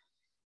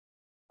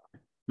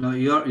 No,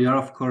 you're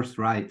of course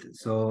right.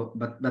 So,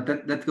 but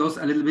that goes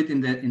a little bit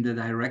in the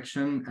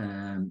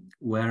direction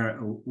where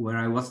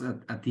I was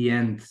at the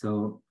end.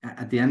 So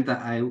at the end,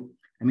 I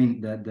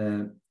mean,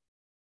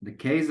 the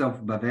case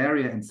of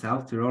Bavaria and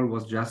South Tyrol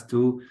was just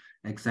to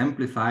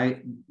exemplify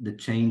the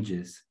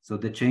changes. So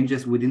the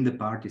changes within the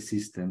party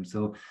system.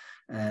 So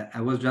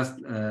I was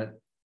just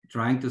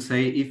trying to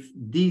say, if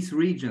these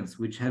regions,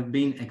 which have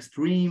been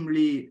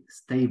extremely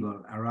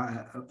stable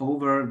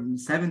over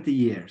 70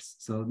 years,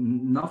 so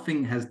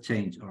nothing has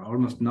changed, or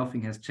almost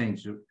nothing has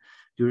changed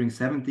during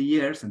 70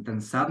 years, and then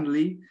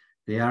suddenly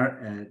they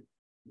are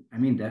I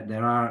mean,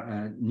 there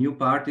are new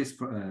parties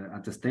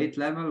at the state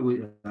level.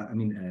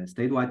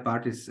 Statewide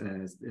parties,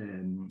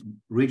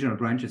 regional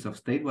branches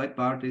of statewide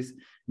parties,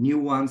 new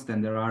ones.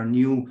 Then there are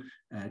new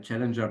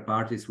challenger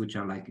parties, which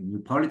are like new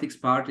politics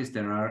parties.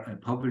 There are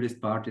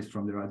populist parties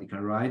from the radical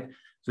right.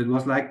 So it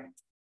was like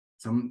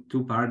some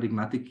two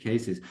paradigmatic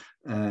cases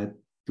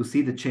to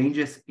see the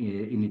changes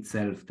in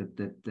itself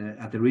that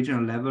at the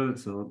regional level.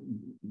 So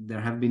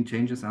there have been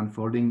changes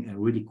unfolding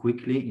really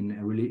quickly in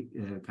a really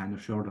kind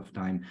of short of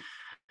time.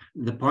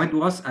 The point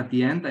was, at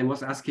the end, I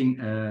was asking,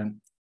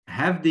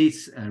 have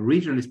these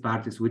regionalist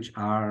parties, which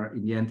are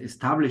in the end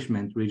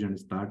establishment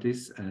regionalist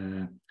parties,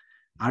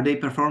 are they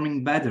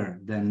performing better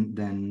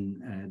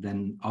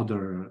than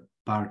other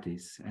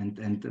parties?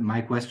 And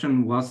my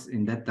question was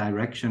in that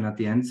direction at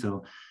the end.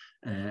 So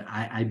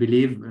I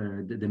believe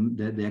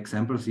the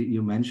examples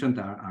you mentioned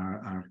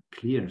are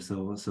clear.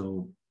 So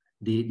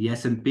the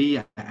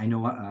SNP, I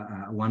know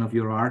one of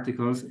your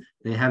articles,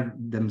 they have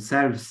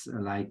themselves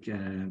like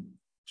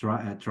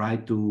try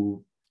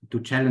to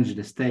challenge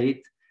the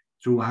state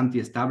through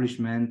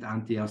anti-establishment,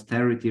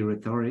 anti-austerity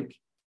rhetoric.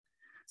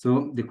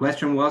 So the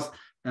question was,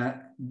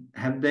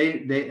 are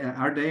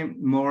they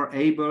more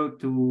able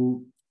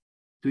to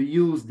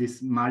use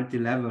this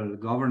multi-level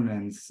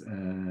governance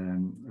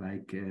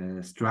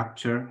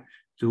structure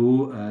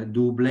to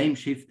do blame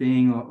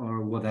shifting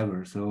or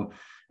whatever? So,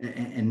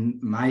 and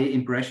my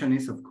impression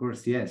is, of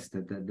course, yes,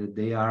 that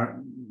they are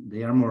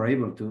more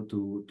able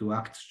to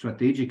act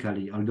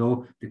strategically,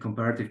 although the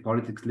comparative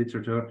politics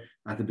literature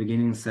at the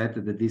beginning said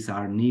that these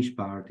are niche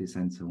parties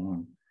and so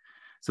on.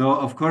 So,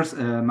 of course,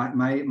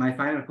 my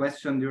final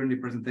question during the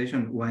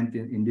presentation went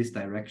in this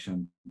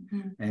direction.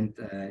 And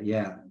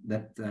yeah,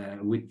 that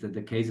with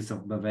the cases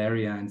of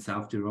Bavaria and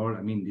South Tyrol,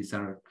 I mean, these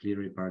are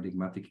clearly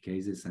paradigmatic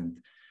cases,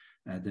 and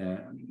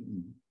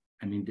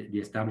the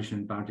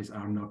establishment parties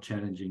are not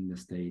challenging the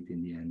state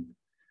in the end,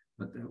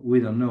 but we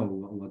don't know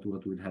what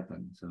would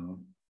happen. So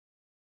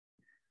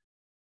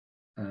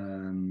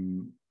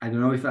I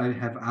don't know if I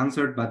have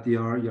answered, but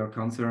your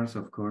concerns,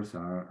 of course,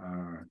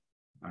 are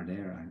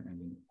there. I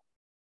mean,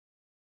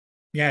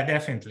 yeah,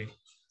 definitely.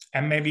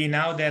 And maybe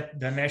now that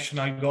the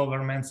national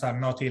governments are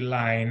not in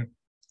line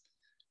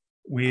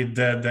with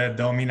the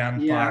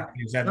dominant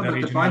parties at the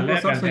regional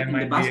level, also in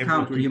the Basque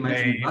Country. You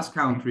mentioned the Basque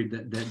Country,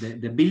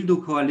 the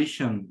Bildu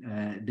coalition.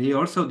 They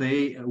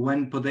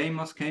when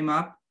Podemos came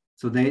up,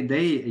 so they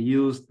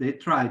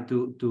tried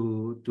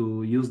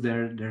to use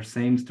their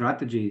same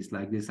strategies,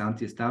 like this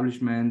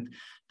anti-establishment,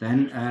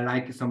 Then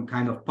like some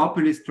kind of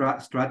populist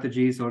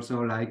strategies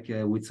also, like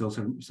with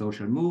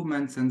social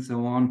movements and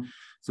so on.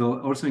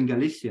 So also in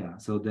Galicia,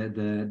 so the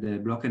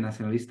Bloque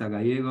Nacionalista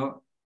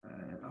Gallego,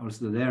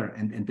 also there,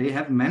 and they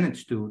have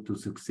managed to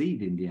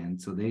succeed in the end.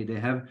 So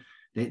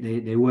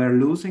they were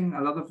losing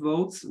a lot of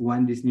votes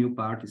when these new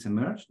parties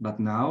emerged, but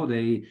now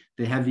they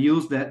have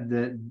used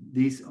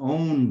these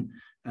own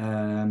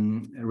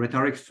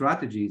rhetoric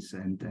strategies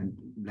and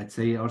let's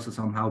say also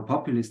somehow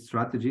populist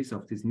strategies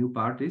of these new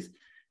parties,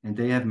 and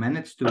they have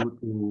managed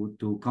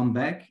to come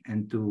back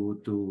and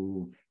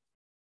to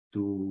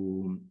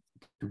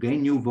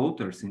gain new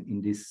voters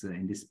in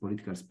these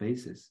political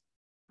spaces,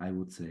 I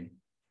would say.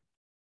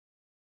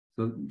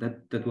 So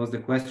that was the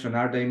question: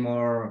 are they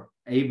more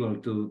able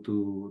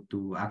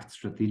to act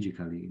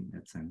strategically in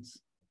that sense?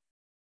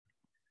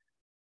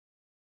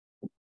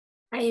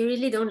 I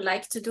really don't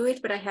like to do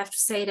it, but I have to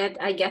say that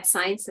I get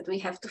signs that we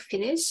have to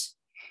finish.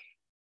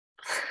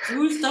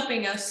 Who's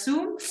stopping us?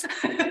 Zoom?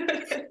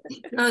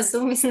 No,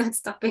 Zoom is not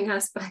stopping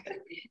us, but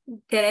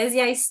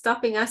Teresia is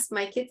stopping us.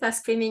 My kids are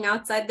screaming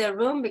outside their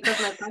room because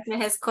my partner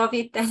has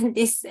COVID and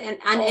is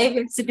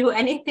unable to do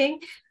anything.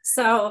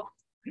 So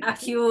a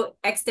few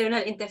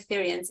external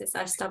interferences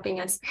are stopping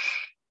us.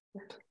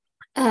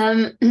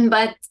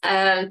 But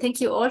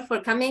thank you all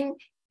for coming.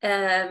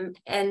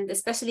 And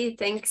especially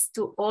thanks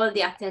to all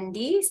the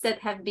attendees that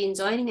have been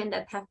joining and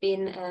that have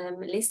been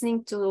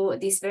listening to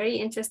this very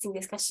interesting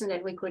discussion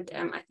that we could,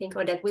 I think,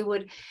 or that we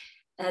would,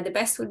 the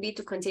best would be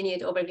to continue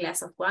it over a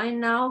glass of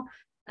wine now.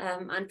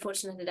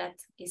 Unfortunately, that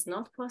is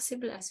not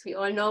possible, as we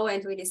all know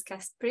and we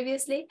discussed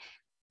previously.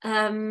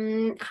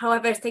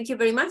 However, thank you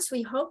very much.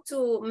 We hope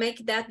to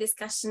make that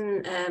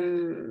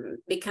discussion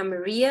become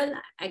real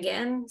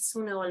again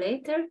sooner or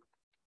later.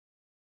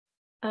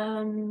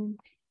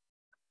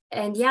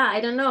 And yeah,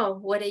 I don't know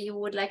whether you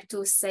would like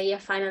to say a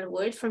final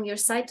word from your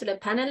side to the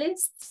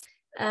panelists.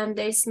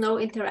 There is no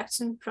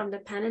interaction from the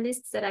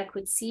panelists that I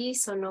could see,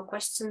 so no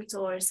questions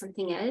or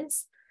something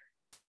else.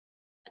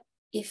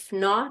 If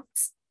not,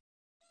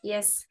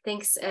 yes,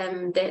 thanks.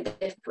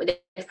 The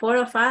four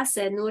of us,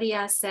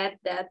 Nuria said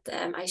that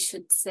I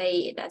should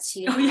say that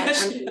she had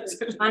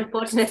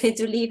unfortunately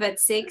to leave at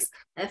 6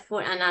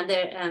 for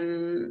another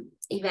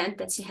event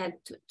that she had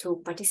to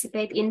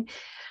participate in.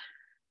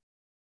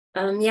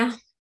 Yeah.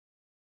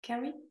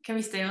 Can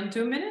we stay on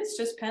 2 minutes,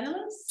 just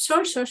panelists?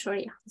 Sure,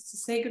 yeah. Just to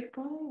say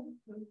goodbye.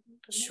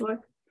 Sure.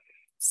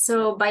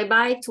 So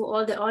bye-bye to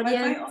all the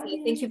audience. Bye,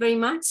 audience. Thank you very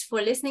much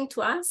for listening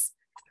to us.